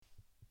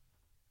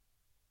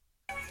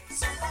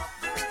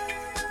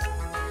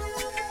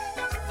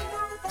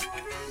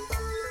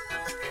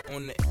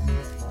on the.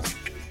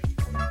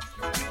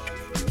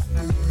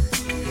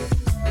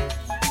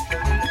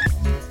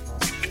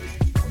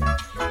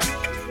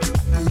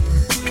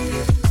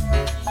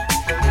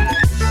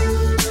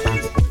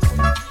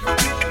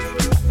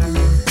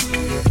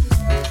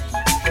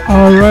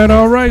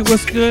 All right.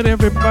 What's good,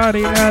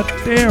 everybody out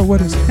there?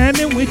 What is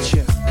happening with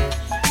you?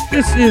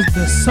 This is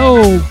the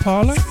Soul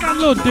Parlour. Got a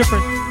little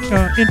different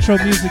intro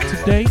music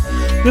today.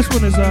 This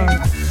one is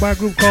by a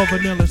group called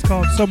Vanilla. It's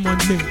called Someone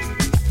New.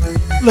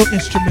 A little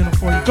instrumental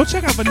for you. Go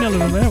check out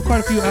Vanilla. They have quite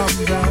a few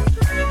albums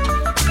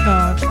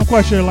out. I'm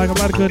quite sure like a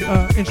lot of good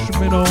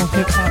instrumental,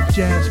 hip-hop,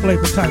 jazz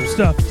flavor type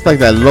stuff. It's like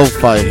that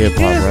lo-fi hip-hop,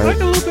 yeah, right? Like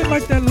a little bit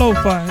like that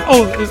lo-fi.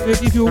 Oh,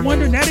 if you were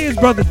wondering, that is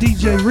brother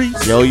DJ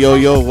Reese.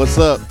 Yo, what's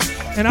up?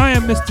 And I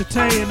am Mr.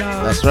 Tay, and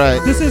that's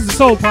right. This is the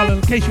Soul Parlour,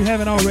 in case you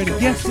haven't already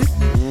guessed it.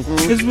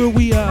 This is where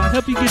we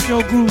help you get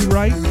your groove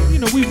right. You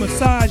know, we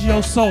massage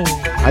your soul.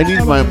 I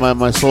need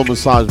my soul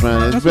massage,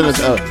 man. It's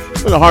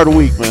been a hard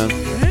week, man.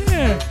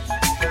 Yeah.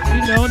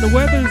 You know, and the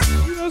weather's,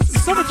 you know,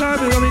 it's summertime.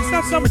 I mean, it's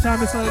not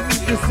summertime.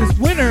 It's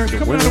winter.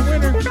 Coming out of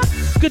winter.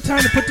 Good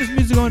time to put this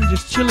music on and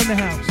just chill in the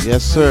house.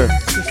 Yes, sir.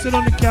 Just sit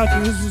on the couch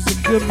and listen to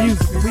some good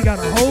music. And we got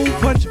a whole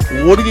bunch of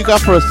it. What do you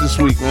got for us this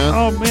week, man?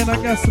 Oh, man, I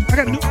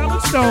got new Alan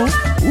Stone.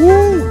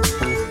 Woo!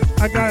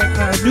 I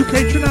got new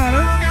Kate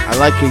Trinata. I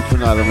like Kate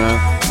Trinata, man.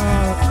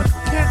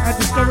 I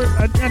discovered,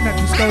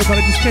 but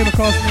I just came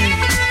across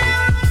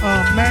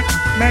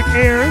Mac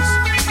Ayers.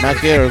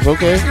 Mac Ayers,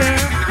 okay.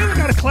 Yeah, and I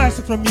got a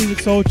classic from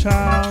Music Soul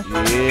Child.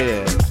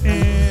 Yeah.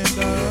 And,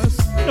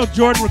 you know,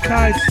 Jordan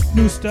Rakai's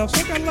new stuff.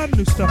 So I got a lot of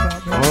new stuff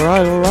out, man.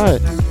 All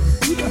right.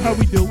 You know how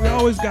we do. We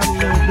always got a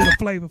little bit of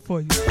flavor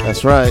for you.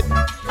 That's right.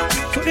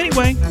 So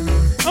anyway,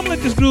 I'm going to let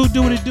this groove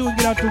do what it do and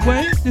get out the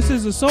way. This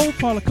is the Soul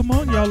Parlour. Come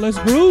on, y'all. Let's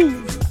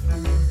groove.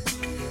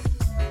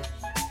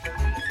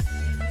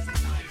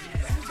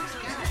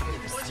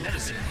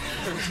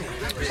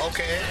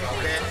 Okay.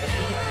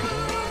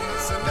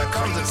 Now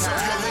comes the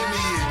time. Your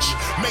lineage,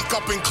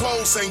 makeup and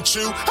clothes ain't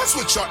you. That's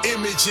what your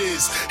image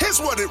is. Here's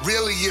what it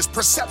really is.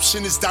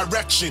 Perception is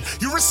direction.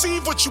 You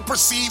receive what you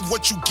perceive.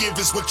 What you give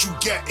is what you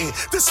get in.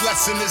 This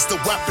lesson is the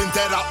weapon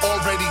that I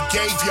already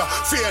gave you.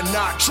 Fear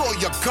not. Draw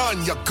your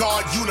gun. Your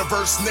God,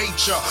 universe,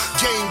 nature.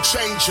 Game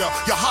changer.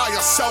 Your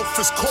higher self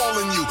is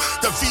calling you.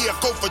 The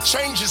vehicle for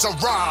change is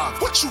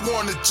arrived. What you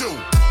wanna do?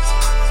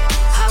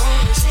 I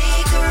wanna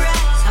take a ride.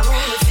 I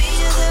wanna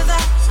feel the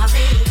vibe. I'm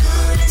feeling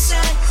good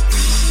inside.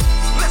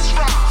 Let's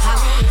rock. I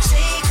wanna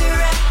take a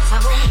ride. I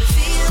wanna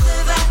feel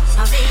the vibe.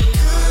 I'm feeling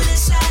good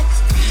inside.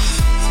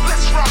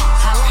 Let's rock.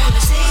 I wanna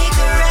take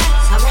a ride.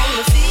 I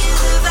wanna feel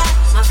the vibe.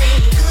 I'm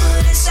feeling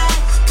good inside.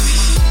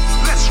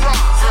 Let's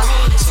rock. I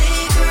wanna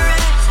take a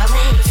ride. I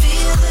wanna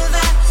feel the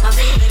vibe. I'm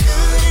feeling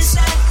good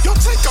inside. Yo,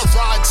 take a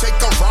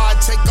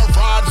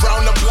ride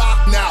round the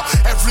block now.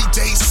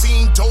 Everyday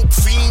scene, dope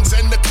fiends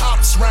and the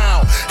cops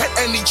round. At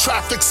any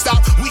traffic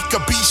stop, we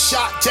could be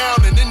shot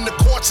down. And in the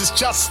courts, it's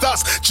just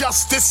us.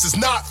 Justice is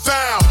not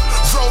found.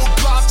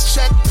 Roadblocks,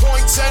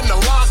 checkpoints, and the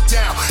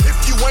lockdown.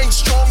 If you ain't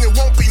strong, it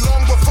won't be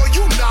long before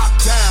you knock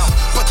down.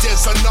 But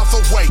there's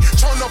another way.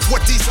 Turn up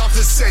what these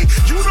others say.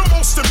 You the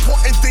most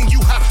important thing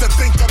you have to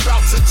think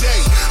about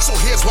today. So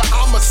here's what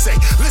I'ma say.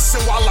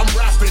 Listen while I'm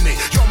rapping it.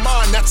 Your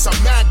mind, that's a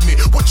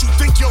magnet. What you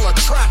think you'll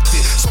attract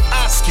it. So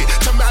ask it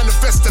to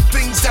manifest the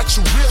things that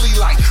you really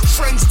like.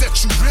 Friends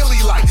that you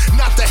really like.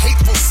 Not the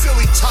hateful,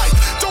 silly type.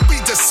 Don't be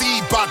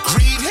deceived by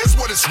greed. Here's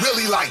what it's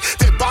really like.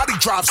 Their body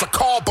drives a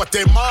car, but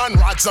their mind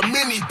rides a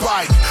mini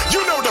bike.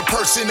 You know the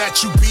person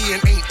that you be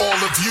and ain't all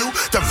of you.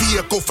 The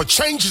vehicle for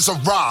change is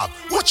arrived.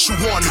 What you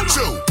wanna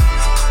do?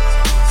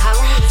 I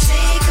wanna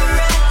take a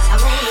ride. I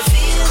wanna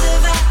feel the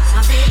vibe.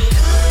 I'm feeling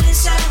good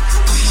inside.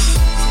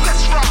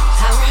 Let's rock.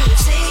 I wanna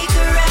take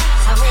a ride.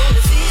 I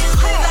wanna feel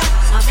the vibe.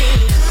 I'm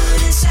feeling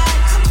good inside.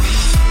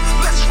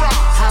 Let's rock.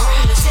 I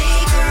wanna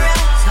take a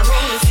ride. I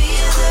wanna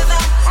feel the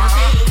vibe. I'm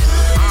feeling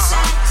good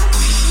inside.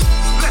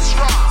 Let's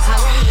rock. I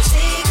wanna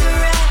take a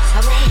ride.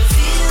 I wanna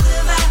feel the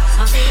vibe.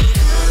 I'm feeling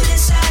good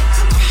inside.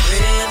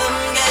 Rhythm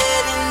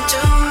getting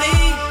to me.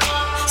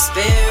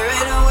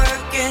 Spirit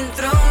working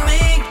through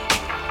me.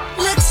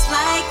 Looks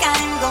like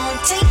I'm gonna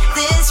take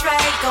this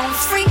ride. Gonna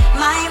free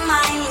my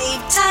mind.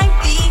 Leave time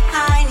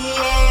behind,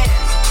 yeah.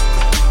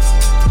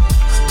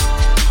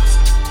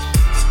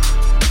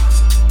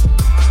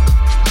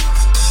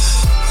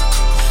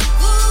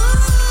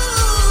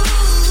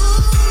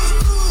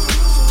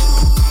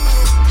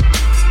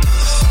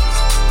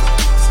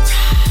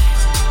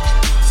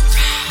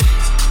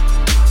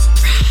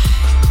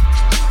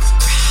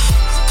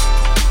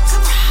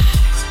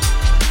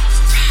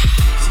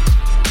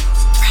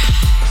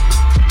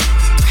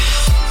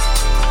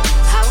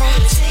 I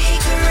wanna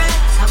take a ride.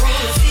 I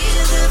wanna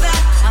feel the vibe.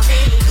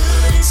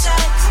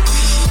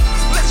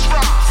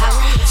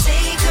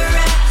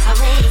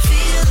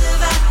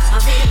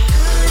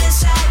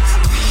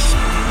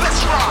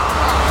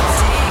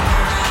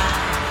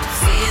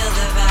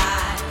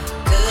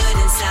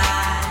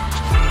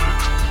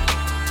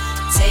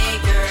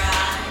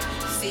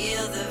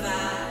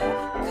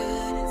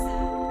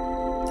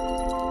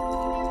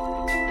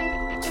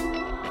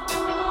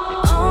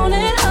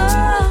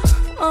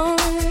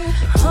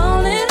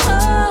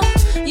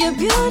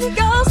 beauty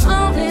goes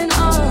on and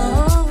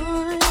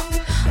on.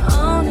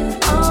 On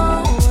and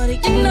on. What do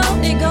you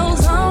know? It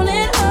goes on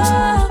and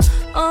on.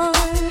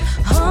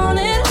 On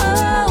and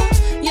on.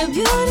 Your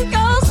beauty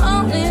goes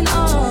on and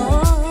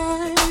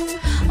on.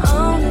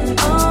 On and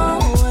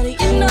on. What do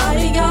you know? Why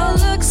you gotta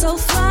look so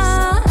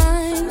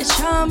fine? Your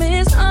charm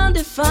is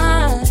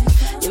undefined.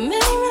 You may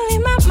really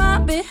my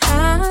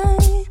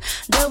behind.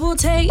 Double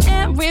take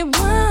and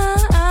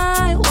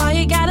rewind. Why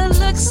you gotta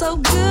look so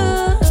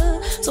good?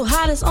 So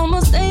hot it's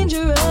almost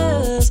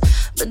dangerous.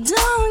 But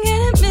don't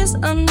get it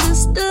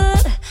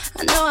misunderstood.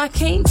 I know I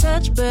can't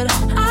touch, but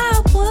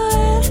I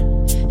would.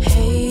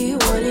 Hey,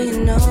 what do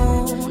you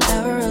know?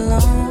 Never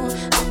alone.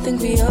 I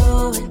think we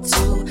owe it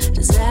to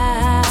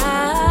desire.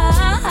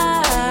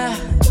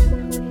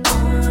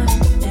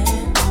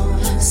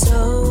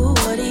 So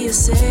what do you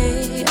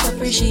say?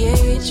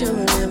 Appreciate you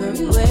in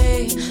every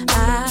way.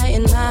 I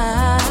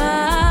admire.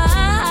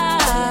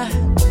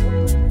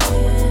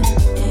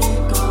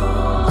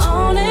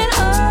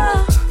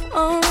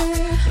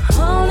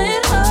 On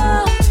and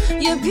on.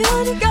 Your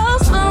beauty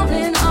goes on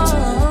and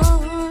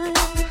on.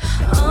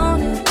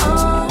 On and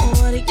on.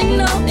 What do you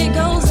know? It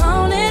goes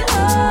on and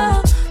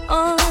on.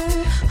 On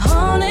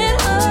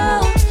and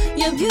on.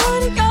 Your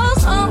beauty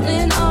goes on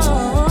and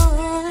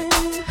on.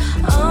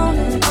 On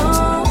and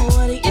on.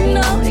 What do you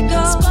know? It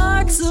goes.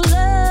 Sparks of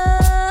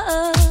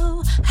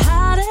love,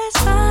 hot as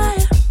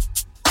fire.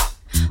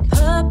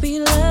 Puppy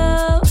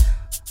love,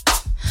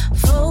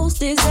 false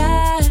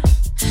desire.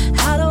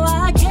 How do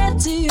I get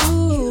to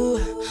you?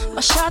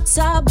 My shots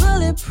are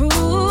bulletproof.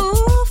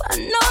 I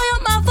know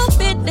you're my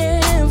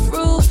forbidden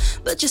fruit,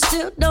 but you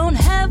still don't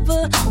have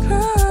a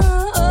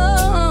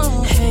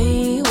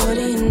Hey, what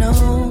do you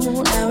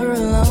know? Never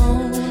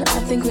alone. I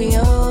think we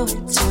owe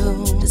it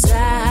to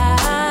desire.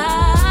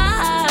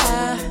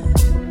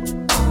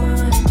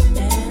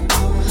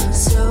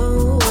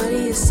 So what do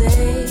you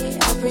say?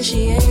 I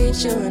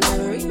appreciate you in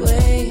every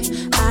way.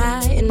 I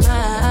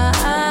admire.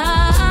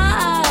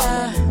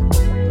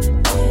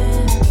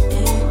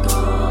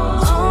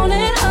 On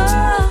and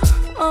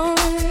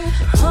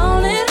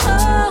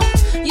on.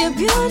 Your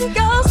beauty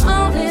goes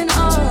on and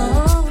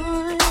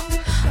on.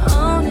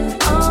 On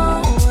and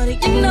on. What do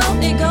you know?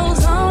 It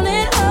goes on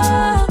and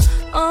on.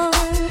 On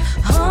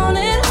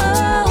and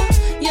on.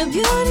 Your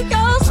beauty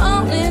goes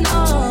on and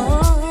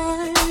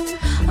on.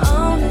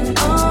 On and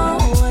on.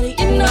 What do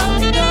you know?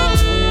 It goes.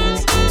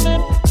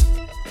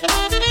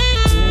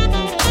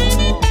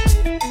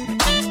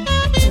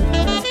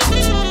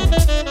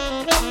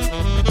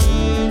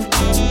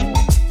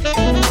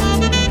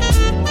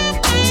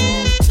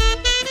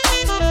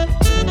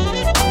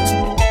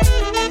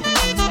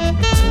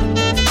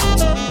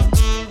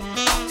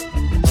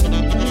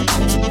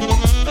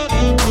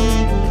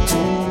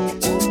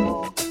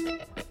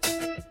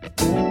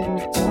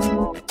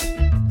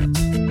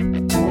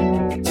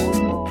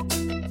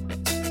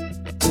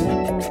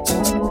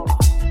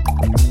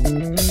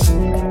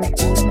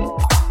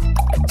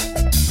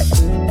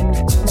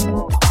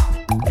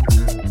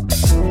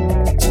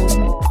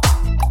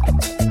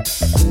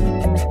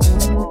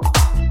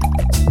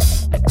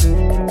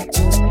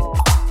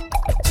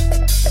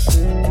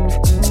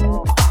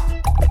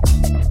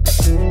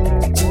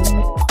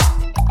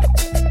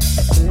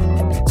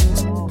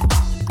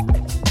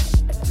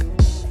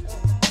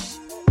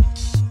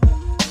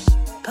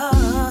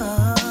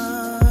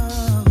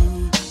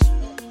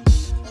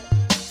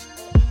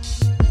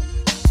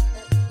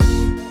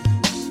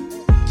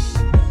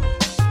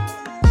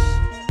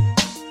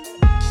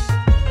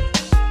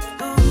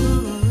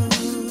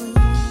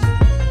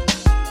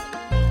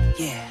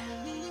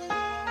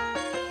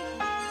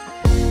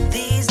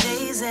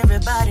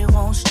 Everybody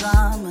wants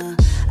drama.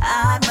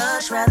 I'd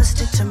much rather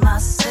stick to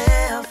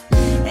myself.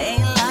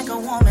 Ain't like a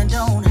woman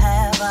don't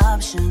have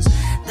options.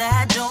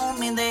 That don't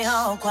mean they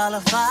all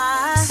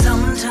qualify.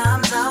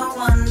 Sometimes I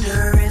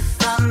wonder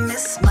if I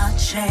miss my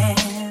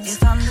chance.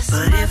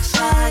 But if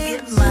I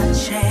get my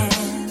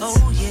chance,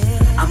 oh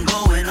yeah, I'm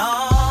going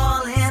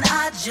all in.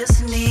 I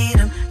just need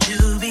them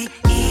to be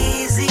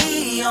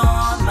easy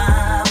on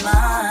my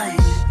mind.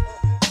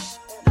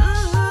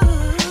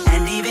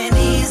 And even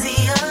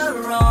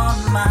easier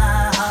on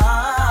my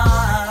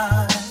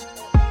heart.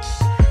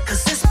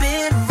 'Cause it's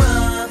been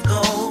rough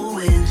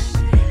going,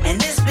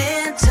 and it's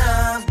been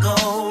tough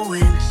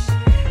going.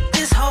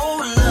 This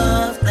whole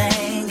love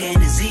thing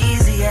ain't as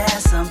easy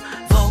as some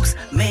folks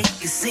make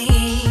it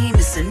seem.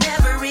 It's in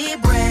every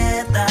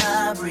breath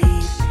I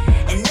breathe,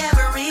 in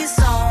every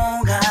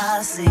song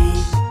I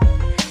sing.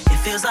 It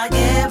feels like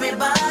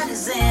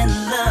everybody's in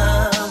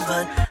love,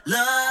 but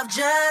love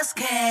just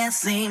can't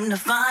seem to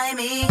find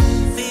me.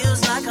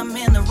 Feels like I'm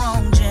in the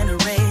wrong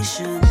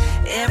generation.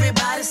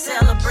 Everybody's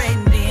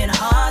celebrating being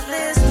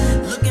heartless,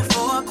 looking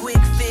for a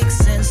quick fix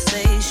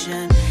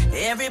sensation.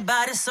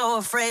 Everybody's so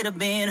afraid of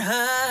being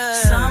hurt.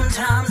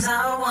 Sometimes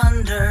I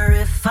wonder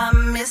if I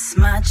miss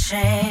my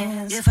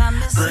chance.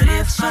 But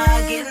if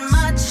I get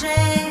my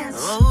chance,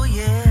 oh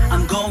yeah,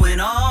 I'm going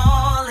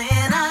all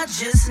in. I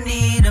just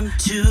need them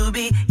to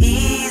be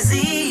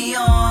easy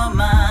on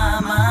my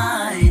mind.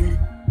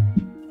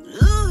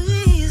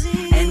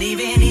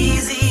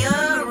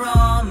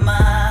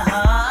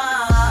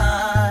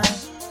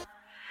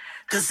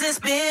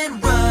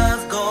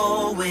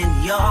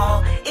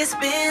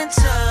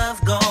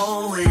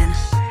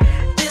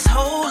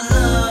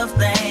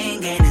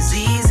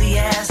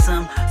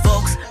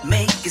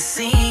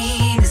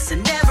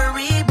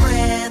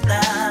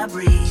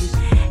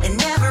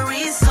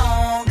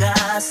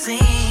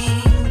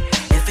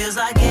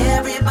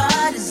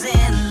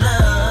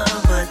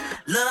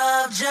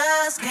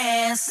 just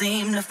can't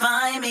seem to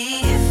find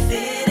me. If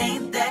it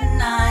ain't that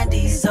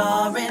 90s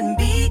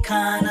R&B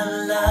kind of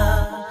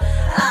love,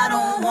 I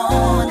don't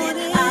want it,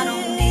 I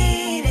don't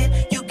need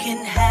it. You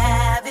can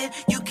have it,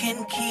 you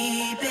can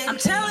keep it. I'm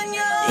telling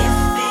you,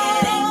 if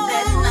it ain't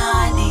that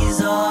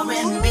 90s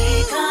R&B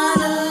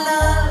kind of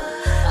love,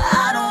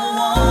 I don't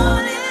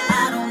want it,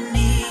 I don't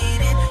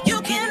need it.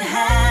 You can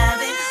have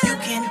it, you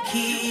can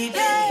keep it.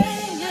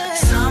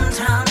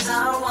 Sometimes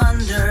I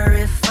wonder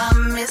if I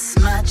miss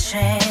my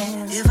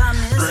chance. If I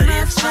miss but my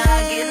if chance.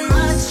 I get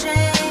my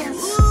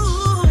chance,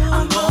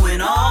 I'm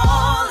going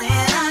all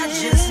in. I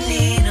just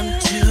need them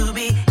to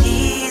be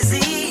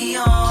easy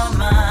on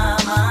my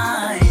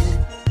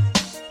mind.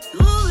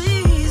 Ooh,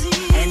 easy.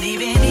 And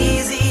even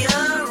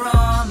easier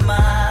on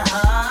my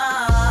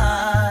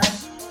heart.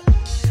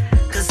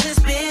 'Cause it's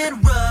been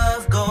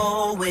rough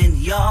going,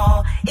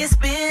 y'all. It's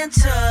been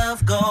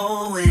tough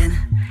going.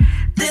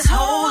 This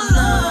whole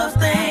love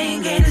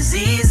thing ain't as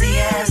easy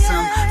as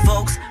some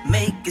folks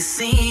make it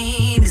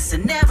seem. It's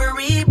in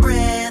every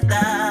breath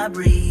I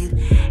breathe,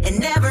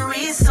 in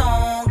every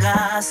song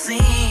I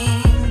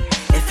sing.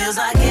 It feels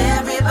like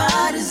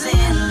everybody's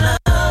in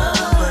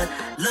love, but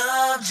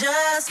love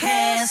just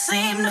can't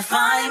seem to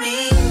find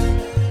me.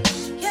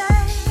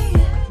 Yeah.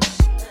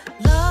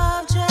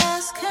 Love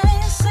just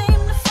can't seem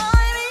to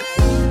find me.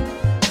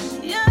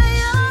 Yeah,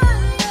 yeah,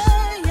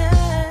 yeah,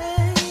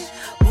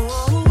 yeah.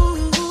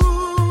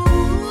 Ooh,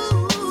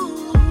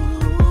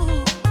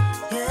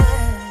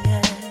 yeah,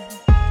 yeah.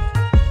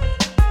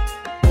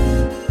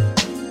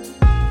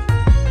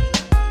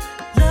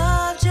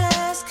 Love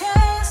just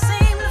can't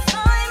seem to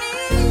find me.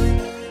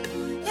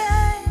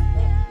 Yeah.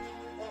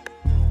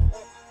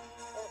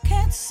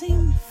 Can't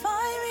seem to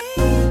find me.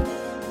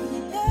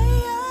 Yeah,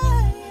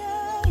 yeah,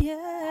 yeah,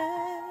 yeah.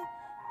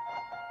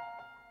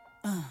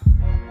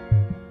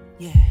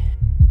 Yeah.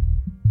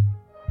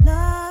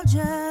 Love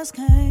just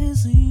can't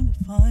seem to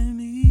find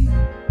me.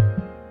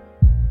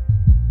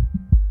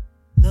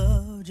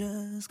 Love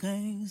just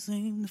can't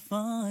seem to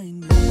find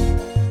me.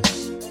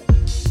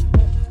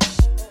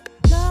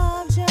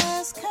 Love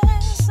just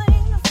can't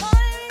seem to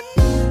find me.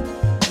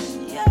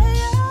 Yeah,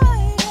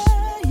 yeah,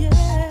 yeah, yeah.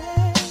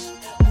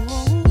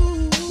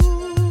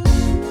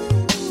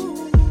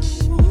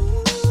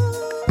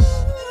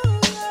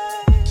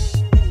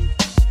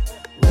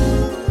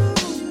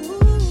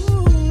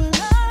 Ooh, and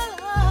I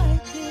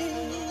like it.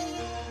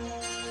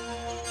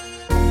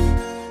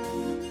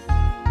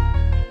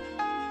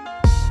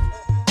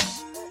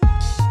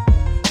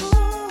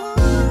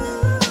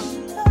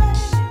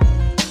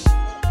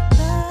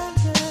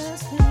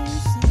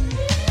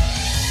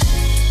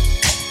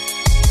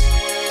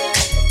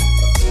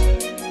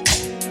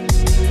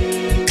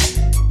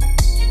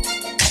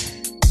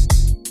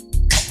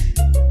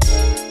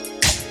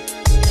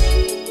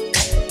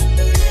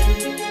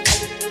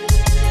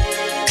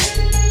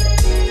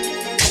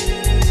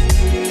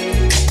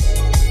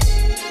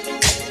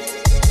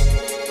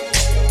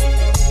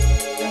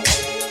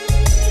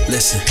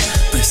 Listen,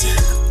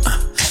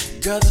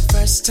 girl, the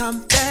first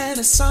time that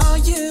I saw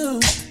you,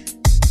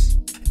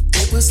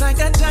 it was like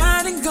I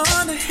died and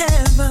gone to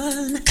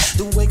heaven.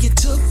 The way you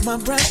took my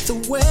breath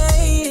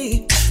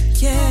away,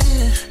 yeah.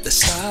 The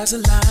stars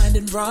aligned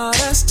and brought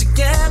us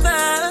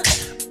together.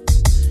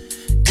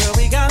 Girl,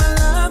 we got a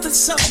love that's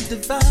so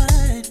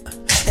divine,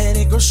 and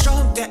it grows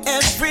stronger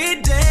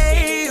every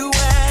day.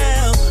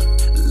 Well,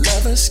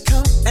 lovers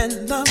come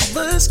and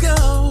lovers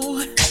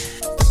go,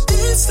 but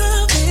this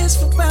love is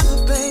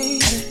forever, baby.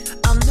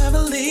 I'm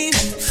never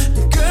leaving.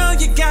 Girl,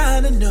 you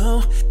gotta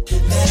know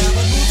that I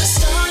would move the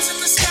stars in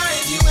the sky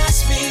if you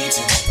ask me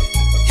to.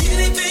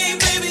 Anything,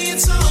 baby,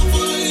 it's all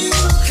for you.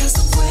 'Cause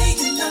the way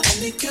you love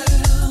me,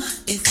 girl,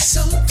 it's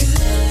so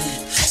good,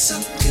 so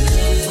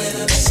good. When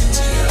I listen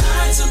to your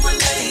eyes and we're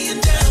laying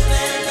down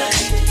at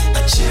night,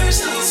 I cherish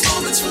those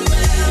moments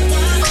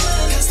forever.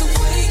 'Cause the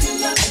way you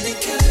love me,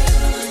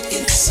 girl,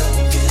 it's so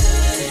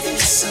good,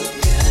 it's so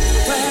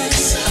good. Well,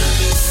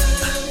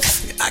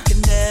 I can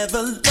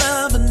never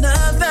love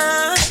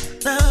another,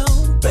 no,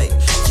 babe.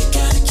 You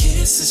got a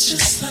kiss that's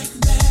just like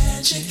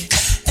magic,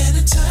 and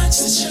a touch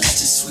that's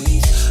just as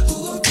sweet,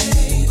 ooh,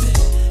 baby.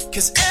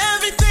 'Cause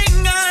everything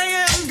I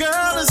am,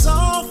 girl, is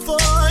all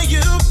for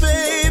you,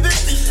 baby.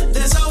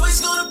 There's always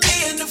gonna be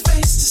a new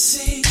face to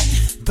see,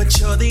 but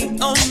you're the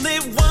only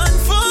one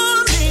for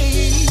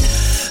me.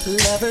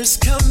 Lovers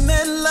come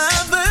and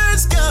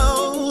lovers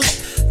go,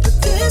 but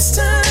this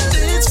time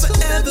it's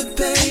forever,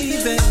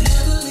 baby.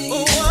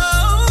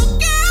 Oh,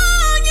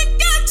 girl, you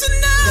got to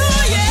know,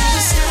 yeah.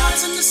 The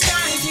stars in the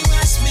sky if you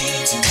ask me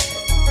to.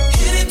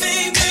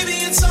 Anything, baby,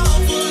 it's all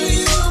for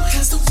you.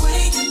 'Cause the way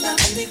you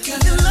love me,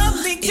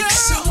 girl,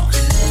 it's so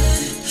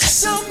good,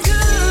 so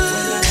good.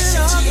 When I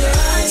listen to your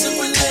eyes and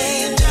we're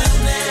laying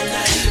down at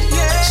night,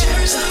 yeah. I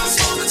cherish those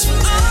moments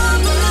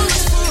forever.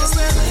 'Cause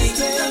the way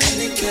you love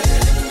me,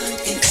 girl,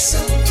 it's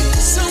so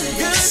good, so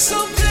good, so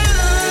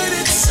good.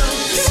 It's so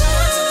good. The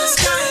stars in the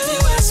sky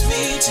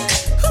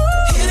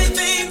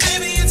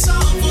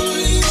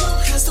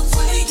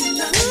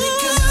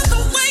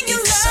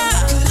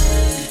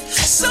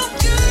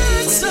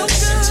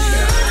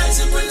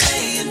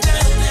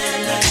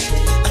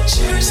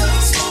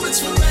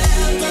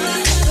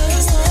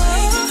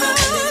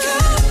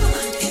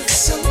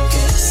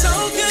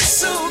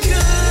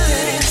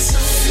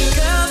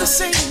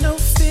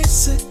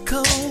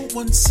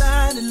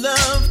one-sided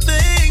love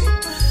thing,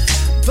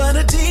 but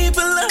a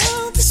deeper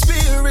love is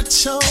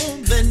spiritual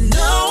that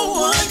no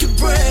one can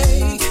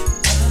break.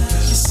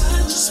 You're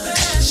such a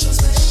special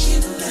love.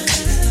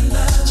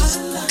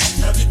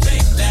 You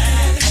think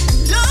that?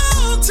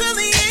 Don't till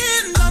the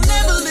end, I'll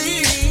never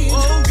leave.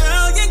 Oh,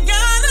 girl, you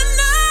gotta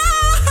know.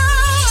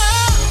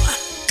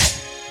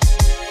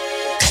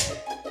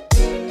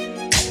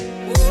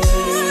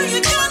 Ooh,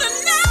 you gotta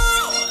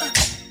know.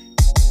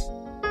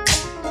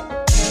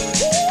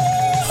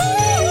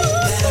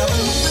 That I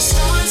will move the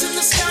stars in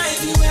the sky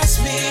if you ask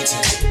me to.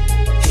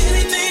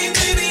 Anything,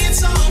 baby,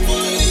 it's all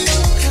for you.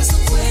 'Cause the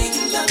way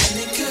you love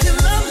me, girl,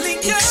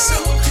 it's so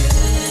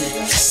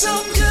good, so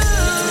good.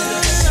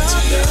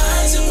 Your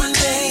eyes and we're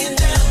laying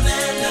down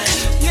at night.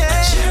 Yeah. I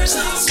cherish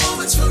those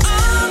moments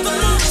forever.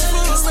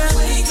 'Cause the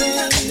way you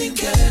love me,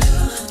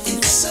 girl,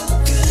 it's so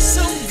good,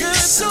 so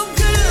good, so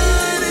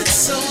good. It's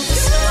so good.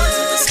 Stars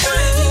in the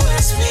sky if you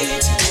ask me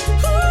to.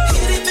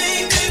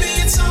 Anything, baby,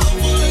 it's all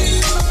for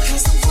you.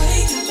 'Cause the way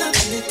you love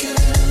me,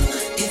 girl,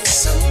 it's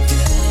so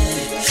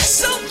good,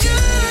 so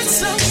good,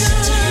 so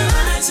good. Your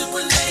eyes and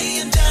we're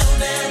laying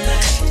down at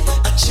night.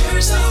 I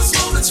cherish those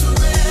moments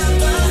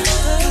forever.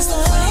 'Cause the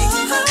way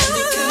you love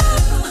me,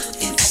 girl,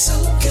 it's so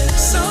good,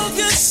 so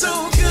good, so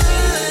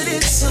good.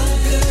 It's so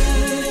good.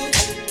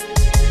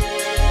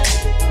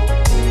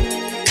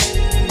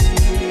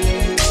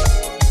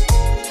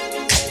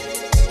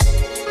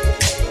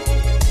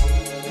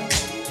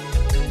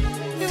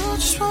 You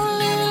just wanna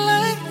leave it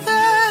like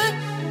that.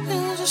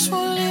 You just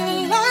wanna leave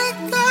it like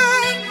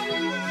that.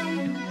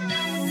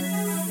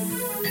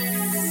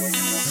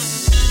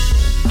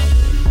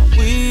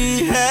 We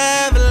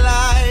have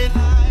lied,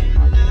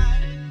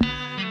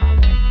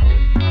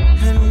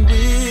 and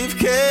we've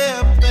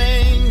kept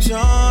things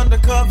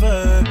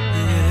undercover.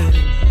 Yeah.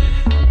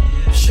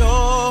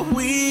 Sure,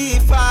 we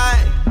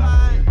fight,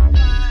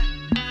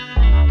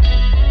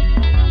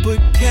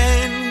 but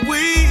can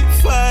we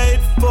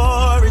fight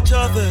for each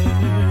other?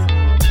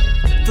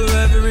 For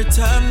every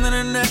time that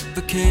I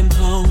never came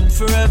home,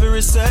 for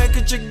every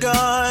second you're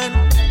gone,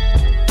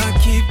 I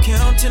keep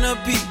counting up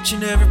each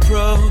and every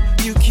pro.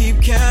 You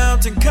keep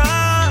counting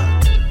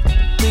come,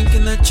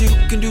 thinking that you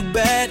can do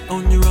bad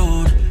on your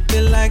own.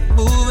 Feel like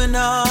moving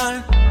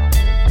on.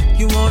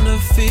 You wanna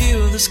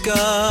feel the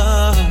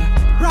scar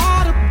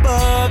right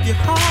above your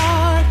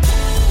heart.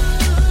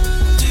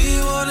 Do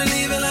you wanna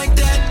leave it like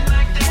that?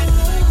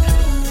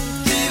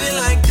 Leave it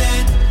like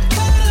that.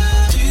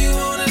 Do you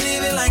wanna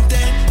leave it like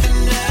that and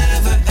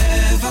never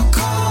ever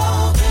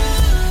call?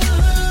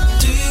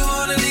 Do you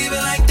wanna leave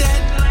it like that?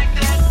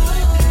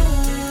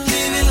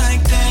 Leave it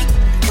like that.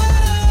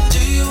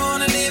 Do you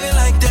wanna leave it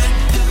like that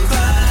and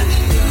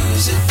finally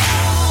lose it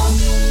all?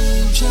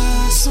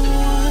 Just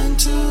want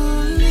to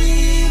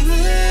leave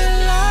it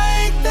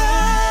like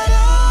that.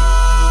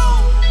 Oh,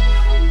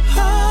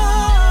 oh,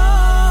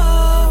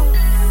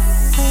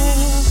 oh.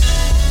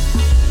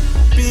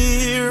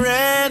 Beer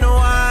and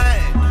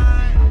wine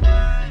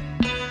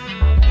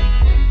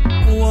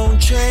won't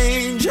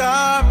change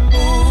our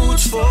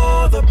moods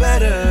for the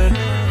better.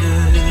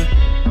 Yeah.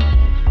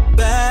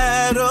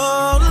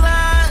 Battle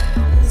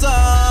lines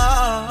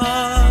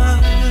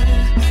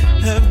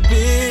have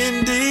been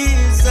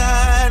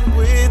designed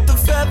with the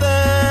feather.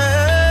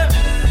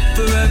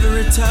 For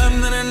every time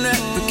that I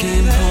never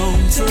came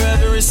home, for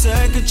every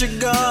second you're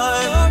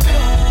gone,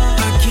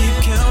 I keep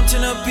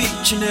counting up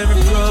each and every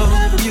pro.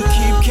 You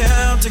keep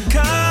counting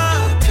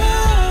come,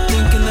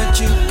 thinking that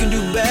you can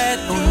do bad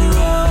on your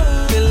own.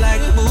 Feel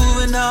like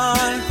moving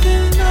on.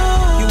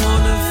 You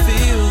wanna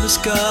feel the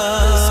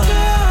scar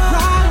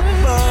right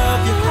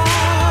above your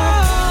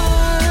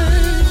heart.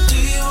 Do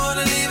you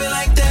wanna leave it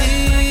like that?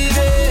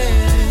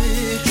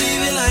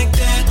 Leave it like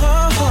that.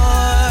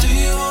 Do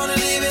you wanna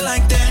leave it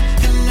like that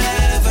and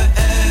never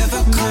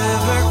ever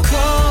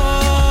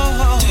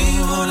call? Do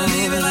you wanna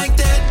leave it like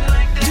that?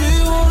 Do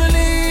you wanna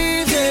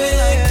leave it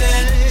like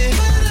that?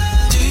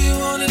 Do you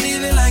wanna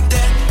leave it like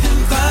that and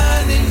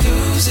finally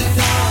lose it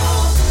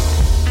all?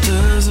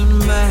 Doesn't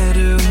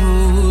matter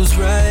who's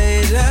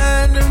right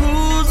and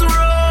who's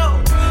wrong.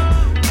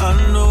 I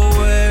know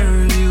where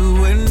you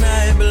and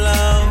I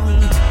belong.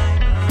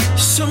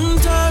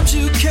 Sometimes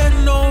you can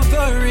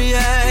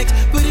overreact,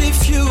 but if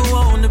you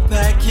wanna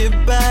pack your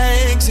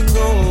bags and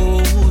go,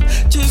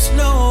 just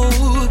know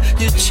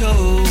you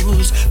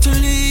chose to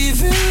leave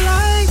it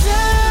like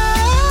that.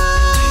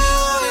 Do you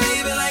wanna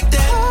leave it like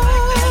that?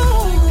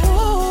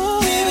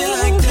 Leave it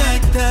like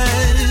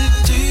that.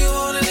 Do you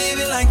wanna leave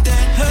it like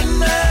that and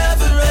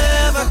never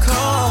ever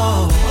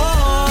call?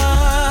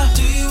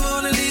 Do you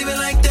wanna leave it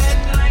like that?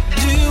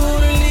 Do you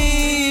wanna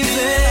leave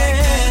it?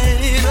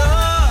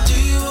 Do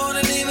you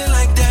wanna leave it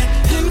like that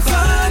and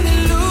finally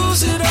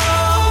lose it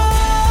all?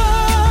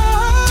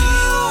 Do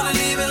you wanna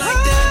leave it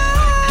like that?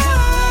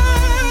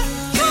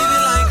 Leave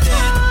it like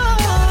that.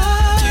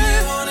 Do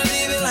you wanna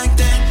leave it like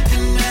that?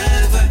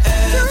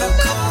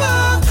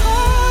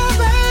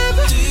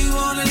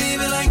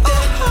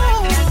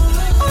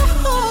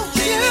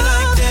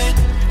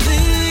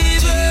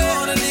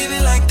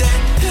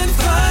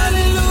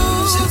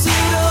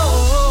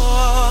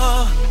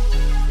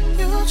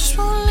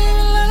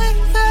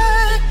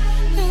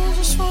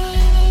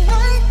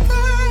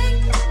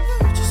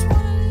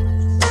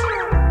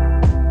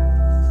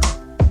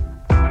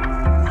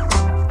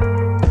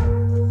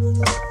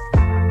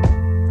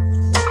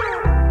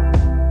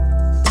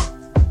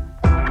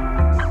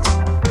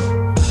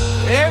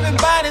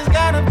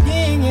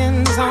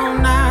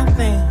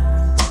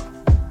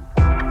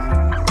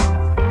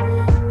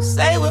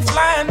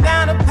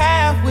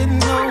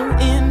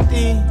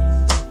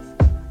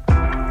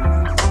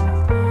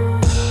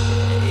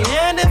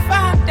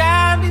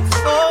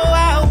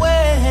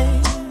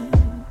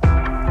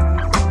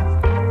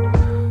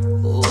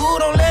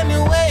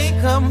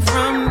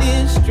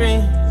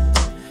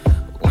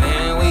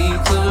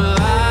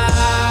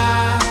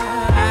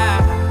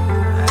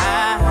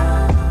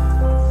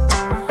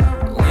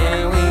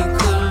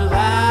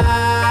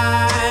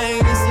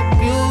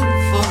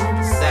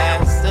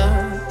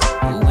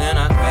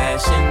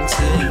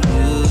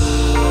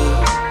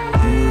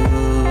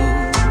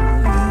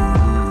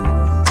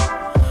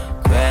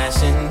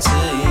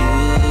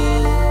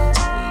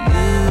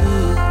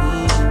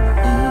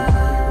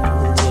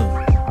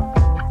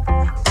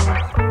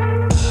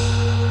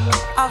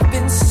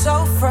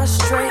 so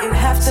frustrated,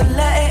 have to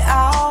let it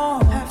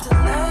out.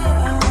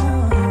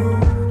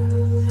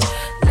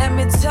 Let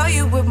me tell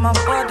you with my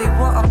body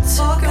what I'm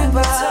talking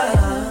about.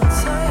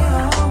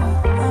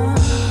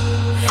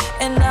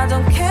 And I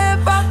don't care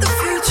about the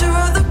future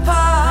or the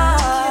past.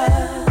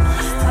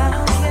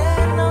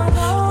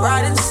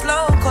 Riding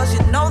slow cause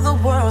you know the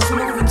world's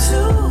moving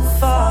too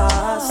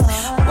fast.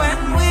 When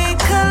we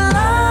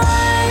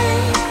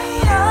collide,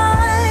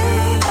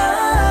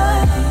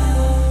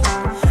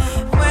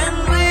 when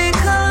we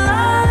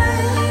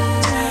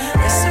collide,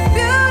 it's a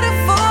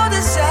beautiful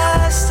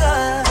disaster.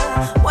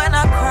 When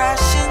I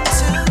crash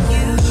into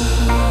you,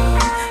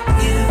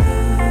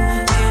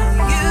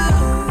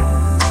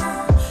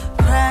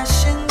 crash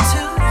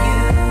into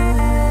you.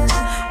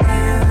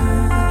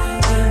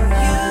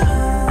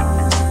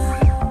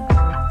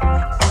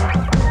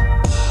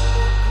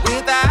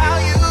 Without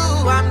you,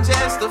 I'm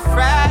just a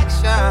fraction.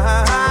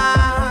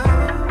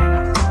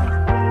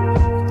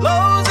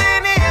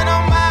 Closing in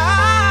on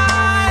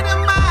my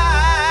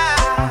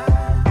demise.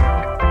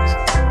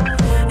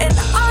 And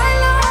I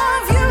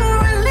love you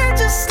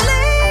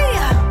religiously,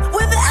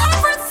 with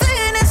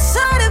everything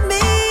inside of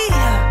me.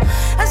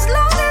 As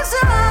long as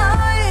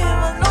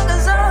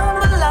I'm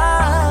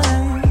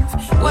alive.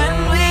 When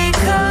we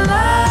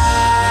collide,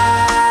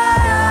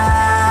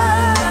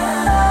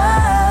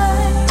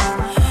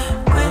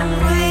 when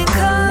we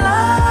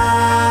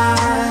collide,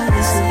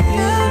 it's a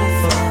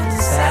beautiful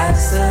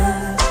disaster.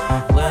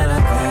 When I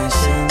crash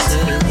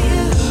into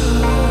you,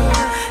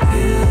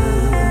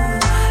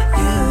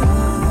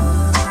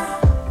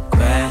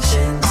 crash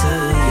into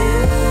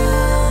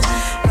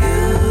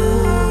you.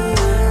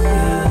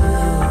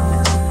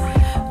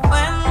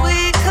 When we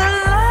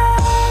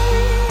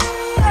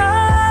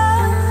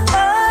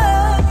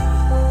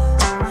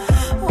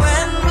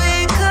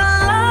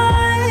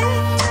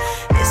collide,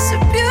 it's a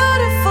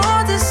beautiful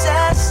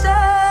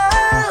disaster.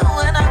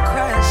 When I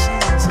crash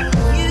into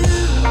you,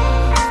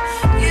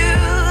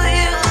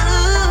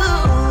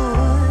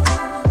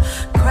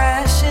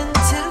 crash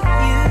into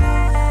you.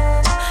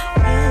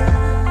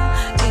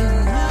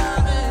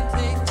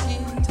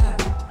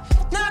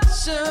 Not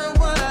sure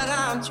what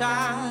I'm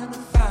trying to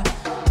find.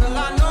 Well, I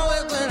know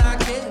it when I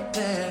get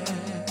there.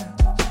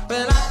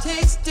 When I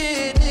taste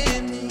it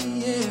in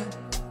the air.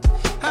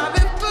 I've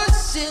been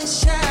pushing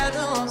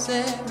shadows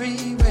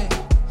everywhere.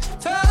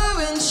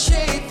 Throwing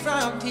shade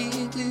from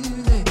here to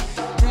there.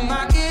 Am I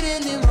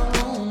getting in my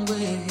own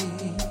way?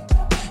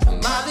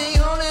 Am I the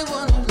only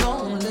one who's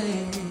lonely?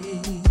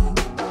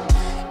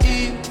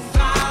 If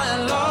I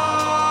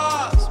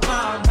lost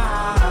my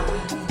mind,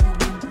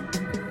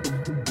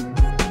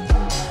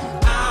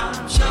 I'm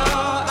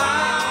sure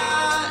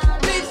I'd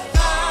be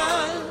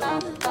fine.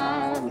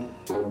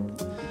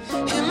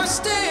 Am I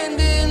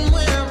standing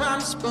where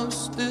I'm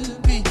supposed to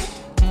be?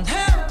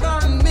 Have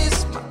I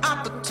missed my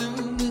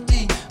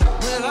opportunity?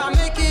 Will I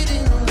make it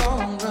in the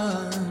long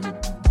run?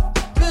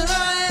 Will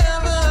I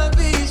ever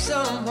be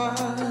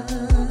someone?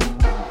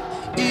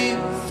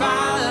 If I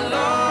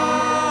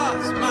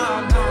lost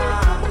my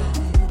mind,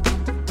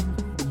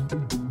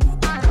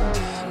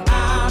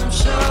 I'm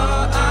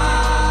sure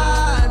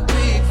I'd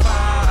be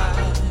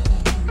fine.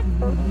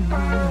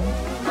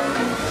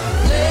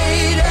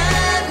 Late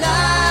at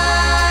night,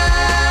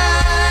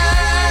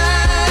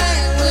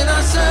 when I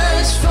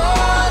search for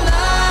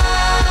light,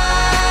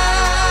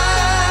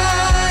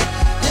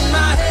 and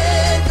my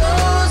head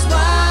goes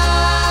wild,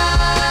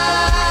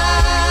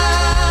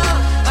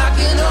 I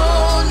can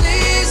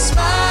only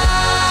smile.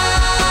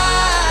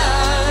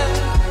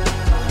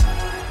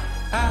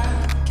 I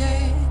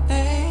can't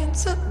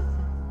answer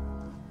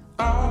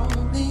all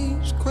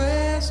these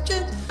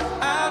questions.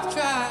 I've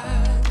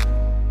tried.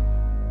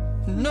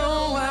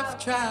 No, I've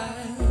tried.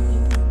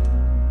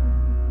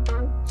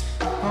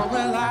 Oh,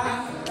 well,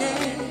 I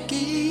can't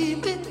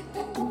keep it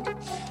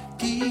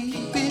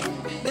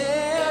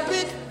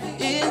buried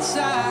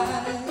inside.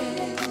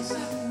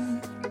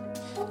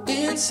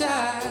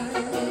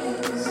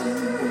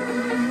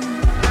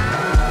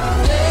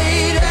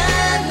 Late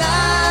at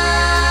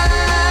night,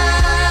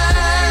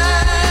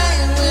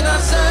 when I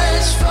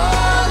search for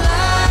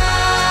light,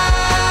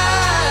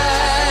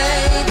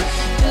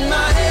 and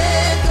my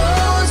head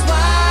goes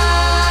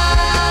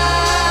wild,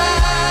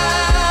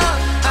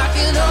 I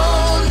can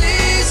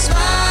only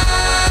smile.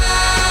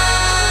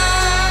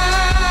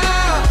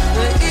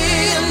 But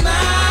in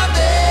my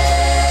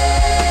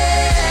bed,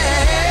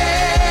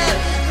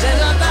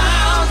 there's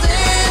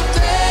 1,000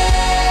 threads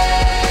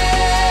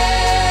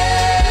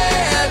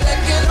that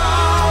can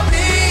all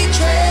be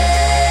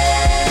traced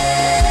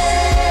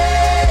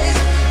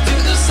to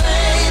the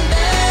same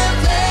damn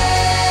place.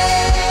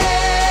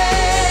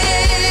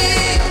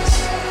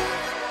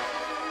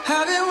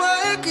 I've been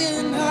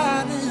working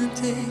hard and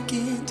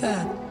taking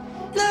time.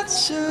 Not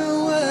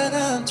sure what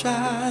I'm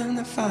trying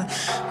to find.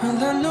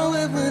 Well, I know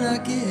it when I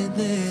get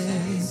there.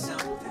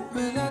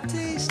 When I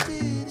taste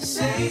it,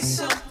 say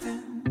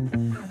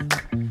something.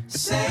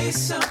 Say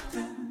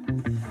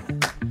something.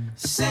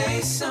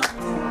 Say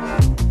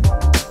something.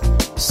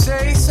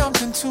 Say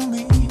something to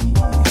me.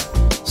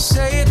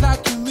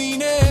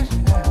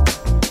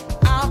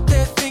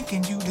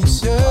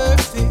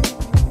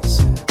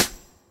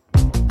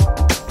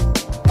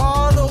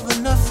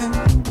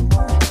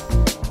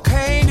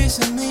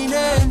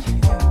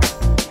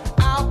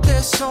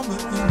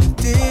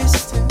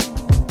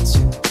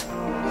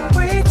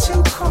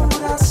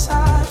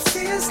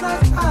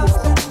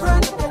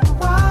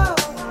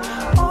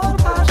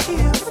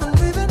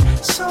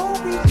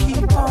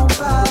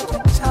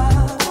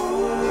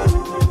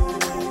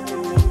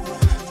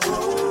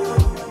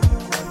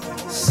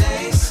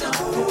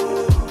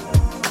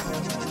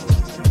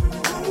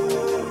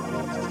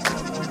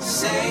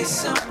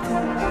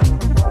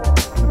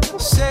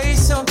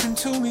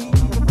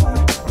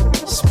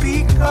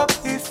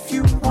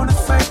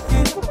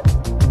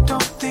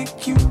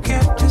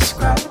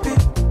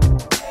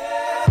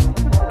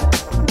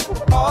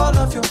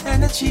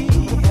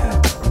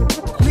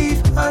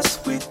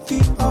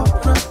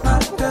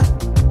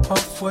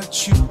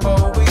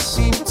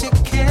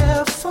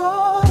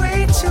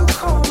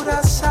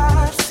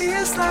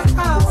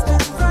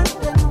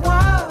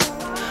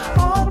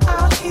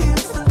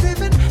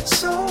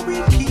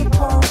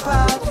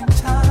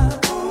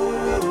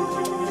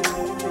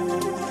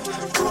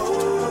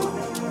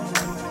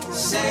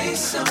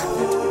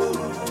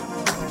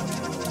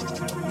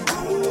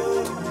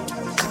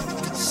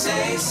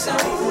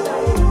 side.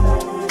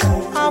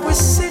 I was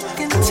sick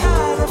and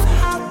tired of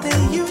how they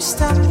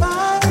used our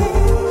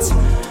minds.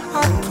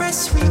 I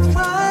press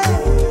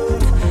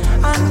rewind,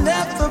 I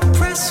never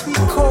press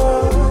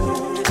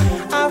record.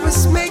 I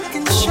was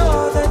making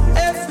sure that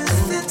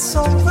everything's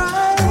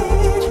alright.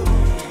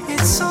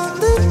 It's on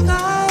the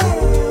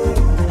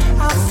line,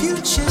 our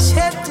future's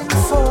heading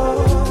for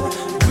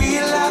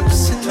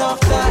relapsing off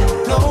that,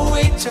 no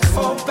way to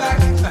fall back.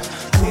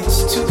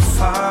 It's too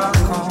far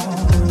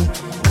gone,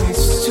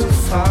 it's too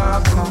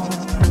far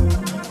gone.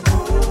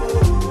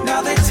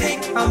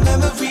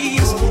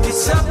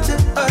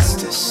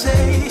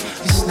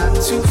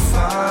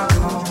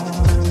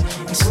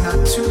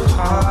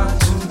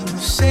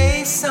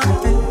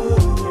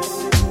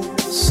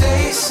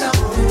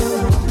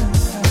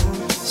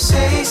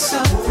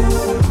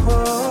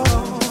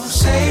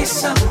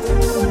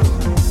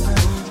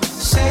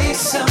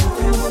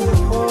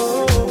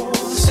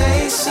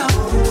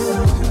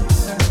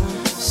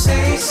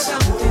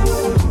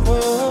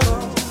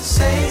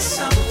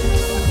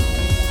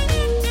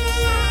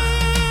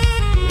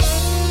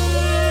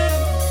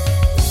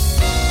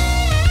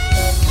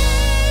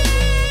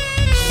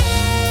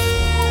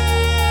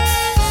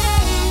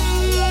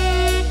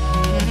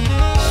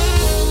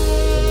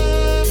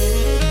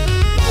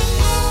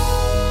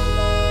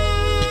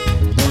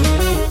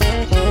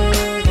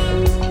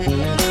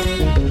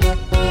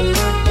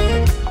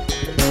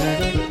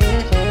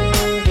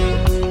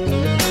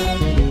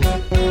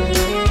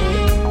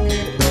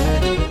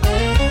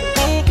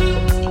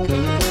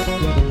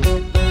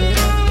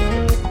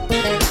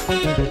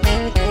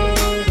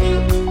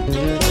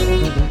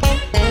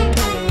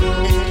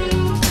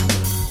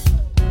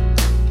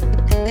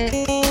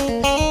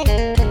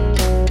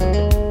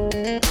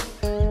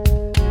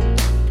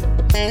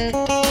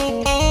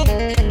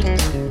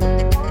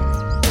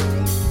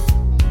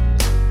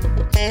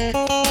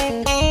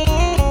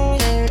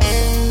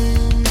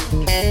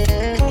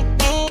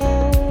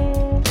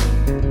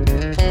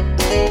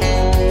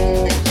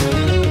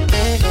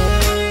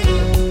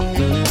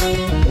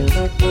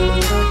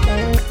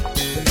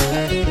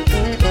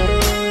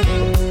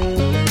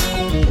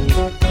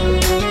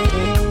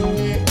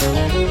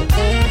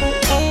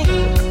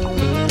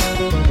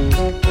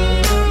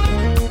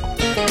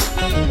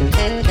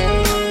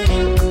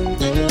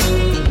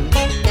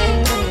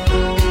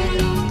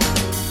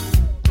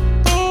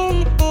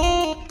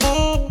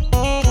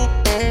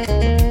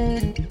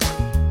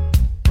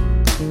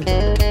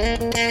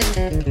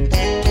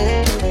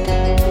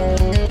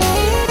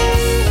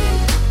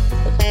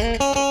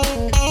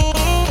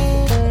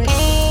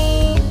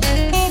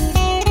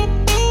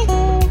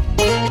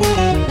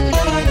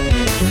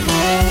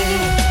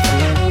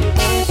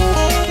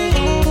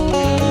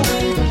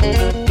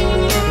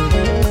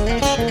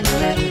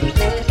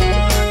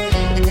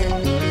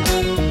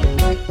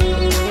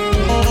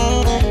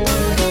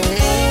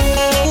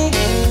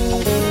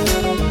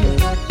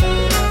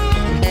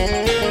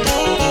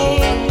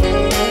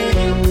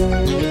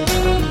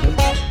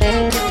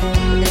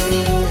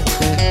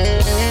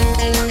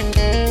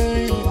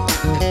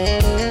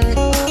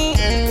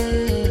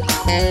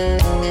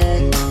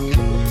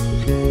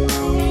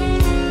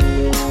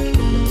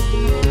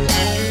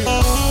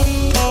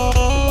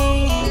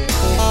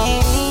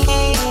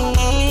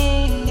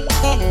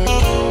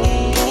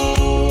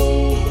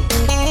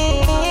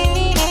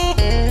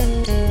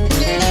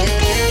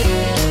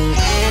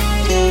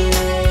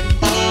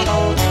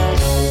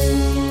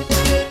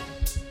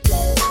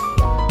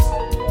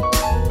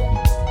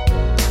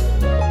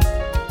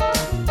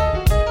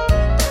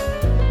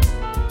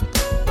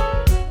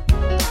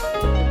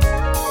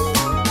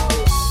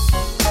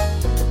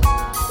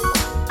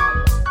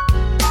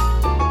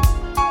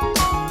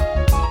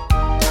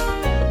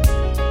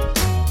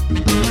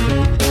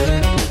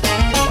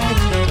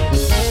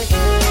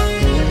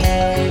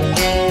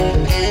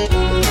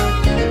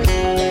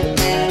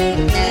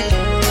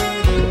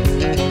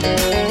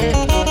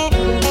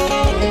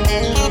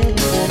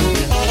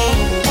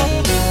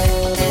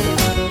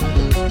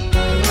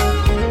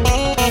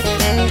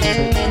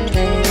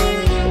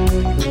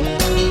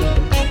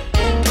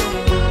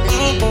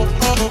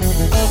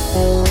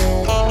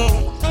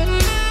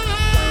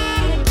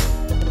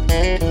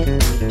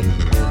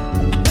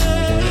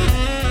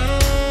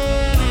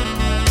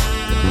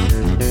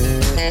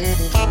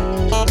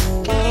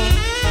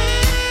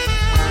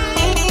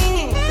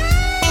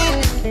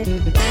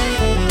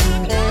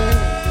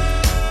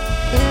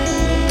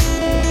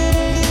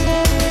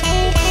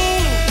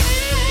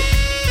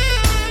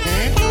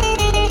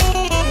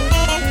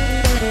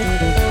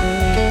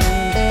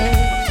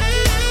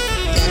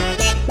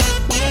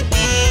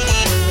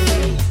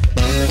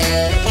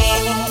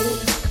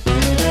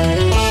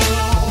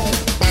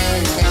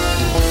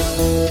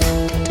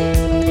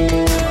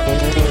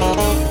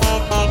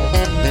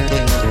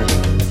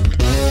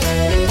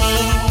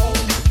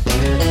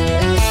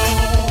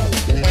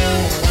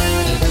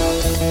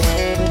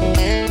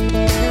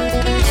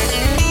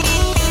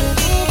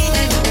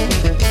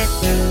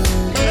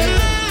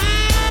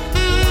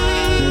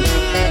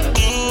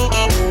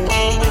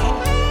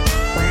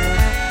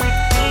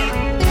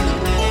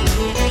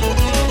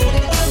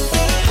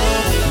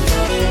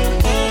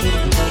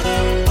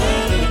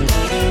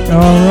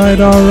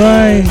 All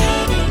right.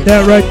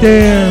 That right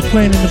there,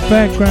 playing in the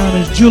background,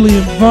 is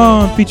Julian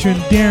Vaughn featuring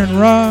Darren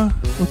Ra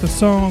with a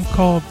song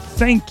called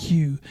Thank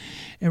You.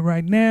 And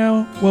right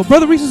now, well,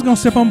 Brotha Reese is going to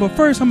step on, but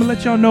first I'm going to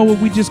let y'all know what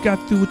we just got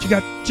through, what you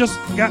just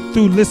got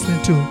through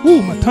listening to.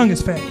 Ooh, my tongue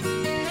is fat.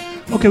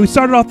 Okay, we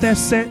started off that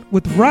set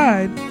with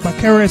Ride by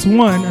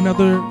KRS-One,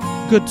 another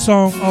good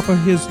song off of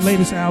his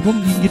latest album.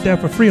 You can get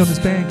that for free on this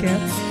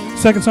Bandcamp.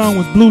 Second song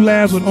was Blue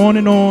Labs with On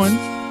and On.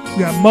 We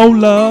got Mo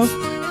Love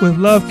with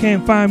Love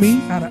Can't Find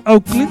Me out of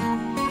Oakland.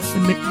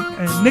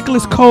 And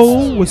Nicholas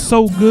Cole with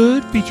So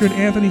Good featuring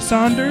Anthony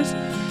Saunders.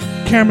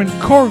 Cameron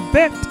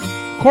Corbett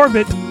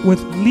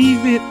with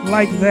Leave It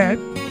Like That.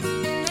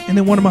 And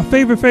then one of my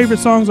favorite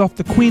songs off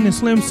the Queen and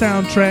Slim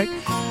soundtrack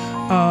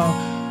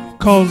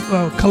called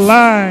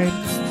Collide.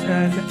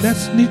 And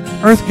that's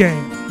Earth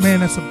Gang.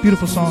 Man, that's a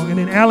beautiful song. And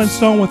then Alan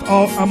Stone with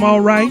I'm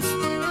Alright.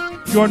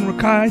 Jordan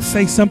Rakai,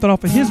 Say Something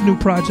off of his new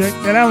project.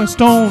 That Alan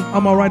Stone,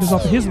 I'm Alright, is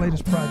off of his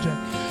latest project.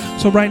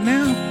 So right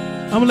now,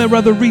 I'm going to let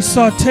Brotha Reese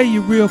saute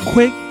you real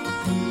quick.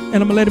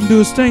 And I'm going to let him do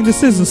his thing.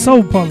 This is a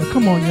Soul Parlour.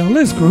 Come on, y'all.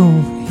 Let's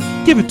groove.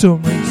 Give it to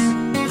him, Reese.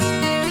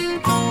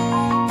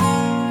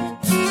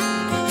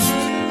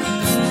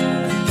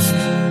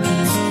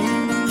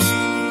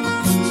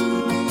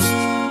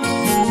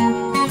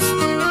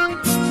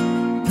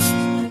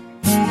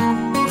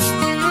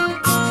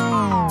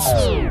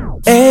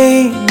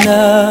 Ain't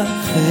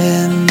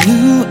nothing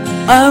new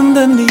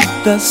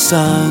underneath the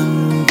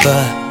sun,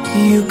 but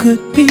you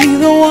could be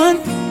the one.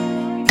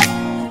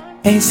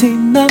 Ain't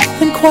seen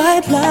nothing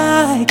quite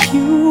like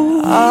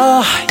you.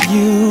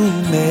 You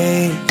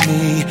make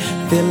me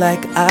feel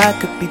like I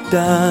could be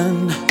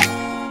done.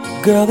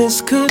 Girl,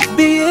 this could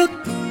be it.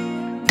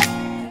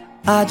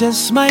 I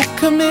just might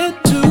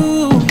commit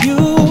to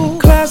you.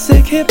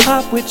 Classic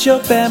hip-hop with your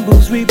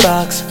bamboos,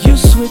 Reeboks. You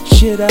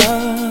switch it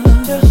up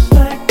just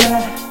like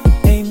that.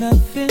 Ain't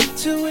nothing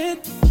to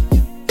it.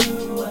 You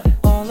do what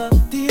all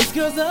of these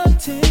girls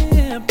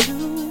attempt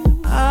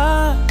to.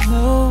 I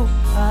know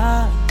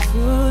I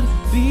could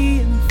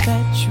be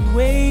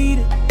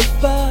infatuated,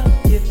 but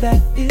if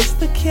that is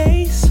the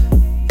case,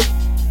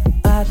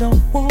 I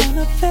don't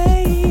wanna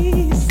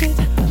face it.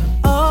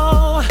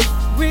 Oh,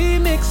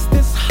 remix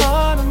this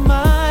heart of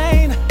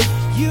mine.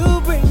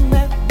 You bring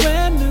that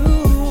brand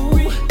new.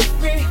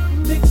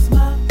 Remix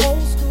my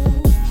old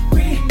school.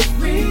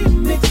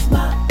 Remix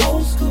my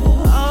old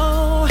school.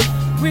 Oh,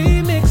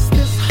 remix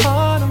this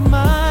heart of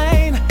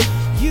mine.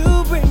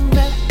 You bring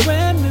that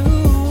brand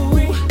new.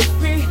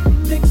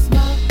 Remix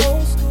my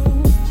old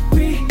school.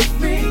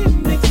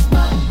 Remix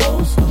my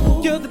old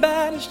school. You're the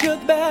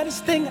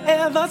baddest thing I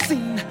ever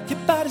seen. Your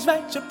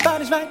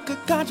body's right, good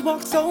God, you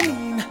walk so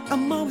mean.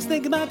 I'm always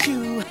thinking about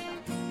you.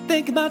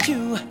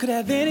 Could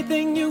have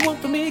anything you want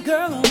from me,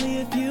 girl, only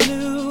if you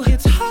knew.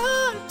 It's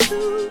hard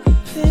to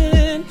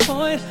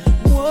pinpoint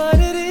what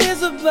it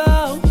is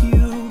about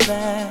you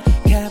that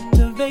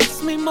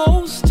captivates me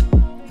most.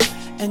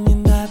 And you're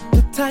not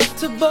the type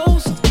to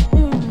boast.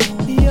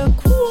 Your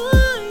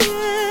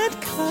quiet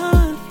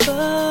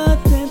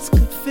confidence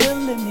could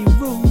fill any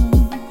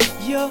room.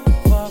 You're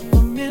far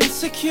from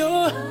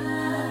insecure.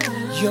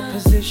 Your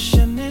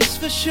position is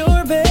for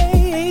sure,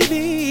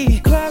 baby.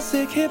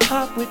 Classic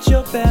hip-hop with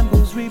your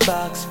bamboos,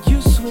 Reeboks.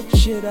 You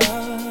switch it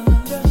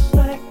up just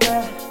like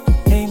that.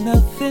 Ain't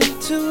nothing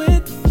to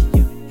it.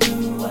 You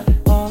do what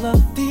all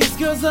of these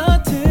girls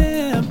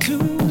attempt to.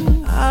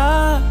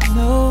 I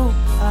know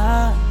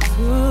I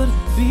could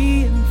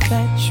be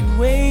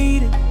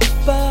infatuated,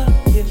 but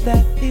if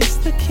that is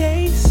the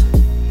case,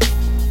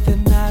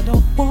 then I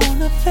don't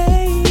wanna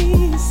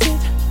face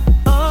it.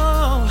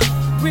 Oh,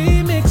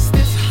 remix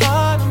this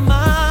heart of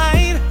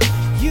mine.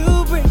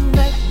 You bring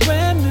that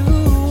brand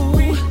new.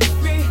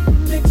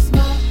 Remix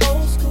my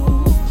old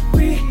school.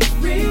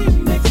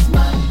 Remix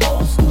my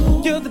old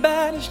school. You're the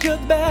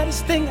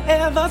baddest thing I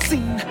ever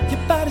seen. Your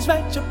body's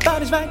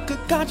right, good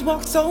God, you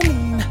walk so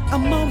mean.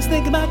 I'm always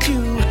thinking about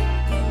you.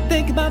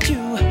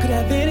 Could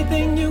have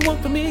anything you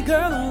want from me,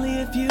 girl,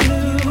 only if you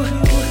knew.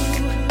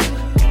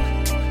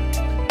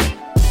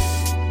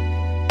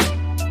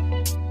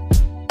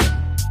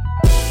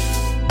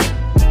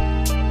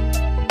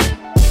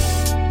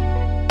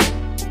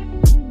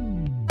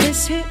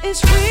 This here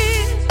is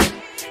real.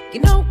 You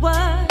know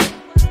what?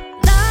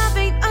 Love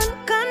ain't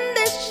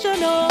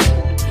unconditional.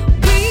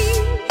 We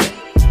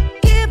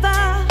give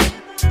up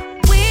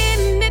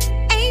when it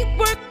ain't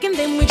working.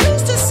 Then we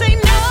choose to say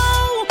no.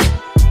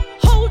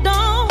 Hold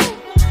on,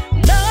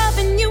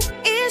 loving you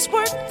is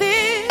worth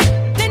it.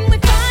 Then we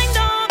find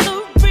all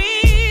the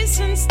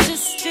reasons to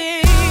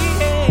stay.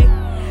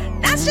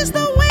 That's just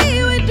the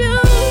way we do.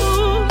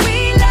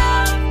 We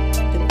love,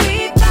 then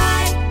we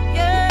fight,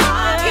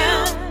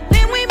 argue,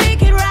 then we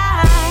make it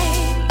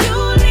right. You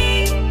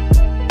leave,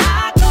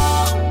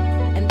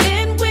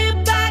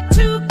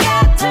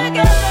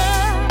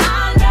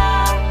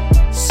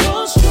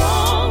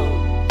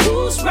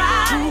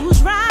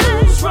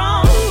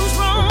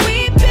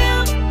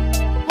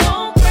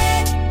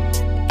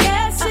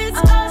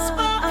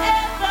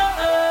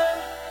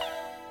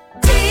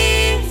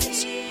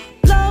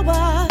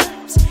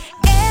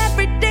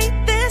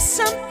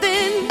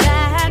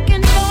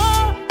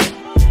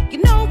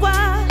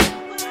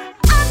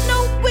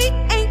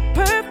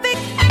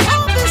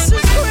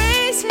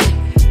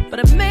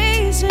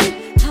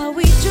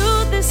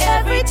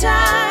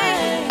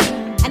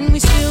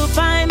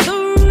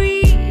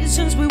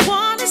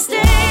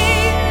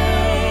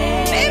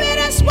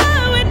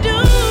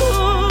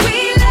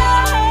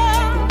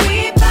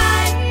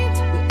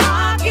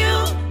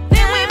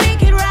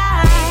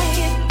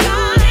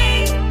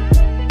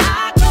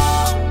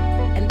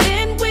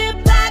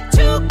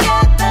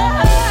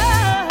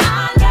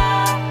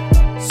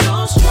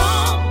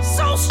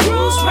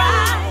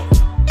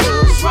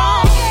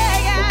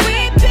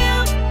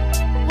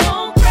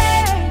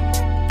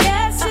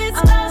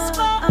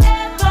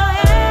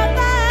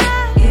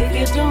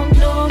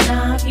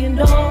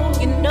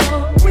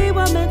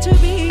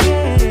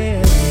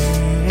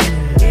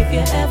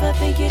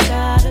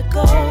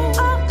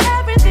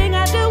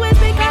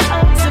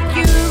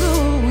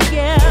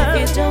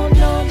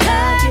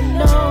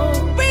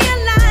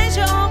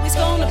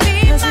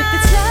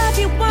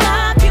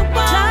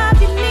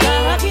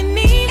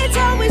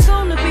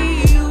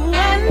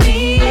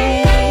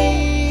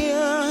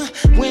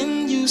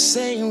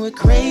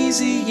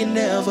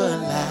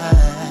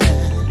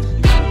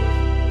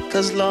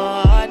 'cause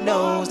Lord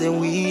knows that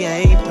we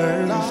ain't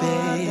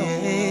perfect.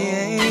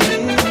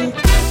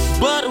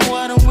 But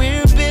what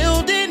we're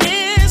building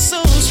is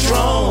so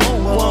strong,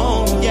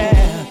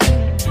 yeah.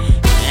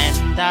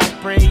 And I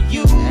pray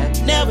you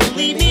never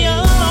leave me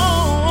alone.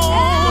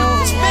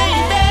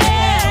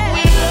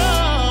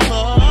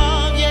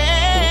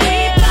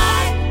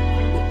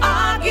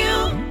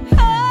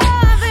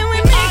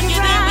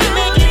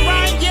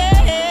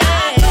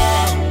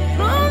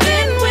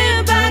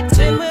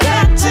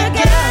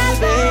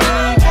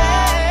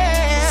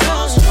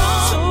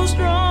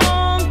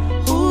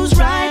 Who's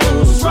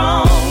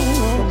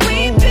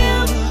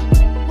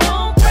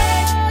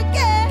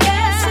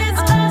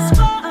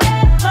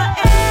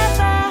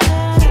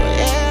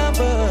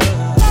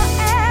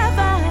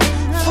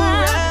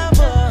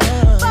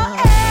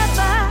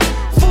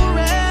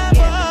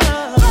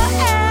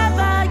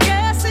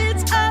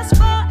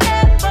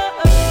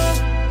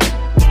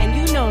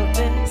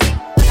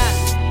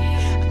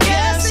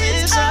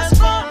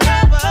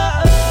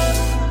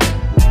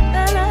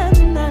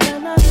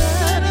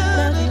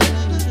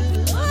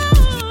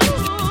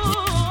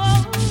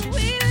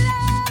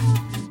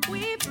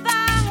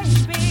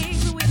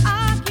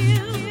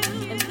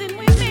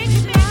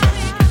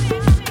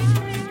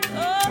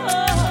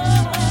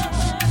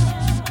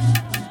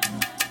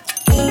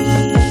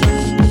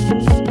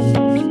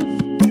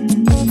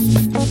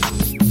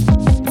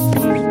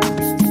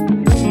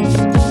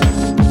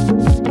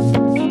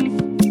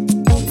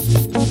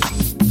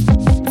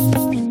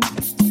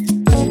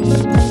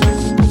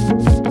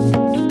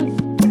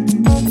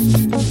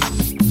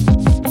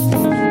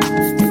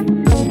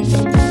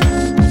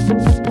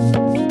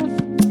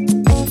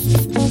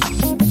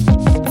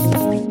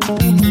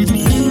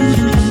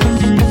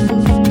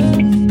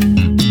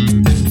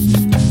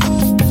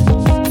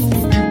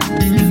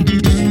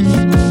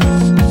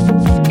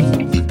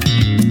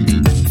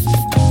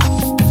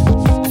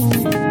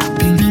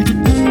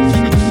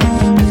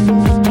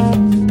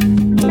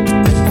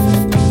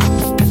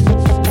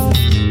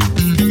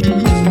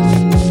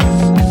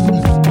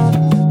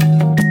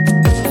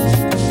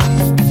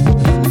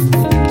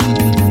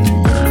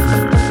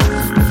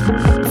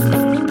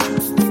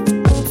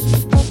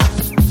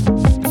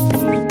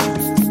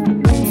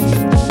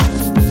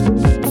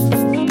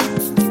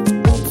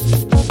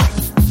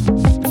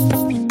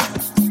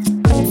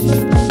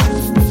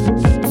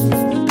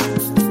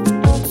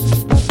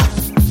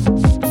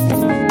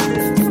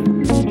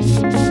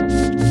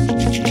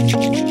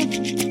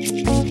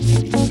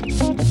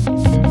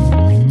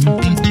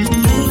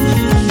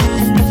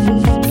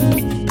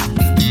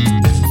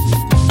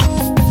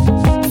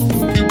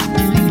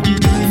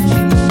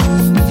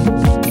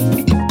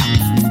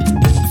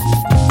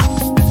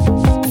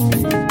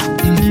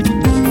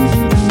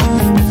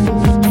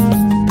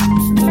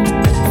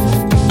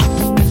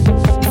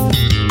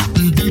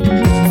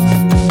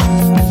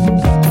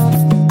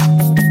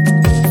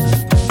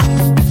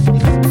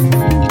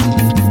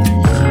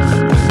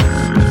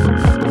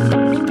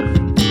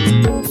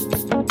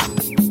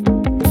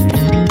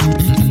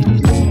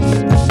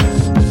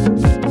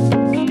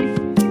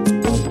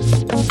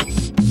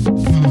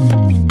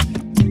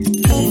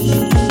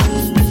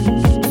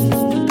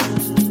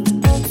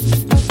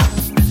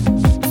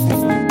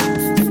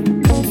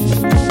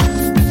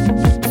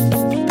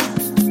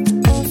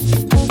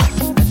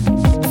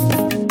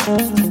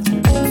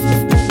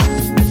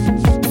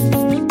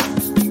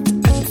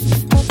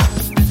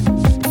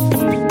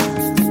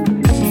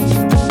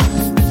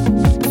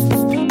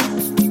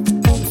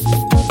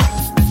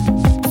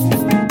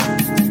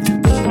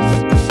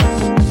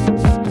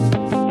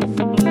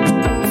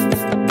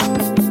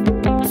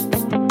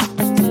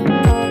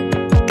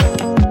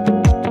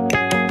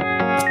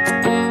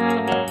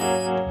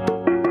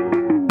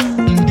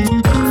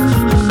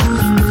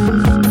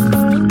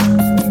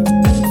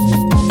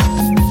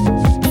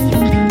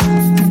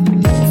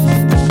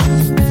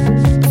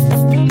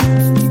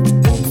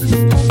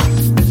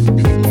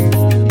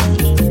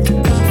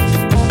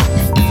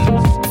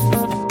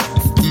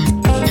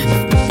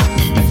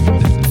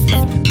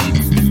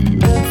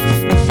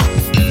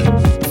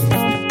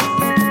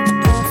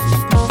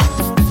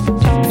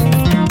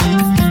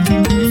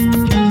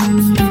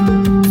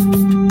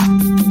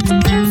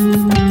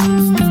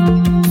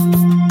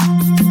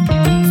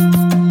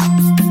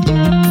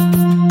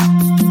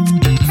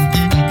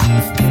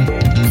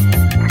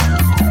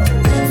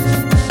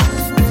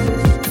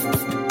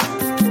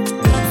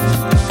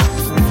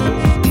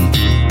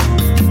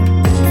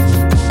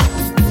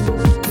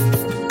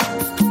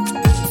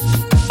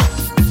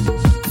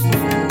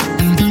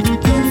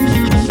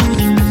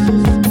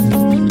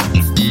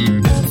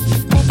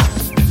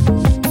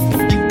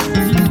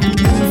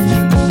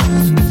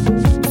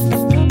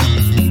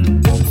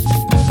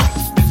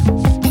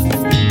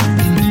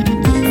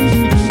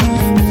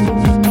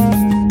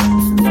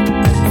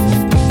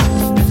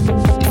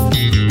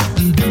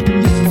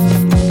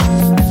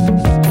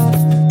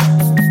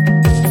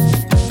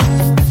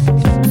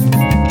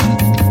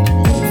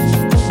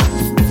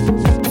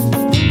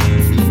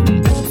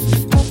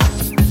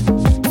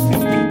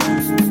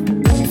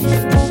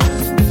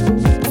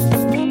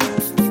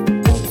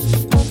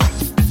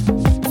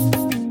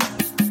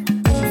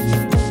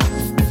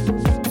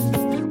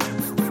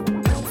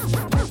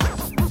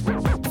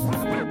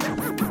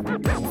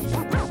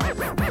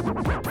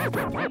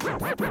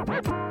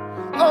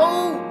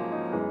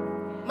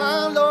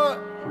My Lord,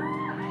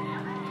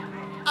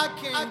 I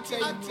can't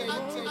take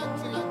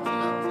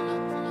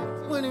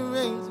when it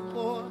rains and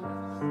pours.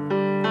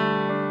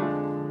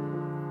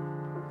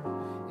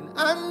 And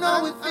I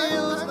know it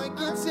feels like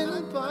it's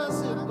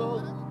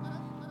impossible.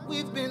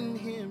 We've been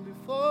here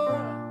before.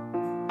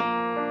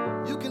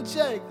 You can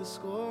check the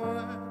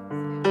score.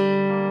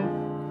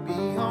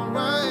 Be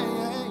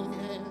alright,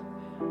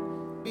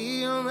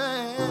 be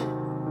alright,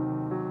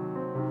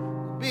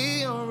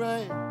 be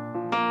alright.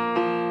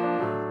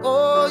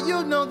 Oh,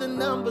 you know the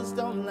numbers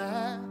don't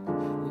lie.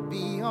 We'll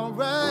be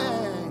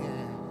alright,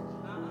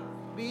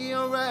 be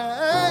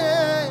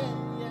alright,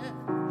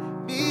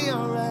 be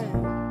alright,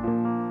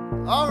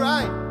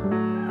 alright,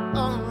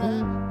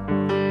 alright,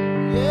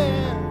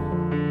 yeah.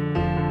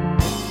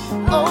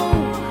 Oh,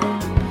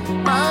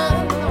 my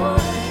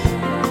Lord,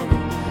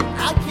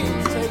 I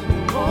can't take no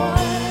more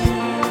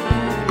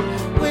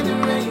when it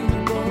rains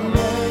and pours.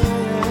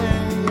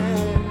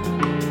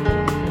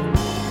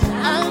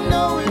 I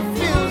know it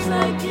feels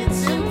like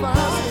it's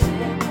impossible.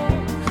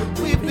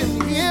 We've been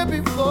here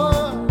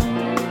before.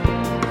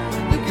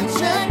 You can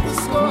check the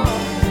score.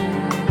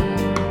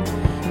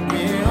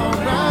 Be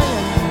alright.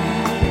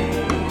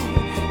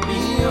 Be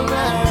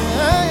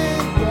alright.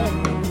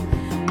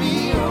 Be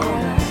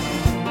alright.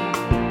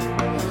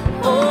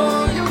 Oh,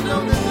 you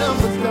know the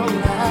numbers don't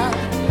lie.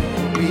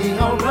 Be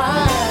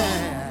alright.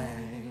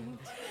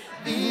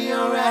 Be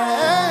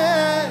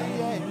alright.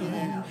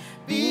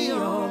 Be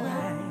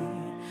alright.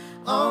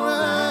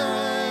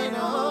 Alright,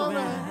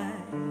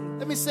 alright.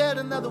 Let me say it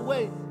another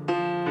way.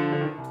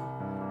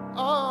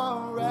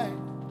 Alright,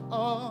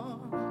 alright.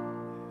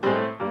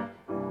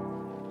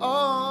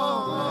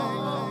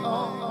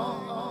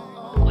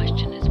 The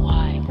question is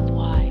why?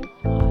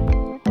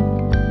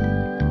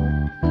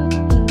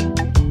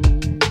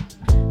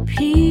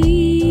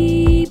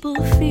 People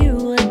fear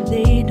what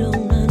they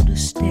don't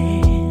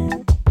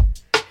understand.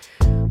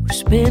 We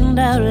spend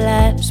our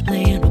lives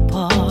playing a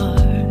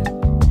part.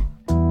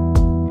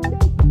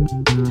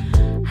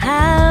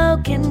 How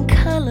can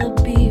color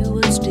be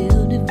what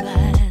still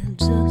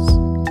divides us?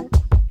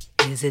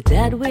 Is it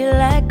that we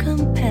lack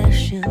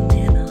compassion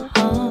in our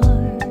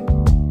heart?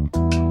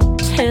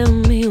 Tell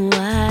me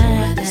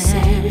why the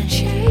same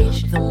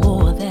change, the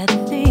more that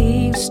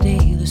things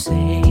stay the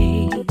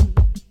same.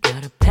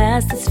 Got a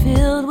past that's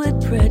filled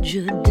with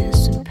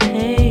prejudice and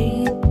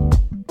pain.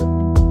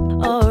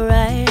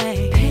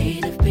 Alright,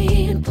 pain of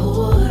being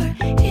poor,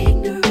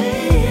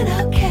 ignorant,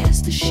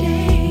 outcast to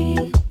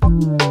shame.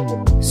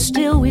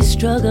 Still we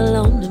struggle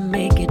on to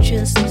make it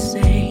just the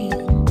same.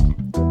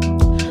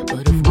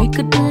 But if we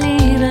could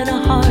believe in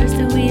our hearts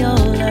that we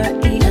all are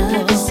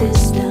equal,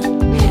 sister,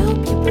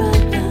 help your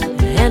brother.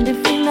 And if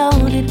we know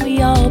that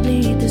we all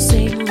bleed the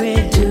same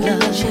red, do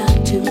reach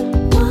out to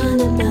one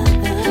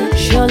another.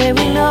 Surely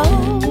we know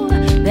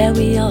that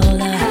we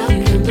all are human. How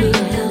can we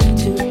help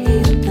to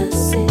heal the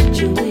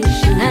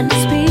situation? And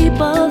it's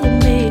people that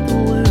make the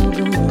world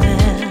go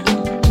round.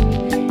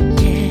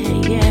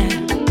 Yeah.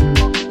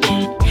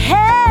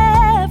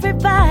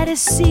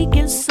 Everybody's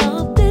seeking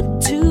something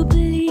to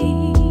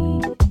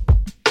believe.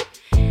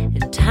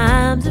 In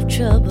times of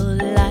trouble,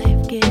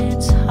 life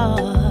gets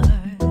hard.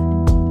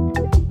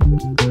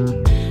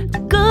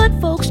 Good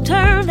folks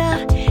turned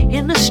out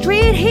in the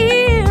street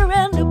here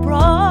and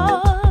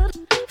abroad.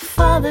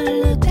 Father,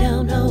 look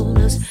down on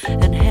us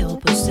and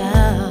help us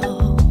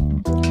out.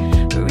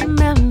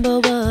 Remember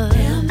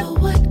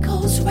what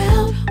goes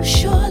round will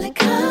surely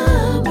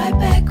come right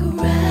back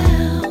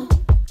around.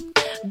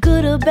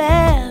 Good or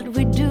bad,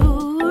 we do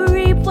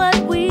reap what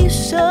we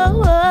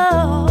sow.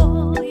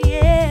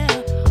 Yeah.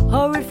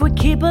 Or if we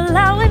keep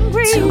allowing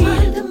greed to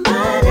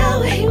undermine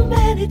our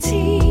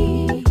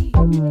humanity,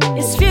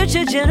 it's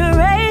future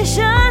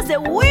generations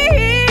that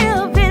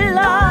will be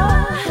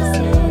lost.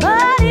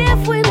 But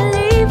if we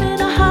believe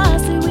in our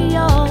hearts that we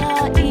all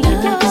are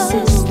equal,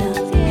 sister,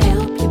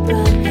 help your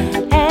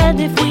brother. And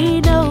if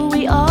we know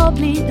we all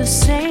bleed the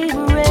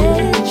same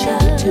red, reach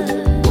out to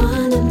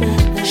one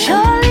another.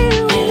 Surely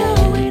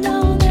we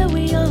know that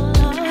we all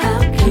are. How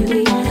can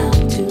we help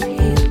to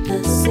heal the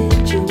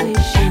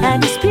situation?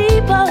 And it's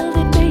people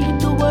that make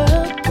the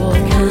world go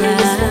round.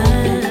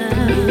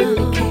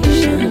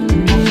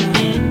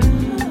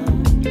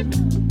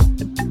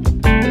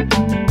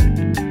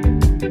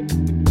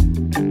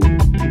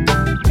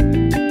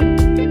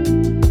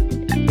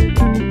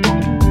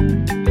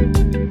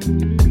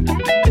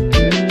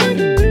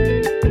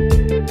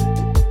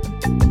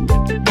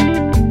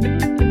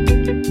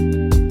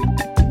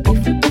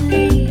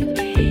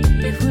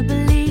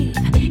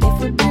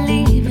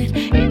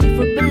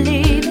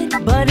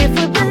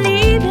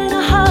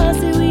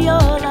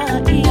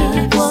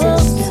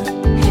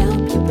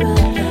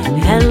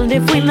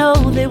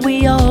 That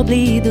we all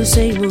bleed the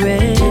same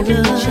red.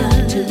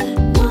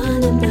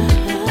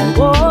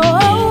 Whoa,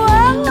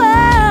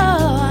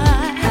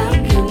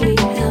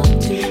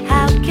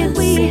 how can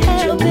we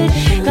help it?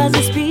 'Cause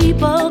it's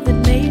people that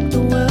make the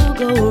world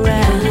go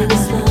round.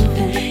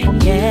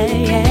 Yeah.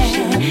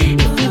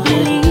 If we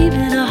believe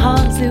in our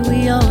hearts that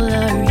we all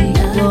are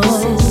equal,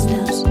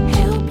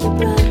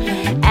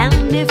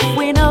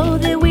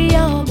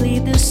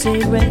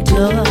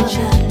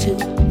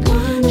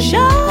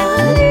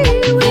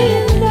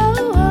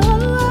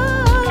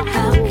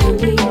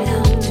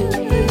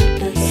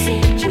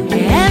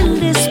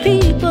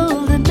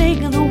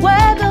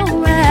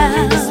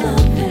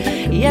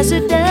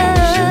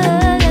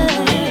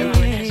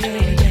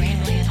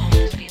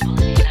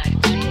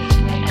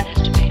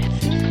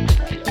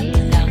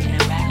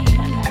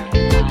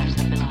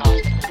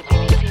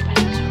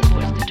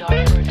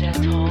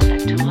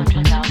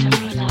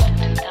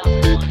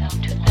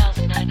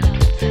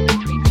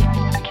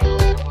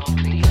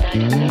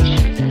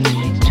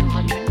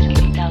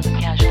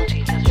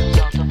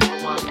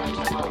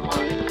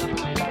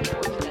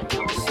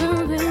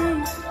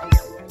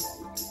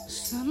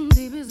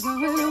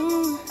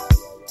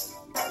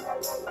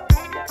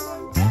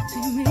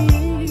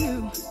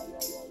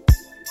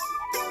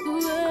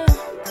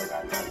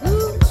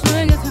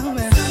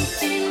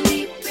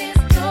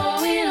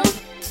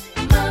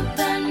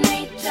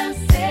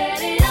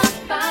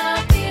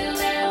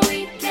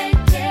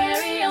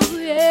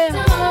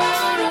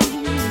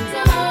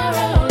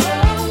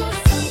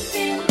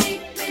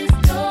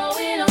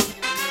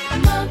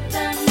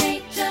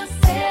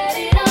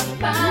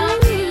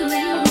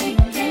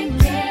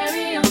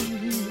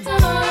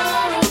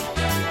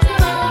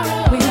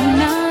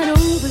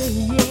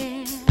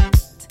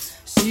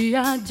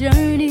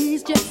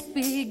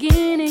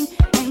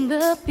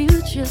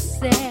 nature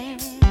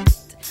said.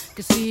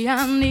 'Cause see,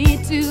 I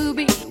need to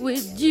be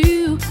with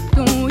you.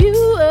 Don't you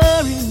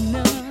worry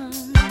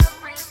none.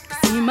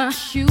 'Cause see, my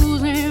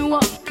shoes ain't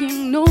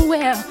walking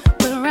nowhere,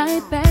 but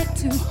right back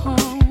to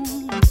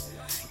home.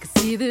 'Cause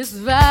see, this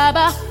vibe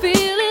I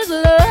feel is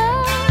love.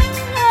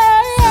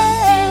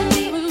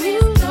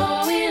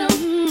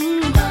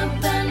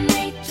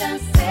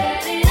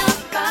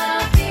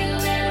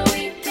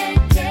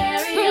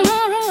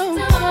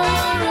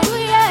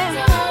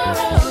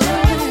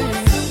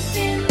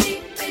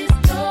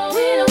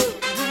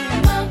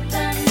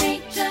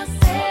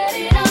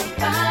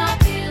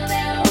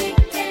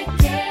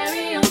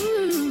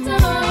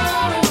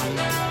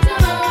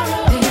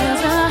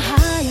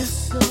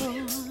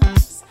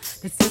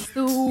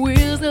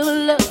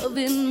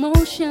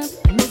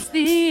 And it's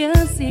the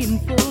unseen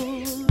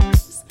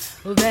force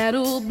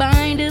that'll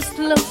bind us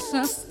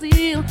closer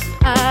still.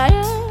 I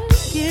am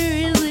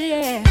curious,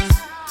 yes.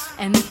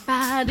 And if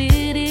I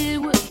did,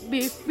 it would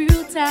be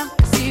futile.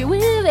 See,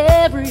 with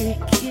every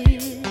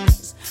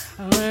kiss,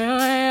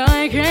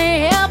 I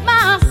can't help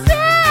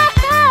myself.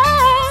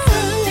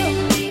 Something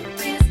deep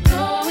is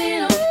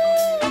going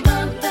on.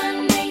 Mother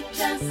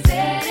Nature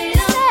set it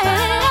up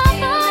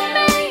for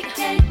me.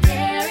 Can't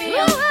carry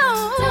on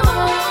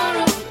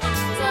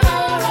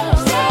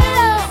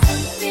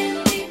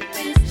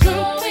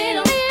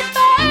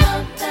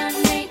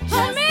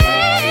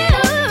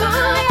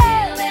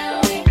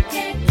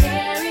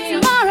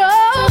tomorrow.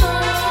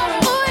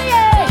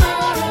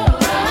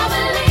 I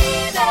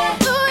believe that,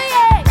 ooh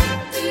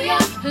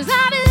yeah, 'cause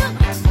I do.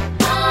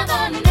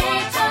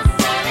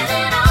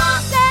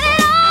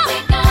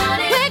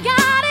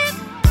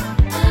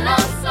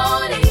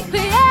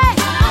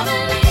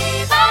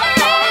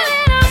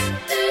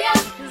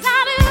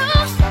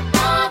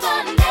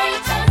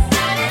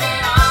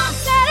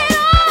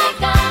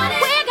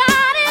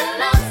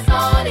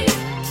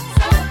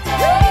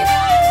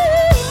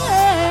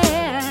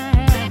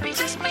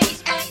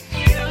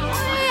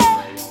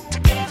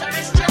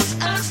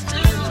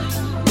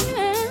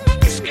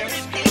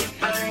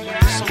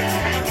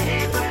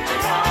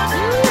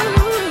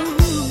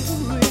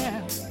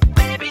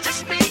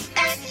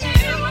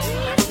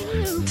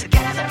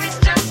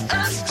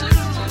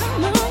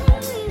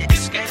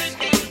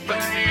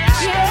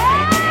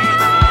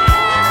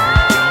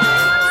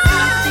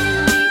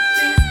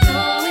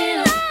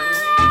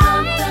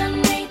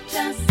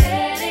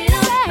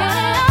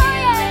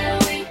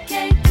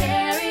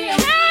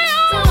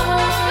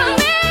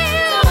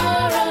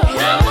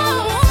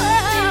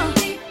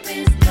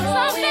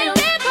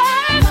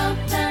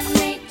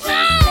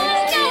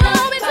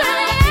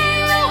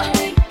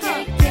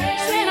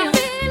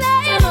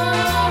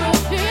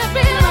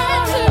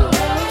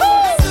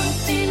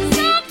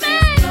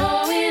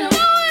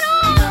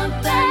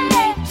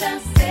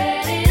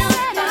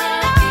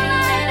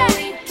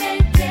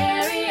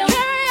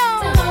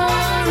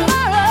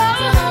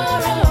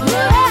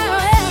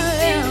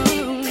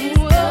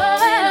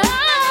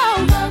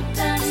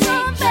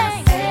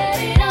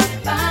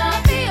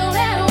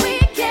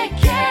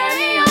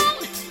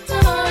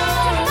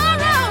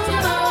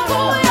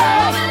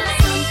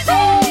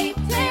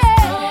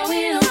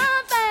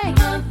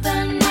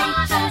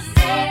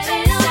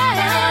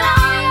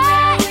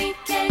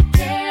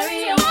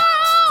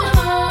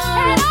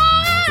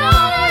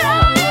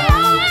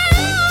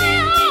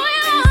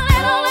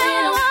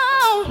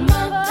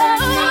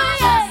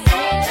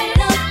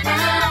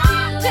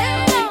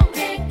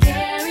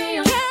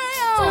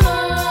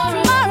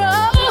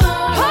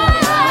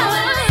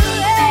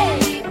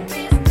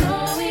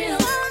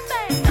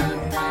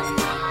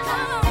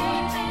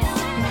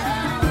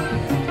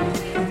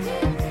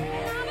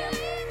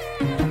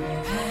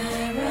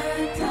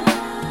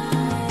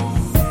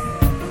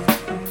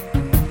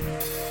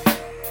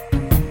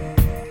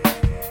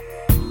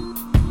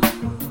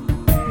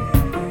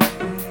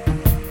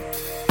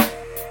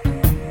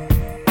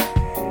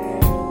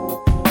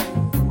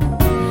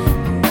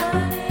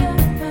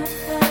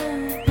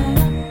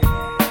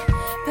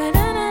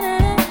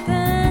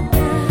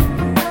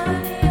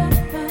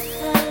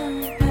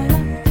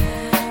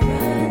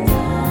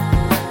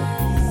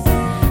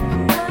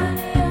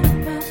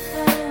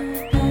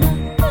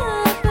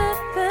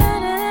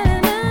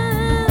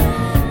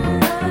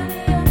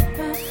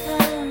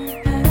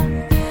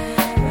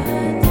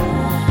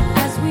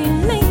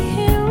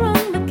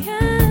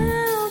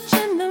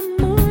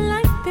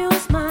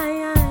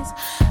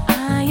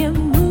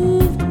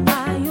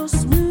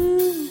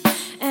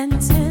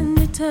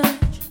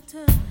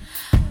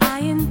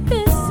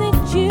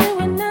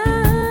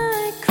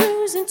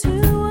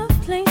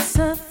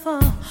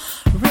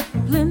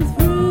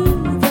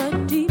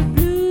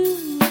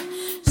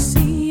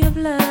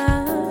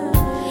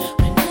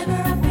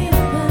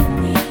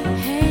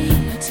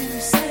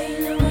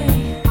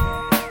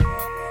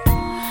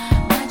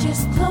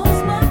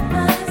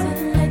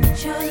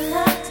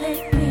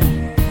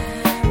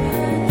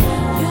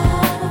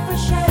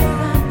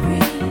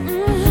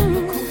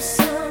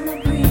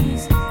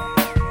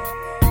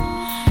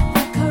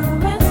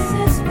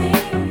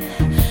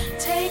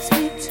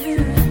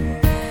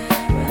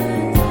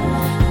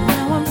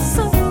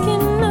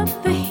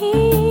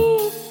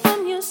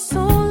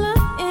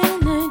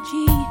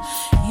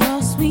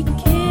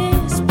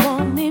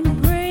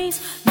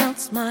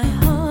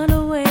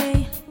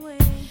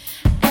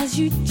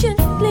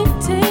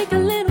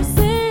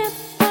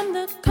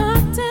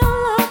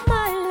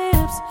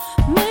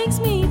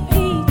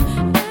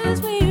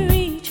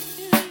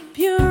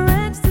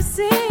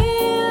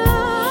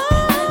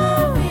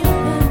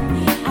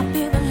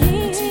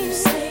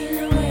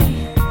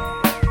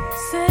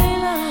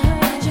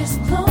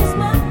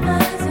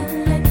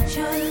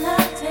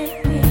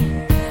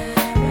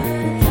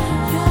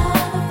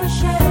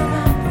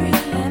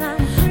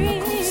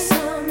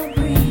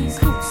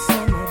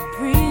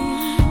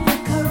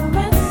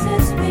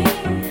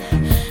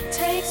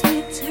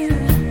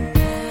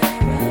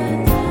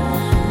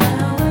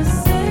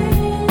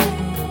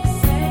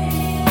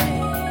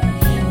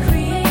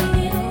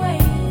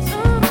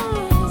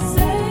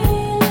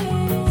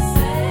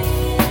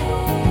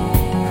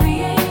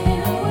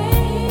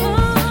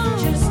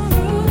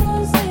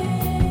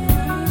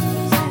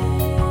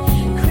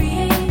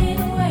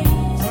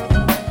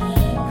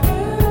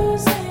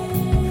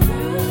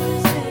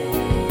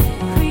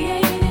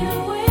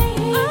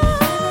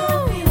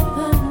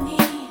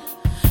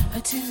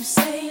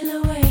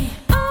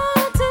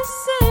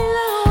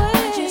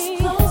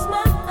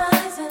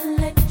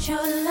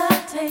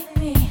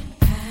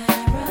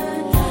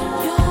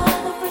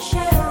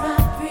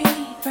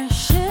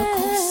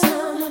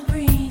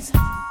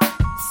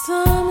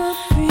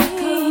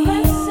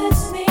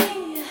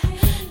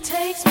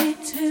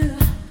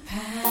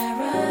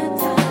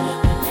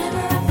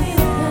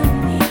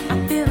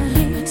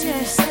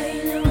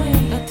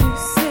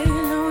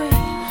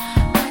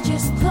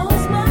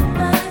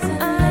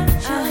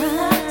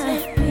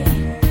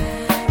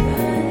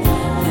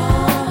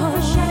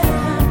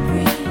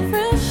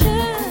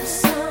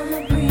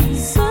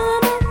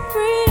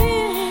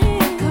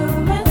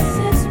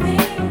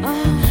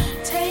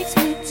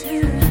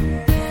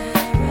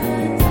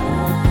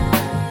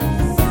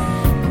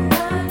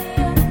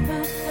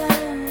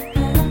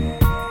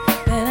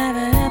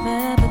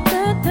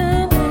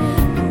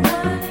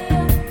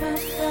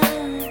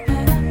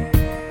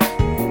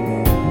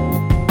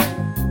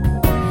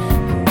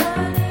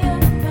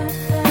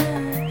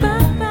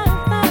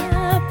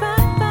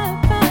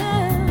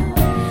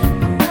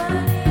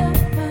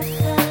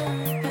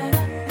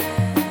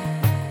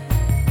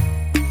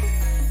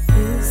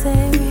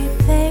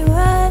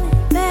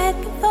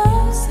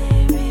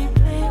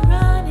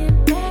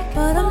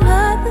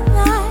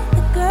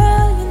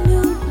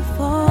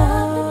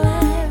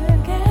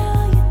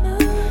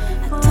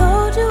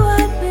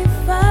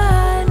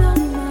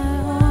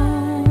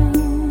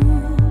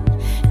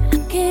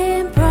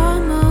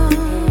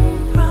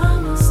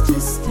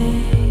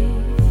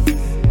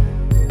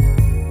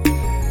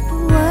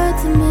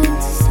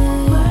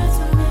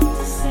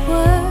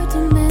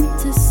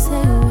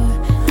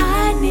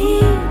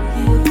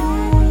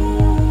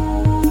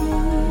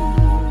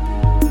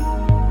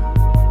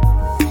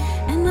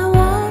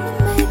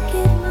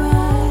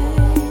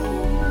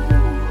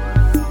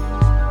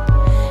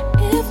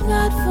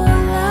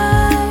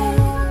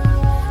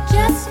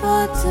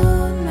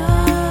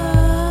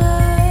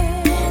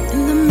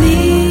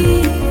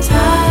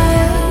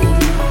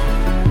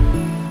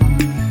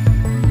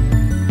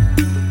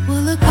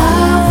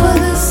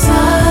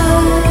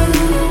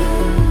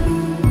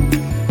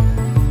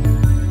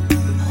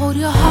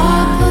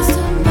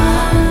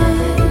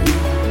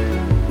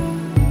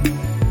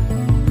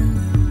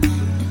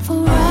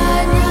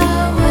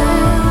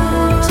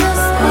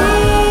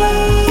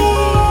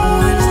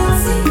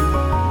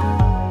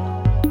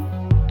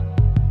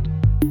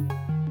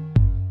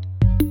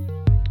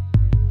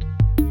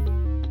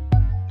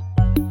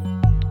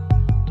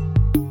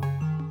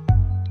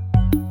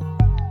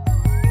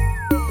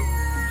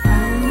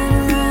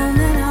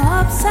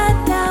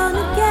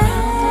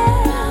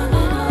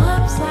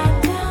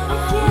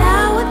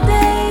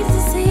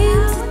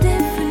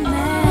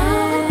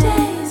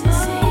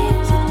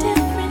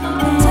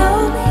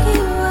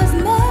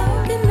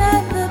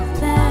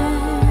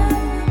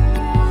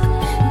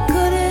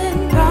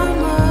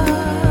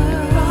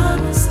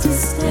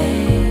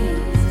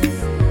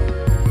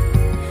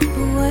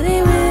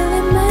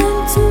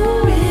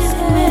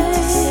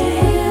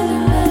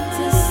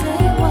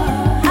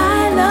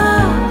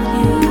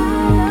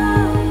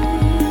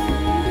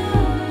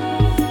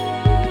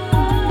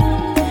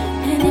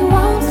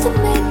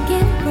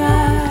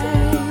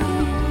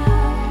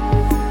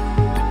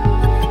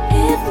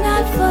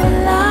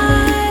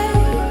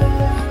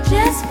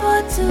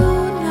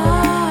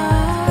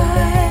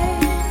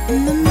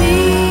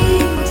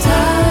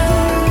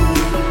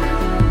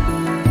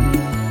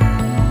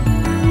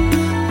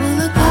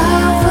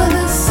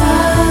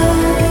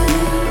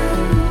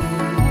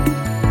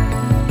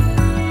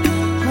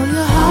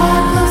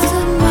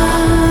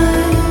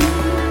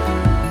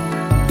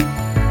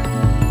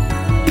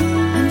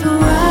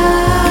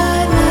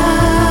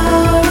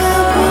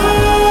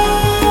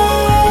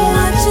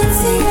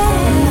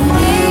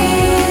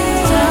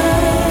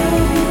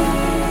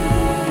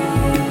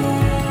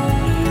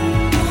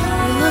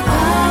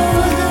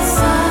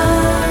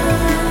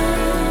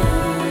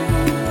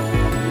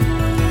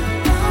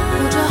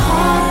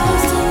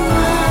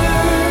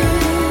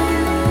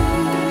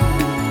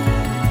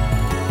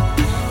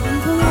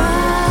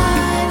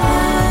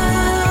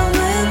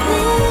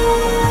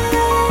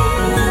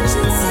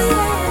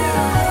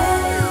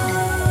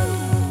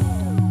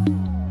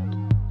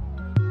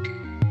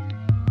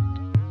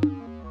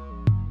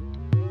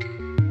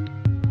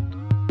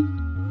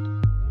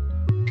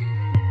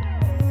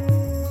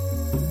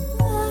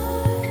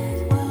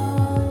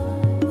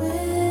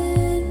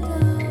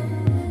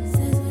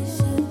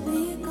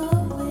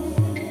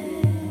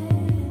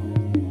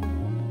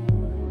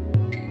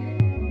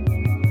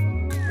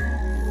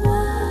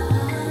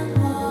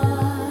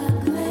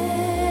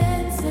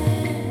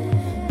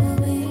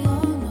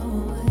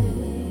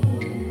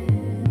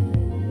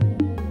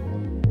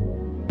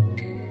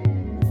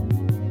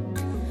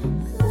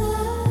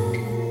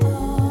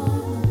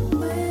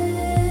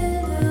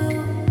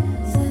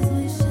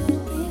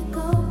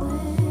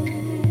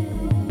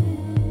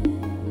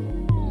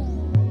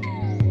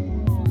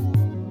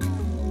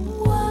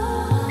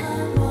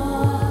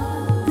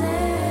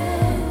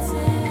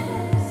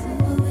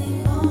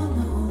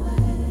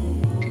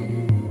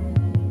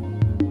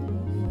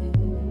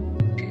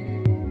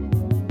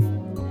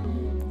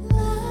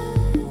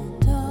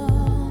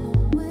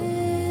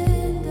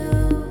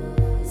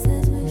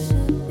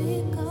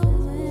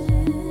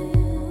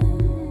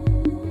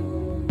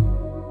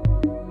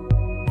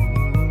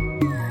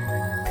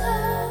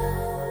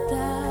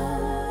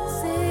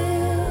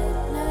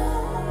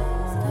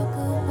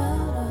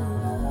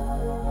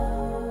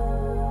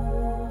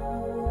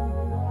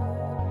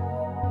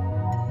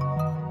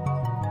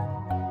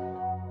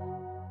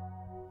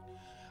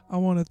 I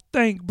want to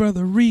thank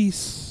Brother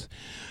Reese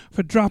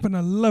for dropping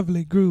a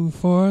lovely groove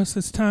for us.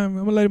 It's time.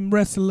 I'm going to let him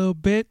rest a little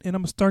bit, and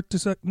I'm going to start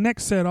this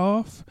next set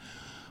off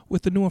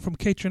with the new one from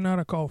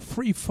K-Tronada called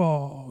Free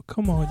Fall.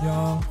 Come on,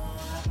 y'all.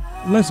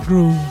 Let's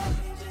groove.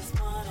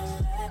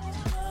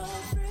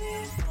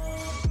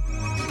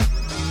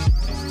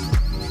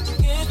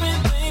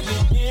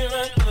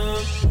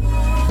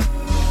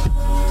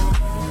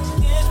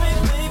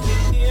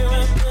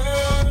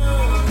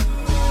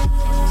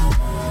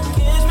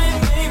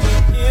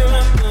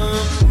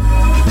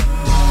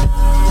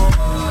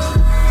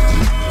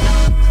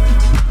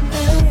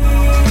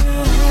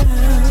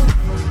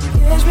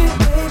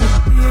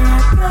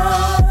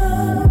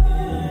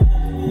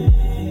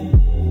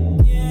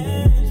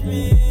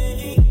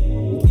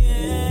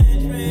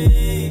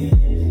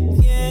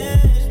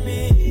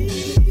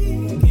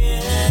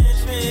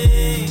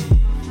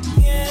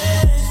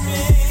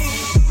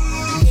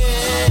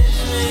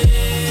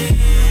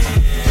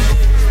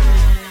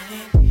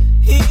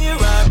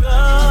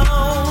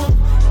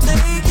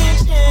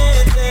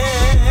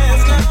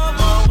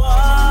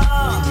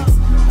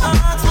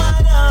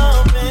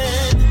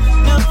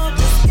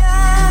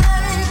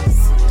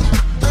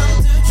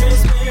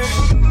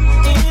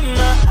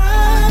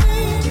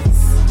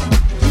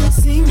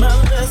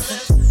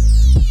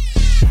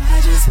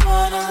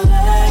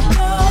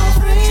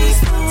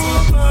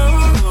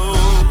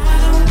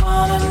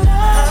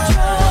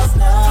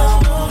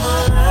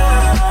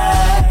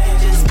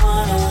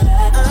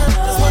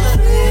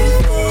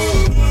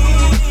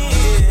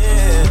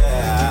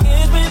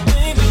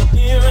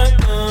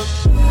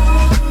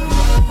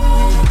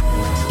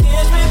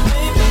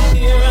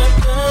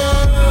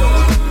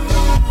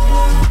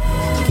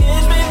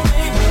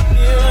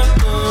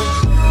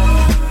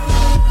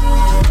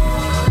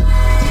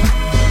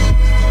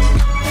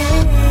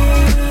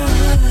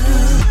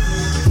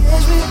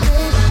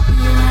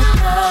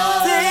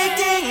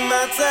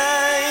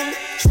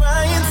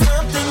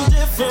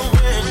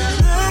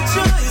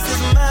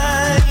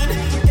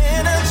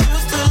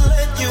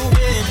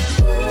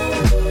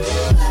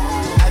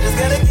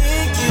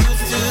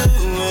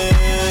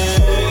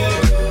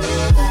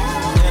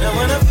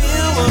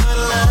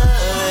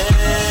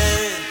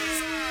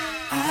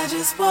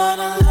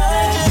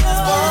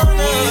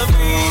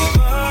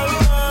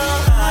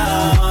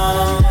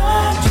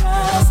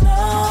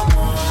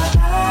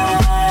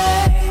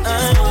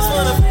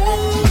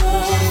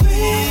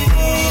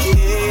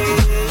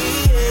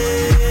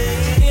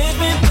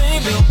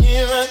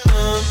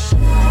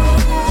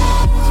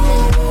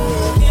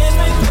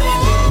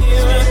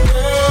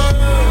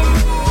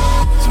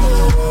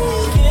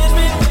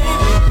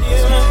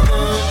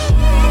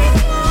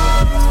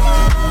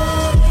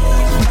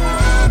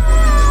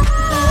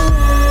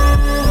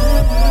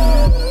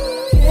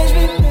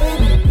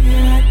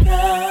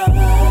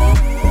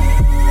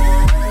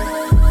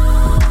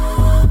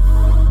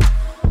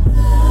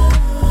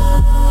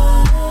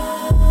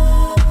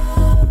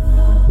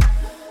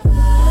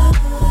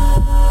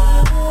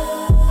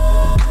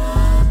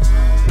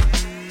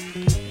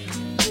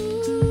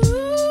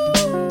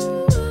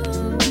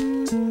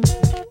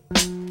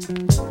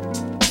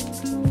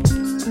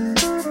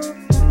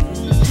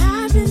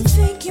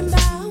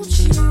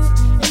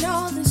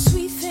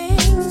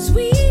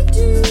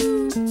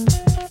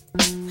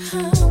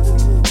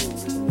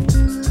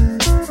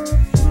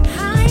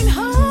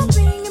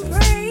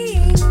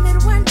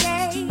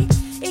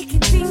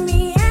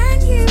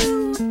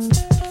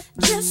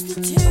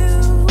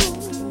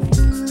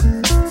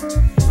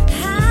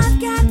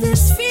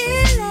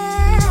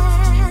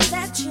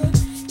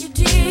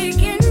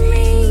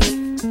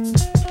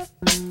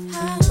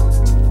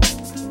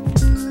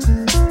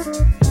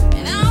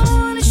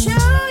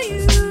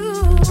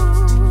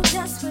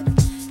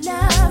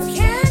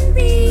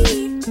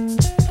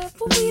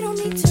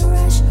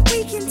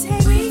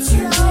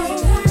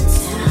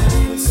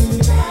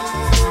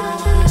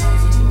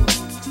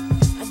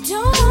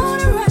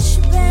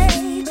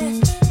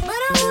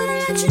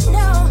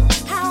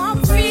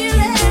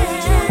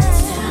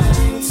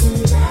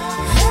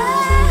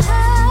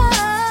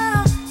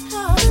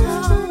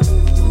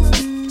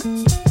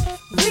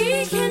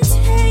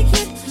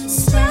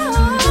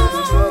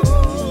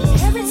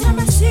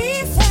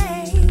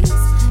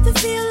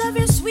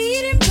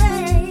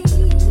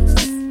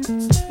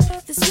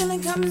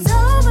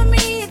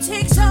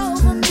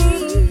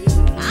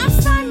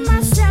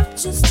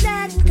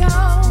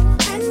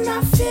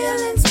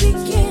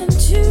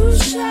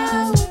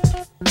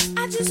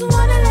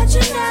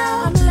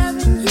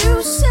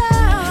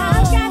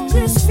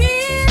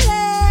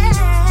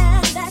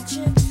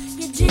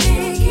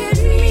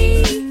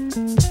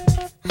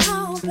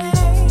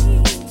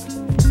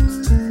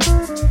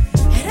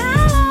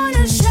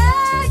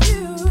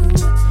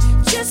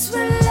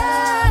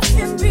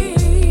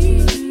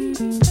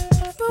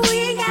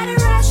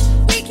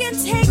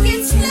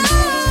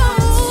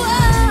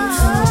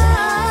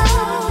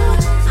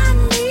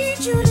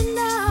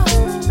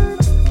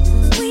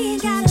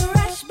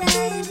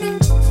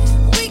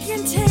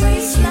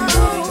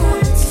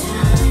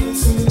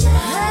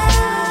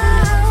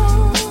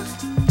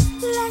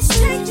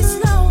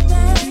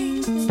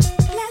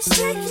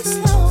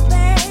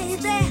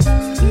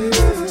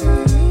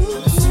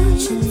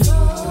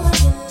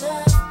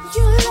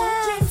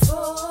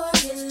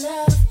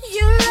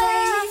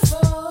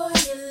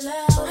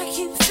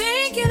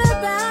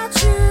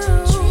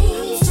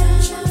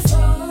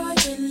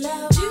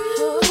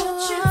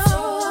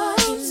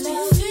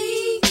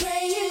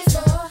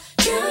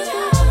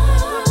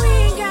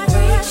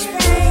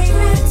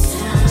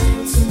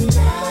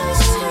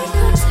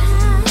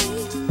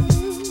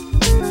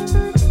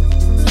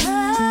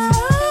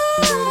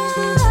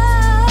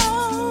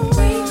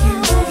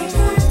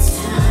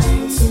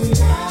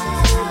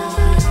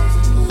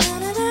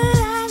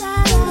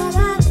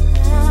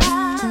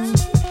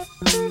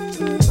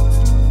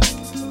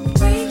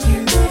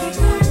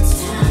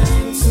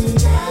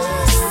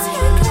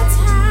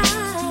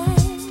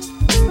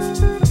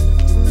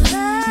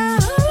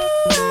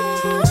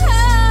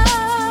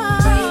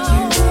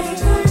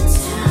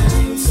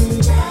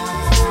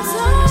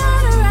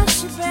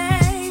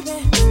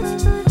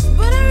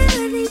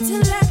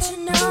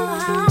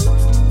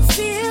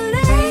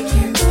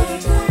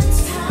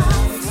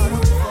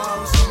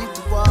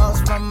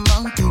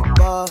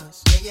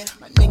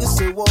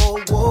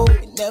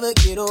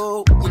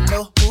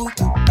 who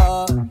you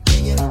are.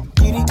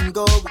 Get it and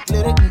go, we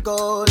glitter and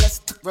go. Let's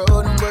hit the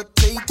road and we'll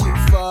take you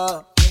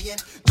far.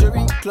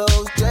 Jury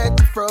clothes, dread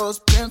the froze,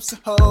 pimps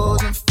and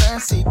hoes and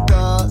fancy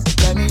cars.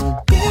 Let me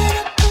get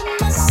up in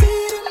my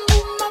seat and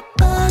move my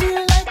body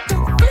like a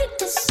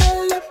freak of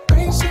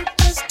celebration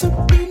just to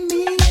be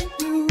me and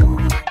you.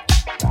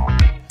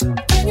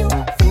 Can you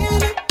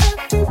feel it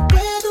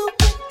everywhere the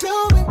wind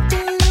blowing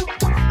through you?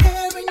 The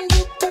hair and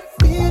you can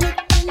feel it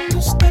when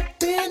you step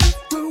in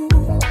the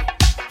room.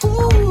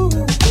 Ooh.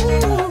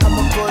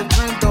 I'ma pour a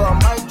drink though I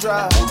might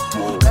drive.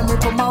 Let me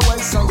put my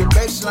waist on your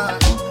baseline.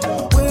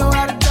 We don't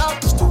have to talk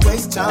just to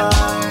waste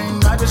time.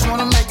 I just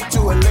wanna make it to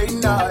a late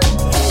night.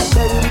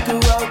 Baby, we can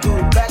roll through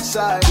the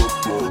backside.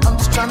 I'm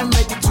just tryna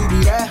make it to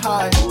be that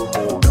high.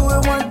 Do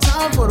it one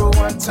time for the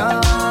one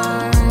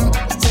time.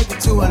 Let's take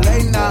it to a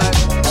late night.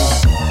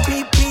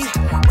 Beep, beep,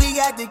 we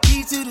got the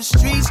keys to the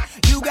streets.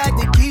 You got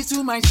the keys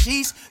to my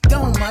sheets.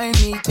 Don't mind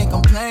me, think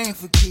I'm playing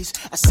for keys.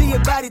 I see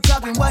your body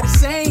talking what it's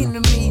saying to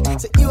me.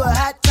 Say you a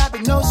hot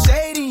topic, no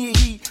shade in your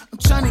heat. I'm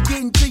tryna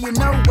get into you,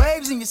 no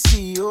waves in your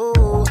sea.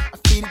 Oh, I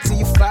feed it till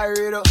you fire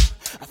it up.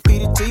 I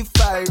feed it till you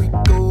fire it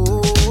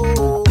go.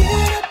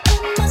 Get up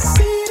in my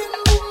seat and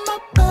move my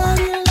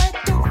body like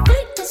a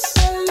freak of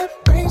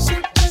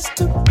celebration just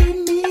to be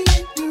me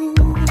and you.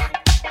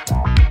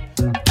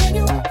 Can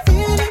you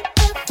feel it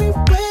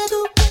everywhere the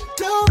wind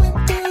blowing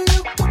through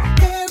you? The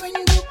hair and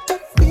you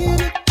can feel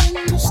it when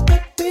you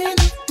step in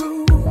the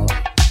room.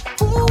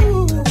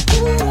 Ooh.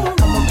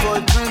 I'ma pour a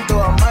drink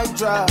though I might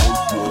drive.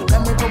 Let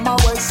me put my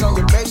waist on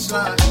your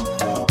baseline.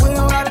 We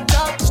don't gotta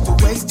talk just to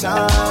waste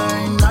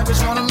time. I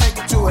just wanna make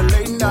it to a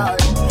late night.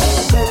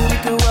 Baby, we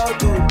can roll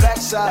through the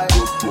backside.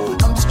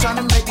 I'm just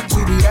tryna make it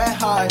to be that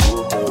high.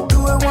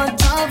 Do it one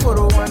time for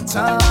the one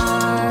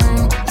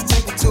time. Let's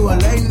take it to a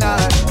late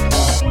night.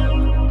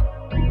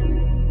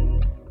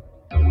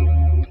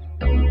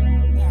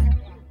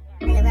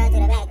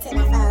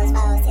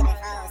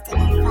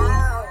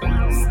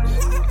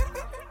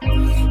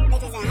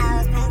 Bitches and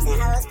hoes, pimps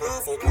and hoes,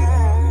 fancy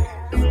cars.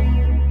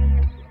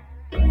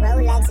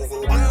 Rolexes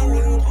and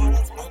diamond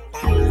carrots, big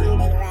diamonds and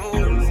big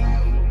rings.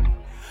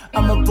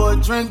 I'ma pour a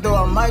drink though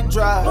I might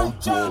drive.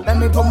 Let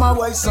me put my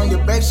waist on your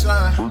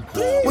baseline.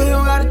 We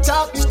don't gotta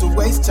talk just to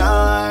waste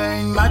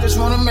time. I just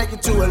wanna make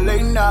it to a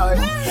late night.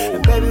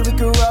 And baby, we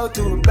can roll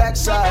through the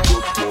backside.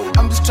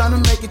 I'm just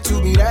tryna make it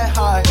to be that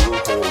high.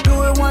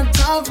 Do it one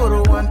time for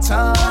the one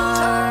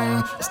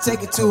time. Let's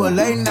take it to a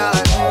late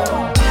night.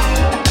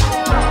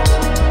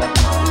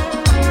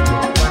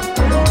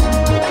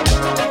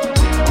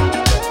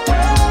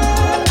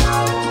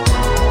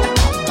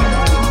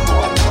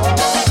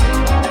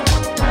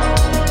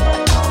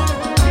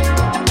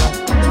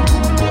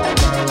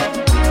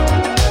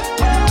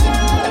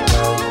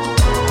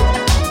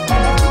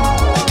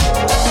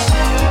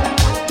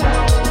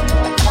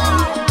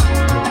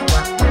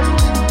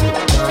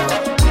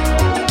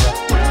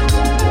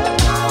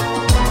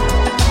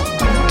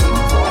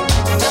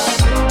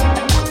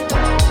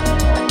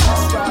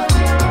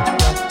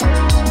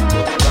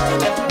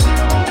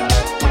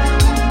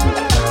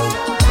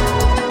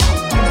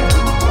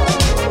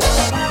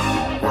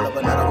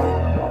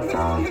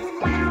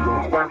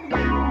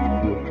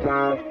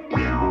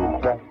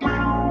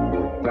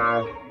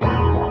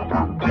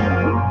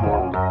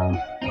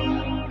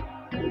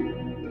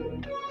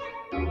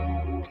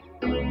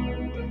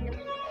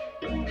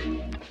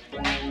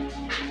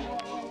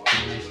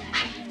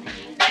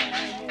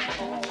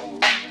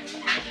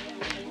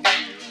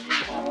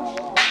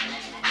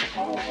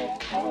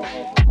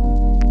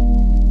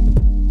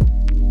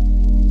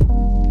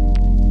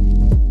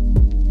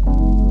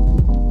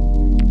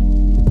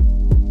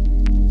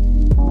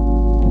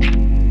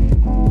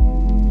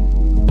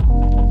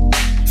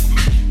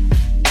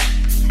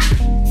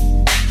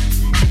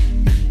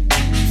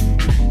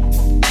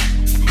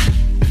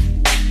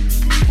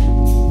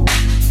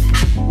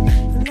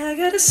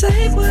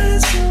 Say what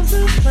it's gonna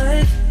look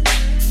like.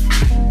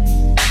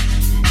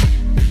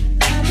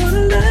 I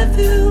wanna love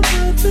you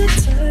all the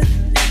time.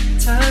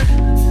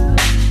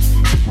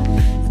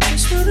 I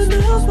just wanna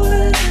know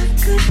what I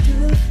could do.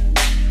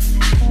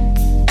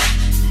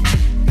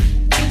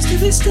 Just to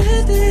be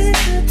standing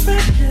up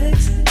right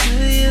next to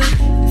you.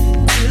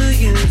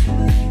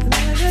 And I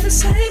gotta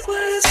say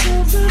what it's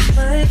gonna look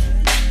like.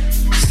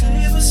 Say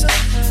what's up.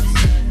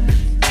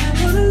 I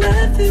wanna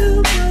love you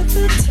all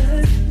the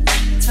time.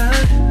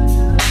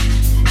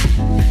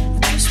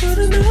 Just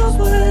wanna know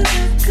what I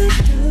could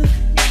do.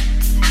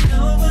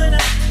 Know what I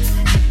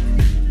could do.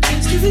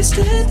 Just to be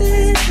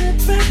standing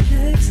up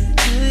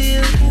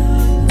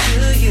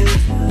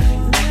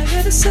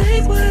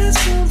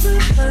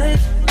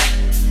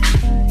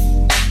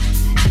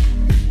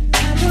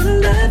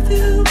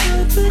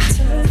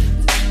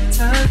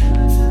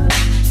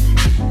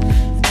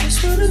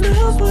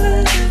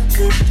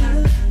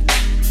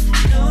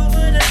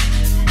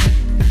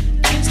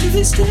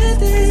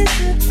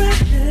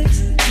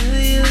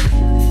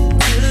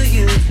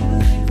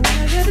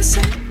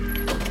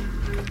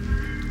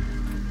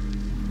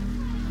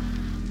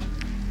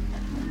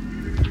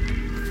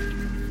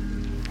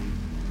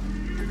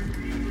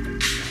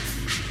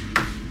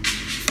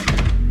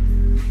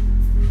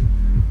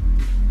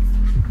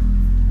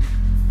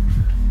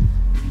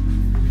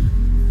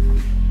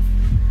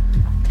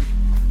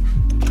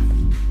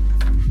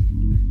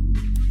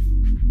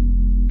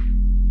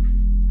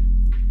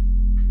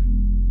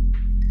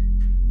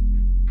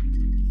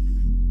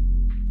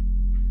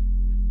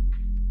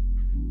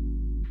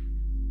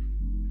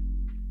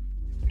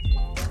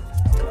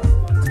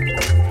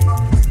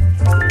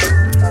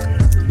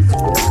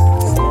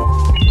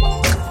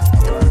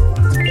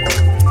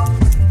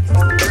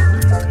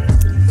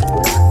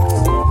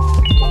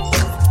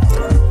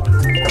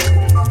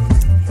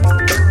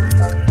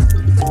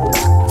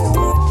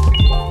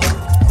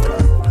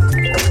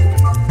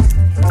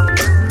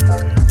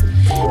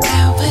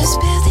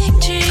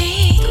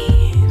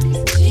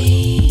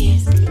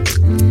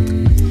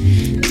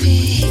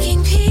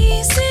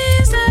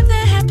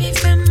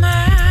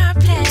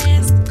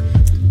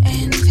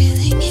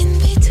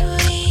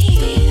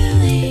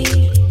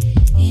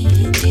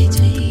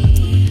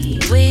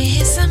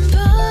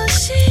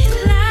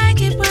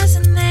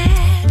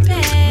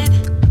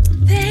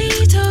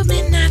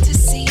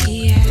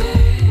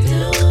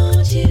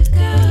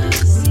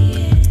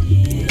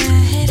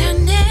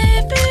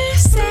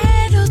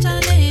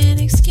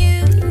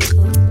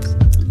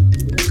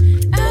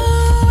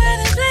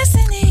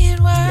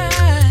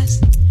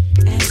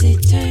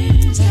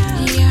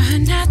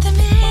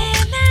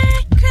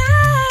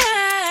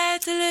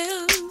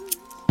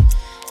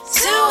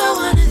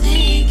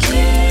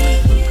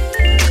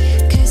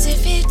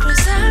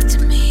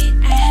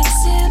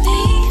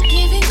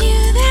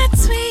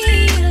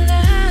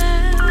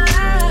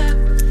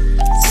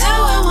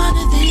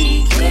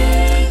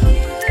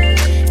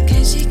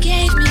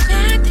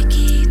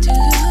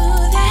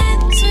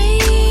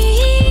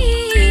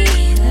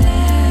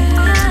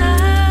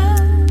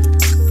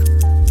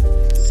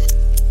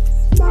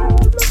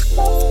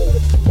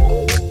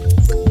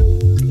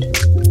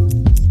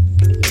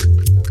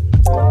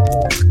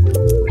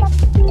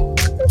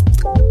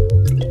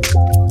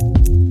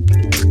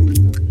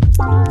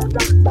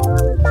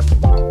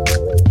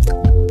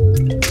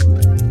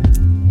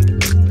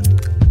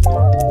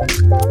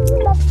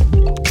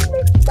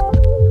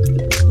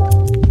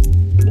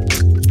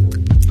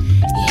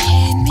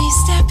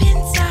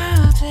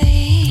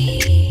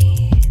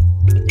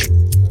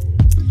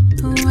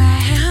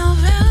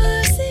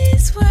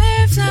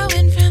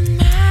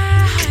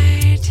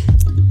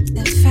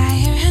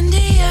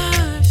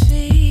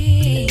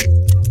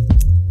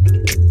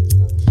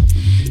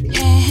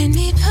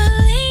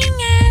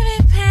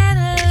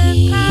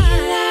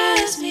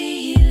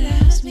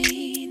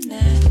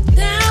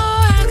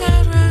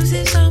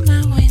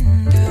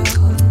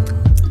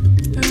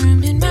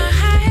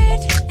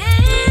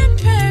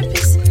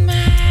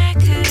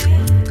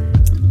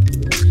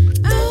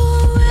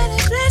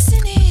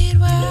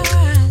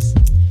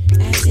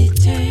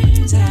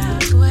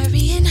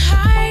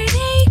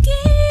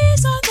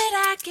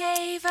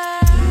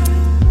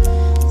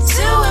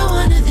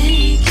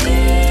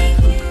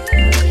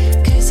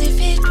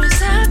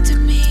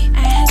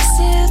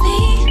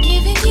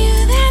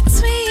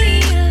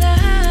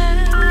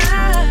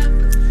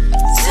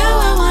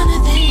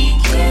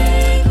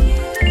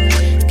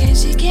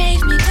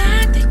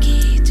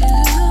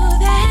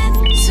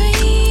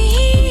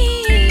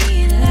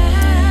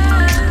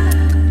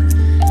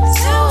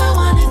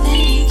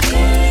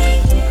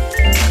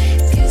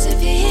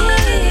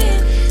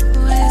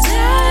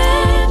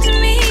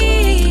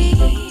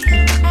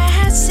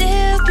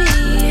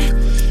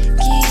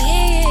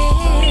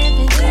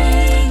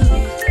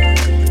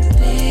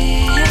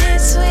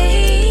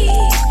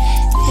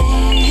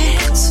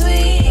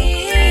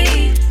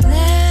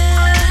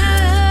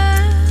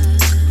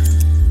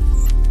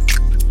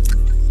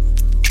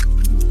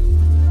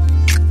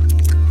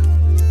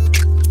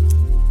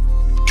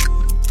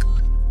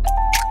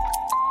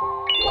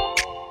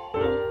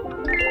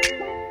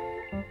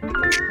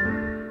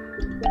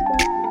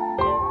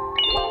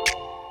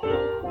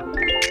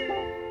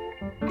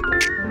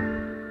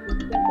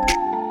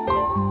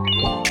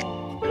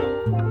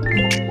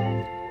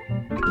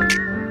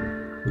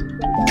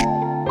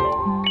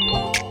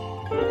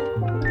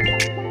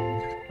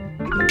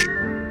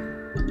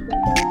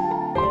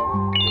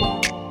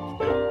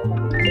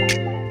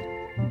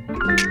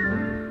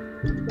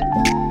Baby,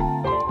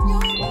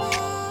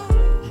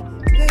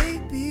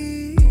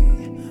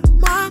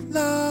 my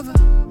lover,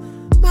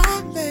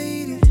 my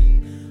lady,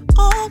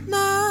 all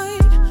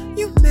night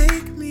you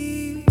make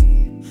me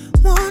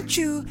want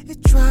you.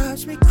 It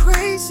drives me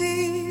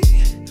crazy.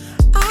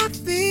 I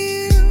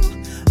feel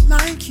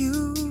like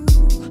you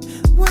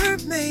were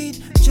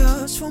made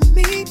just for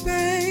me,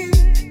 babe.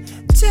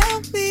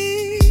 Tell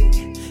me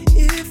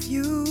if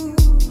you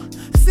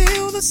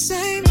feel the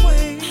same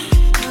way.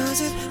 Does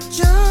it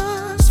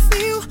just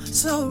feel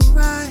so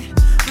right?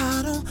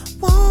 I don't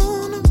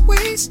wanna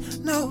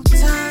waste no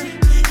time.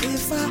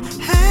 If I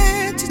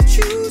had to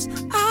choose,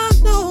 I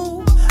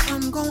know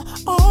I'm gonna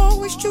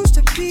always choose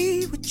to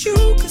be with you.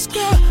 Cause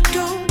girl,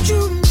 don't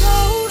you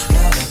know?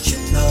 Girl, don't you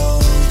know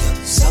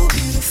you're so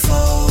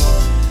beautiful?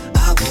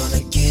 I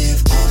wanna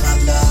give all my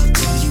love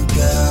to you,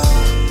 girl.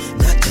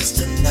 Not just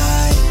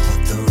tonight,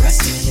 but the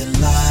rest of your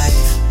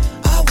life.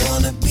 I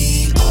wanna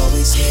be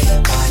always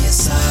here by your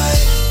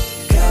side.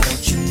 Girl,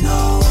 don't you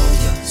know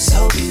you're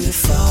so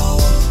beautiful?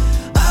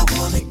 I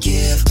wanna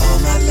give all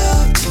my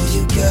love to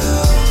you,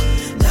 girl.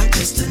 Not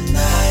just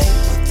tonight,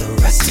 but the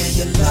rest of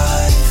your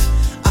life.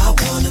 I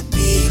wanna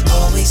be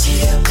always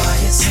here by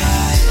your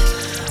side.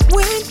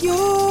 When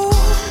you're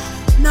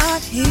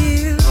not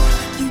here,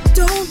 you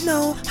don't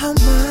know how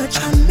much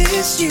I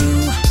miss you.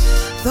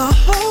 The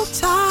whole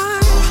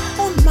time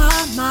on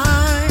my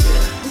mind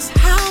is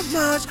how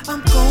much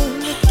I'm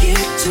gonna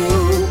give to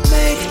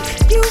make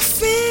you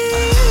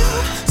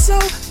feel so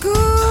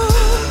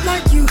good.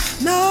 Like you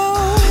know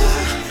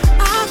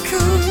I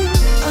could.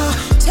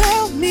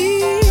 Tell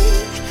me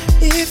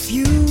if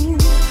you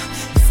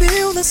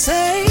feel the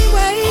same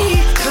way.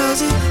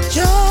 Cause it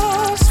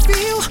just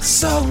feels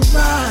so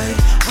right.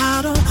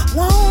 I don't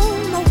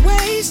wanna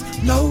waste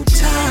no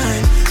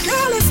time.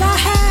 Girl, if I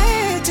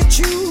had to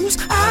choose,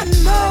 I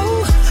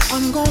know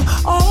I'm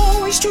gonna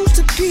always choose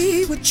to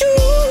be with you.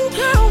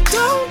 Girl,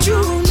 don't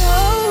you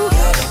know?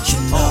 Girl, don't you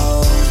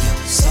know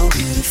you're so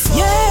beautiful?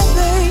 Yeah,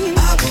 babe. I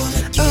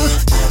wanna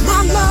give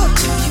my love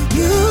to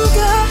you,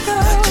 girl.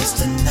 Not just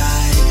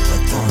tonight,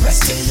 but the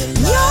rest of your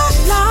life. Your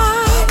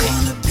life. I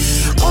wanna be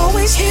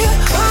always here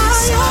by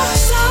your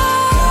side.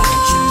 Girl,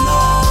 don't you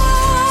know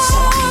you're so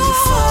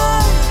beautiful?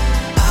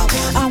 I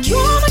wanna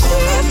give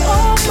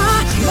all my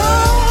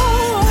love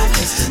not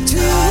just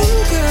tonight,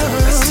 girl. The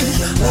rest of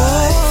your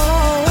life.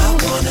 I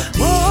wanna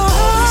be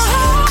always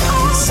here by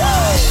your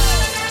side.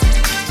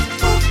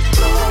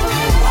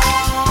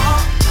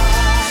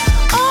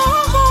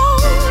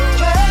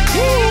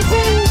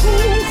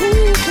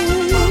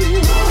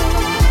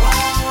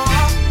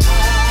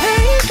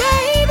 Hey,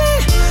 baby.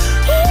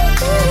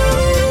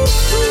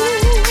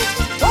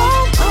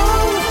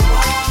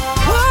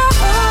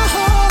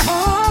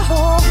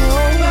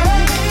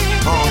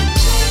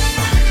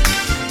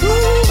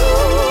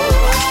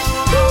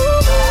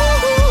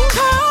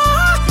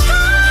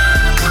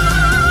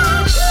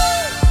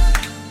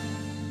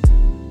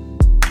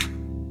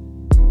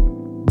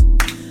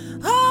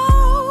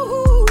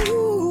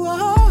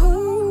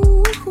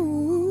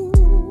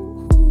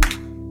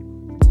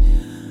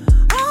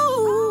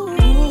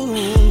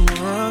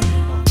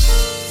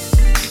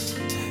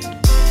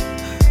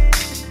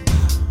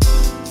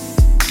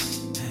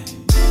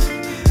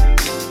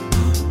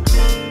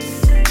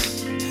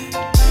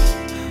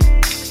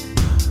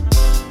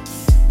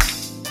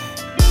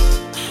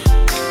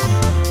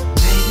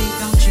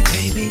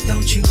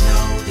 Don't you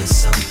know you're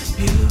so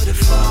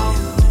beautiful,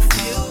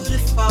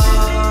 beautiful?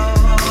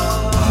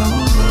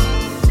 Oh,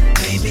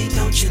 baby,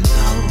 don't you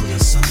know you're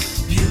so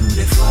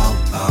beautiful?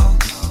 Oh,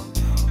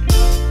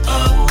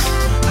 oh,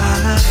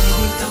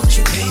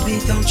 baby,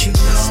 don't you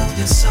know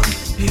you're so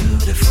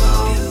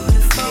beautiful,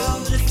 beautiful,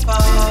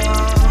 beautiful?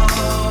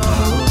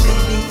 Oh,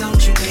 baby,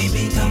 don't you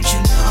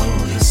know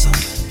you're so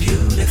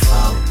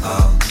beautiful?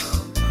 Oh,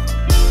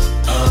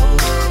 oh,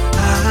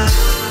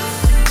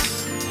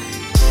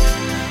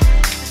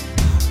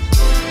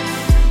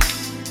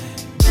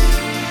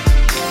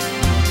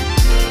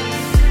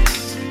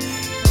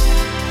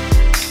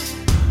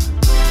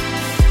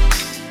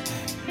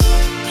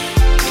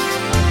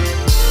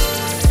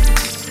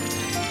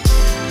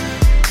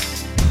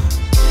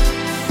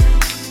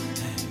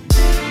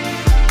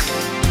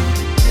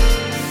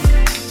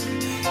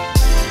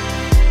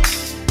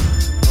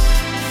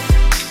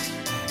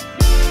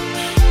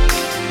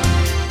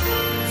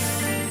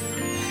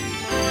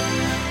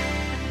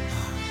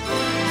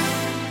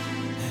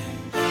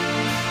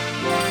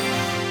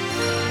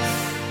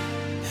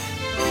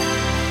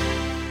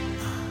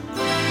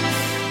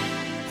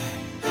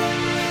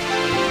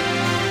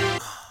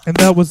 And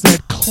that was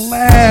that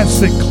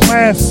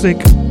classic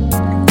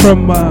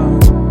from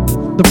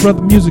the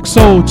Brother Music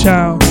Soul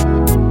Child.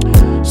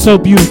 So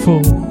beautiful.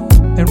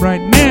 And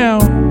right now,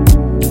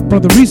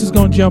 Brother Reese is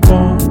going to jump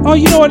on. Oh,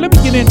 you know what? Let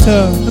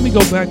me go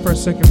back for a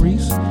second,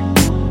 Reese.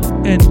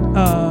 And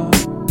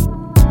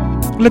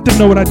let them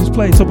know what I just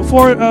played. So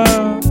before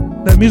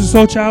that Music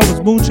Soul Child was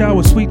Moonchild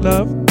with Sweet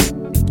Love.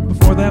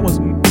 Before that was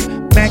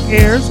Mac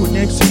Ayres with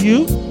Next to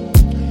You.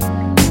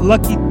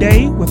 Lucky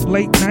Day with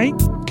Late Night.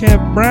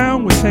 Kev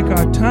Brown with Take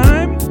Our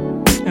Time.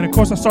 And of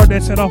course, I started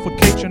that set off with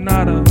Kate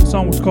Janata. The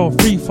song was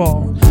called Free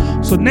Fall.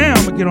 So now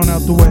I'm going to get on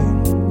out the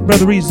way.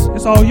 Brother Reese,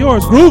 it's all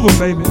yours. Groove 'em,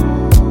 baby.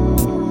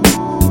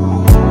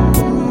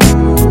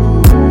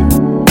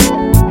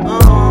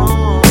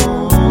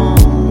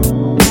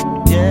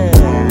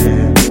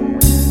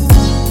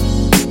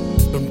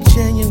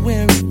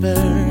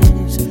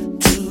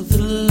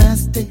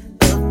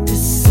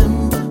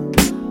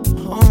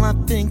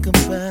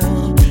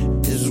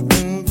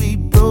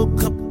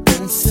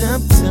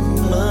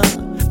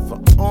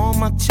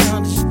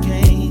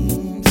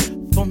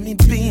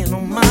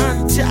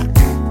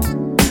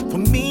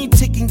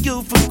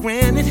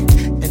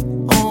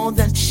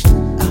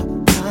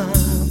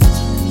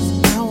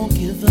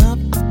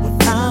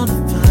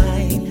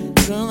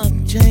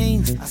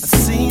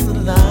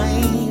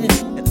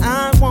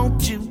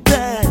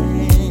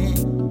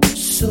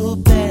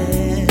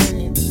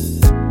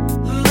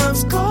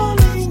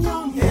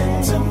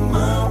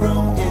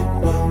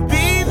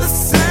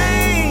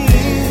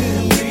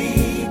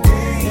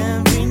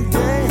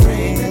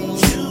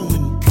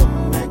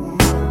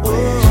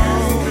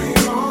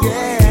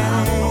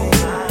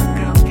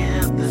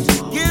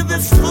 Give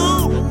this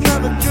fool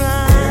a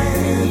try.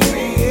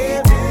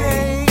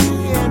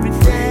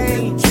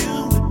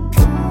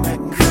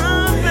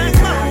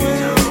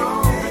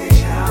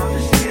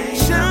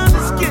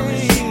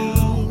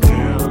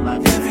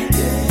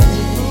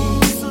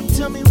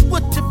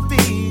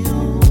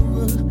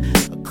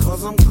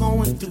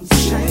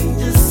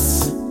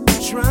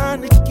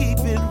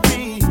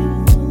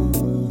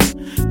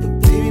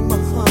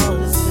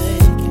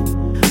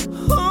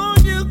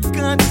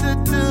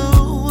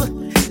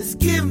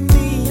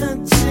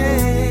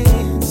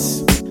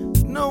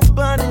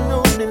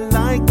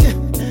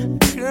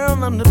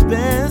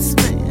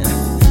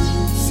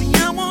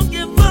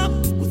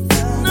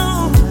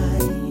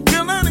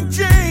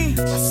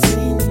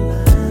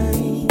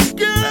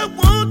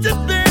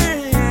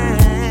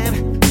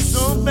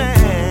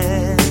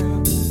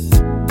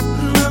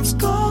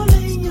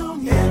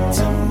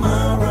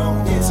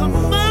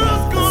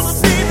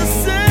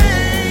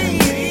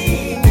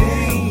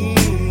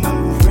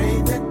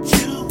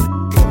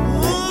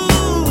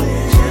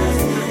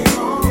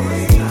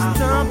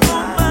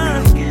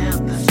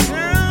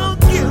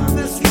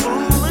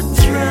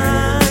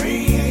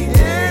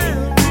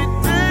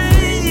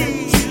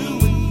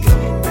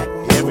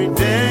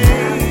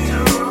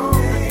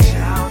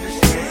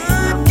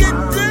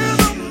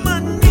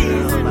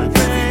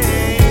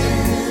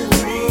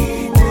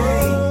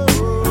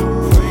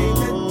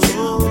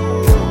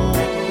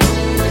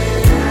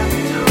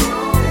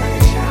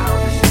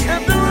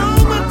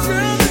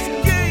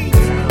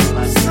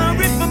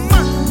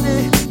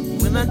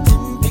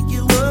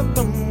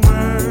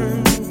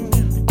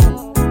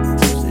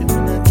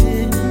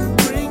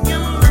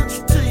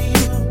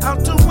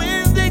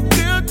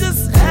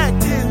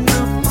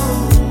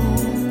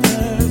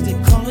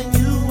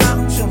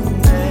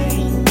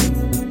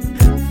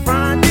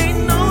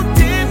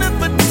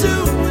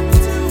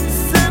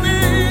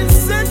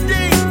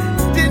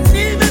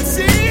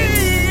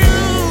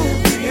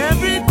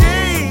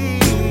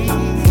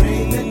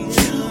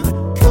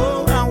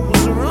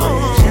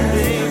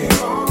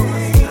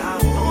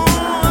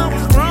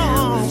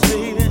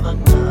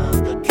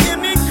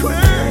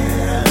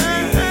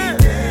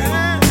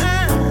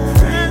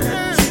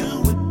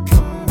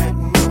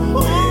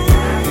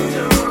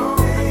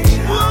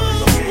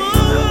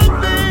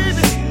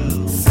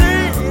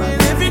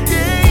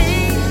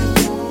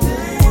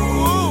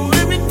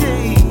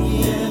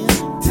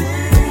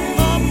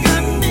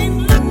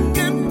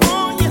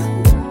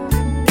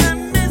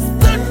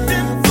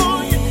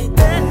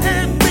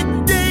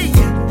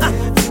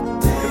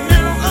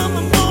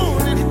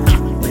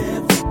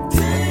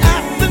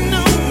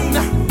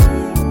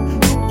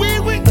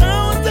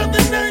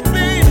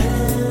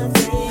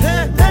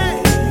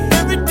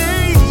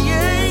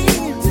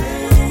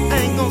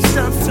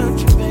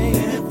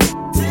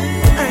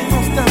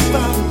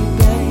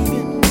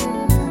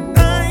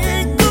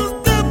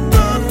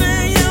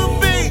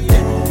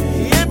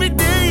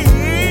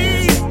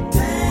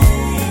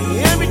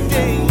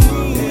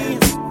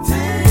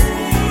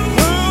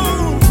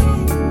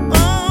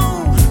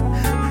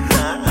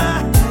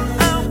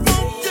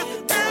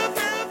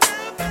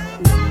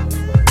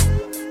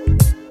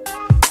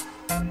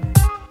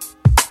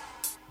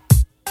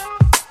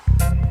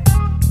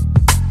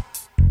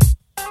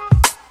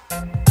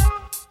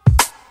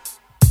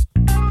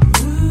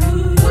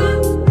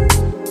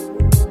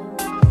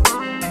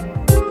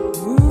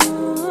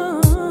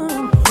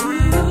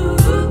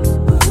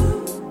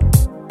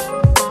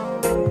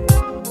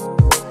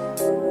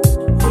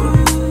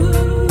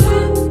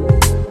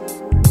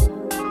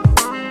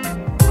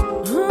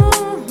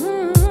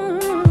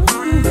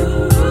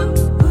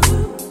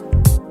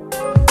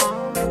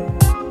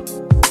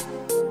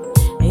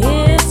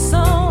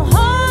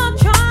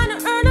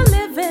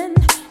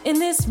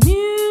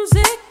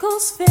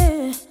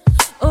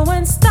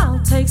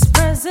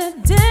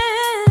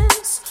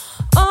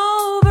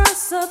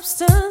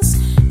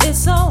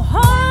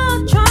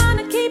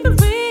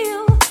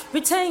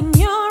 maintain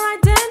your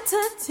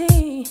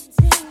identity.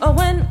 Or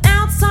when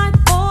outside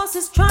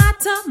forces try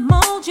to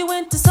mold you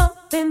into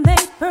something they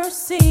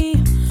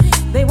perceive,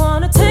 they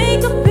wanna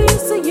take a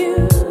piece of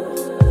you,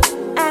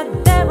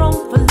 add their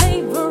own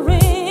flavor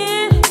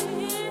in,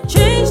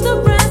 change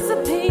the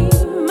recipe,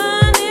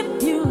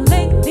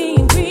 manipulate the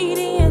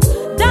ingredients,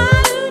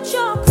 dilute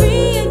your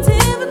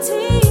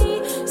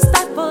creativity,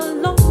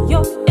 stifle all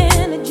your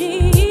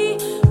energy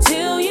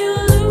till you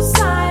lose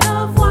sight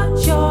of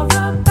what you're about.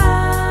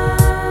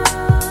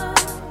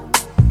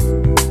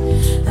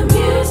 The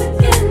music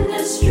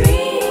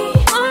industry,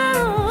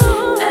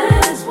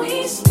 as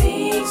we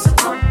speak, so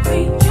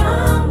concrete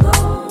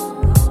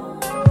jungle.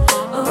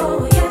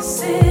 Oh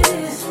yes it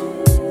is.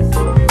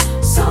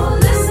 So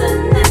listen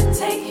and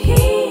take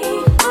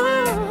heed.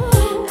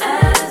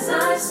 As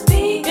I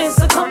speak, it's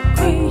a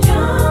concrete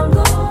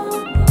jungle.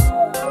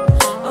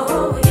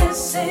 Oh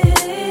yes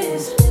it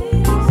is.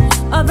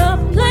 Other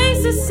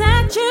places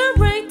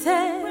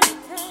saturated,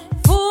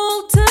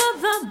 full to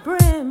the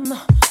brim,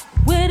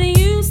 with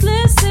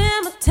useless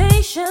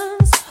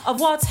imitations of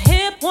what's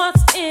hip,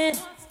 what's in.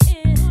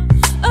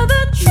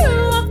 The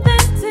true,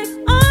 authentic,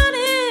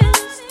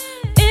 honest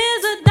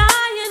is a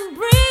dying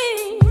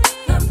breed.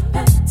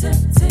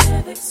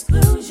 Competitive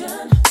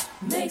exclusion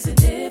makes it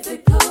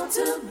difficult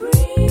to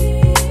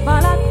breathe.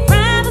 But I'd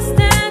rather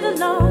stand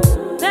alone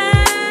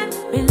than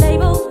be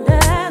labeled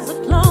as a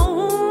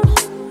clone,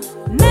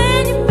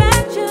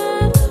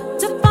 manufactured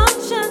to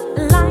function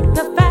like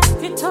a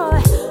factory toy,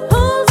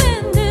 whose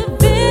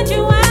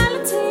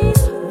individualities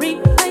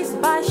replaced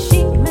by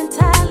sheep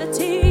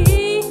mentality.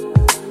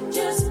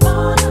 Just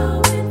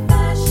following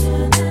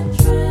fashion and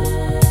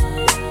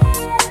trend.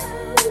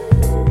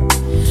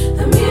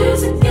 The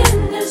music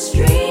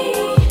industry,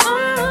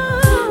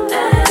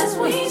 as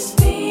we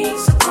speak,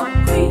 so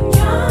concrete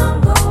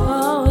jungle.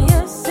 Oh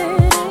yes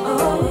it is.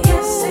 Oh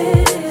yes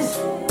it is.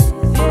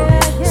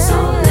 So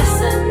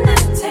listen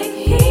and take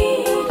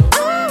heed.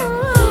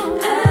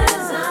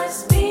 As I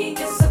speak,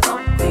 it's a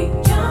concrete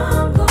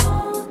jungle.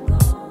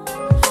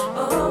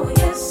 Oh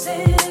yes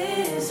it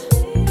is.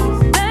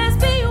 Let's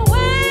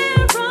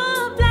beware of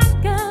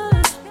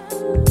blackguards,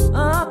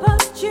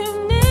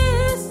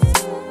 opportunists,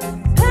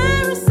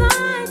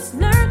 parasites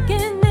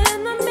lurking in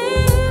the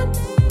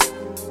midst,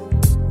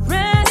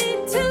 ready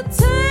to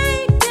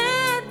take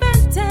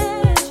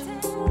advantage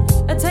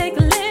and take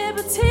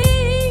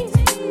liberties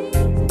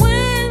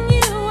when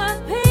you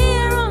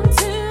appear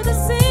onto the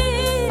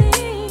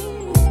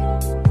scene.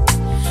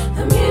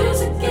 The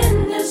music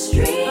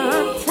industry,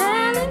 I'm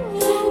telling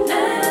you,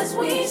 as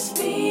we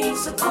speak,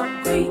 so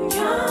concrete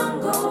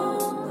jungle.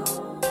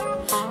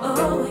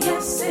 Oh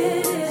yes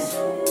it is.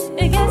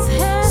 It gets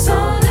heavy. So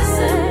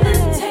listen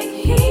and take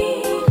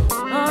heed.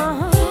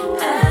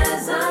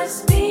 As I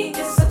speak,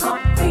 it's a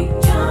concrete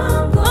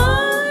jungle.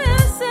 Oh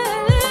yes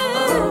it is.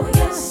 Oh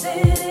yes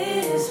it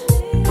is.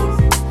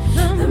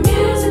 The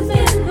music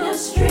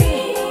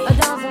industry, a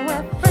dozen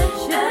web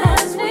friendship.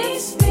 As we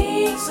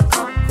speak, so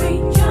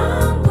concrete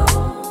jungle.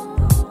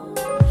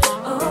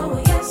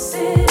 Oh yes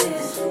it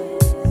is.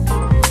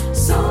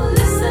 So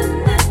listen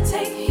and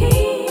take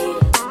heed.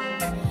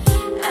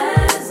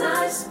 As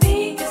I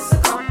speak, it's a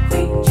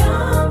concrete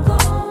jungle.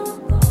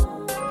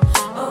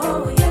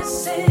 Oh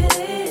yes it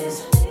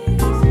is.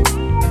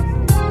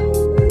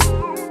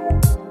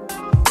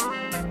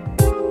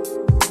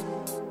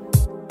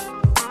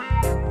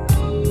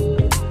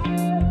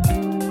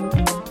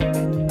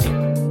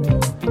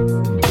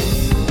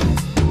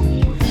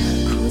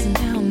 Cruising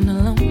down the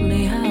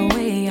lonely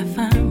highway, I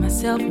find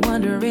myself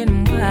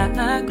wondering why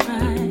I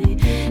cry.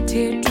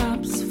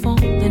 Teardrops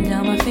falling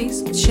down my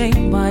face with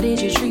shame. Why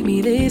did you treat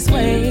me this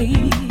way?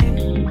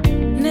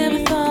 Never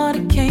thought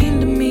it came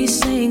to me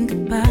saying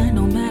goodbye,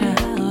 no matter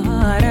how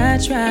hard I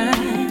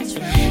tried.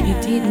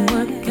 It didn't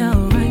work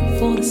out right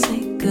for the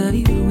sake of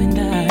you and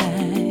I.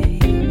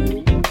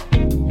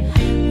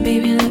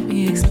 Baby, let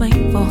me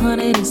explain.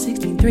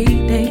 463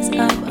 days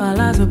of our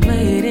lives were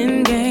played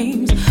in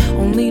games,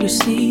 only to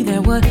see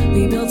that what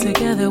we built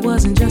together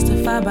wasn't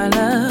justified by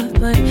love,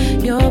 but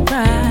your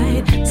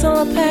pride. So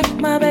I pack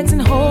my bags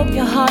and hope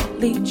your heart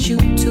leads you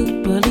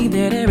to believe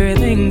that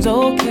everything's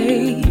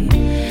okay.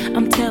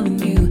 I'm telling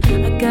you,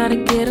 I gotta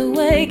get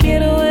away,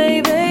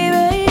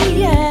 baby,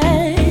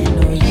 yeah.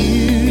 No,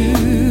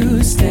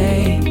 you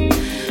stay,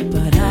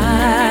 but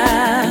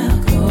I'll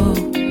go,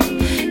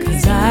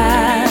 'cause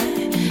I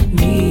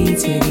need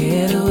to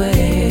get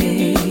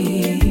away.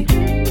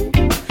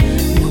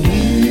 No,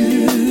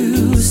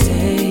 you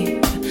stay,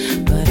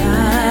 but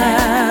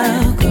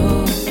I'll go,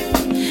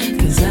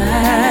 'cause I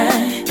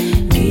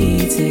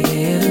need to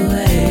get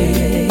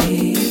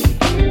away.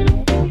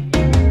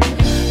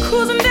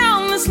 Cruising down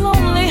this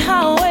lonely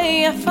highway,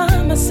 I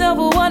find myself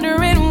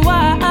wondering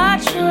why I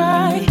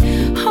try.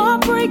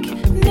 Heartbreak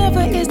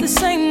never is the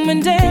same,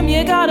 and damn,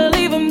 you gotta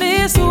leave him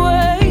this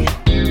way.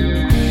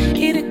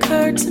 It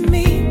occurred to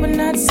me when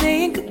not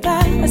saying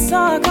goodbye, I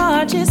saw a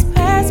car just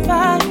pass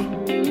by,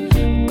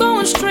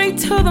 going straight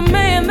to the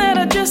man that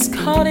I just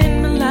caught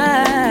in my life.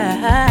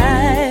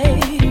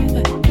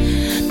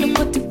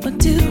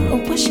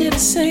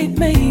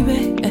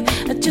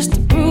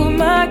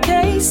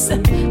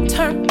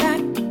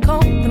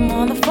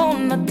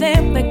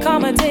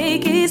 I'ma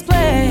take his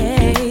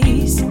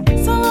place.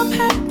 So I'll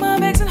pack my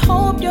bags and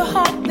hope your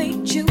heart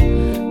leads you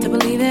to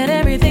believe that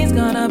everything's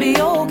gonna be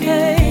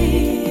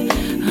okay.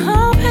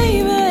 Oh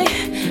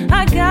baby,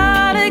 I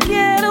gotta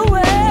get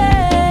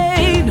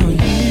away. No,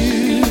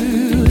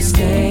 you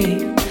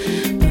stay,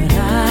 but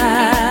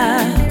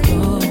I'll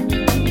go,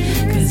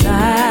 'cause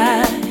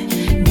I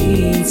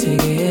need to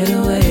get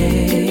away.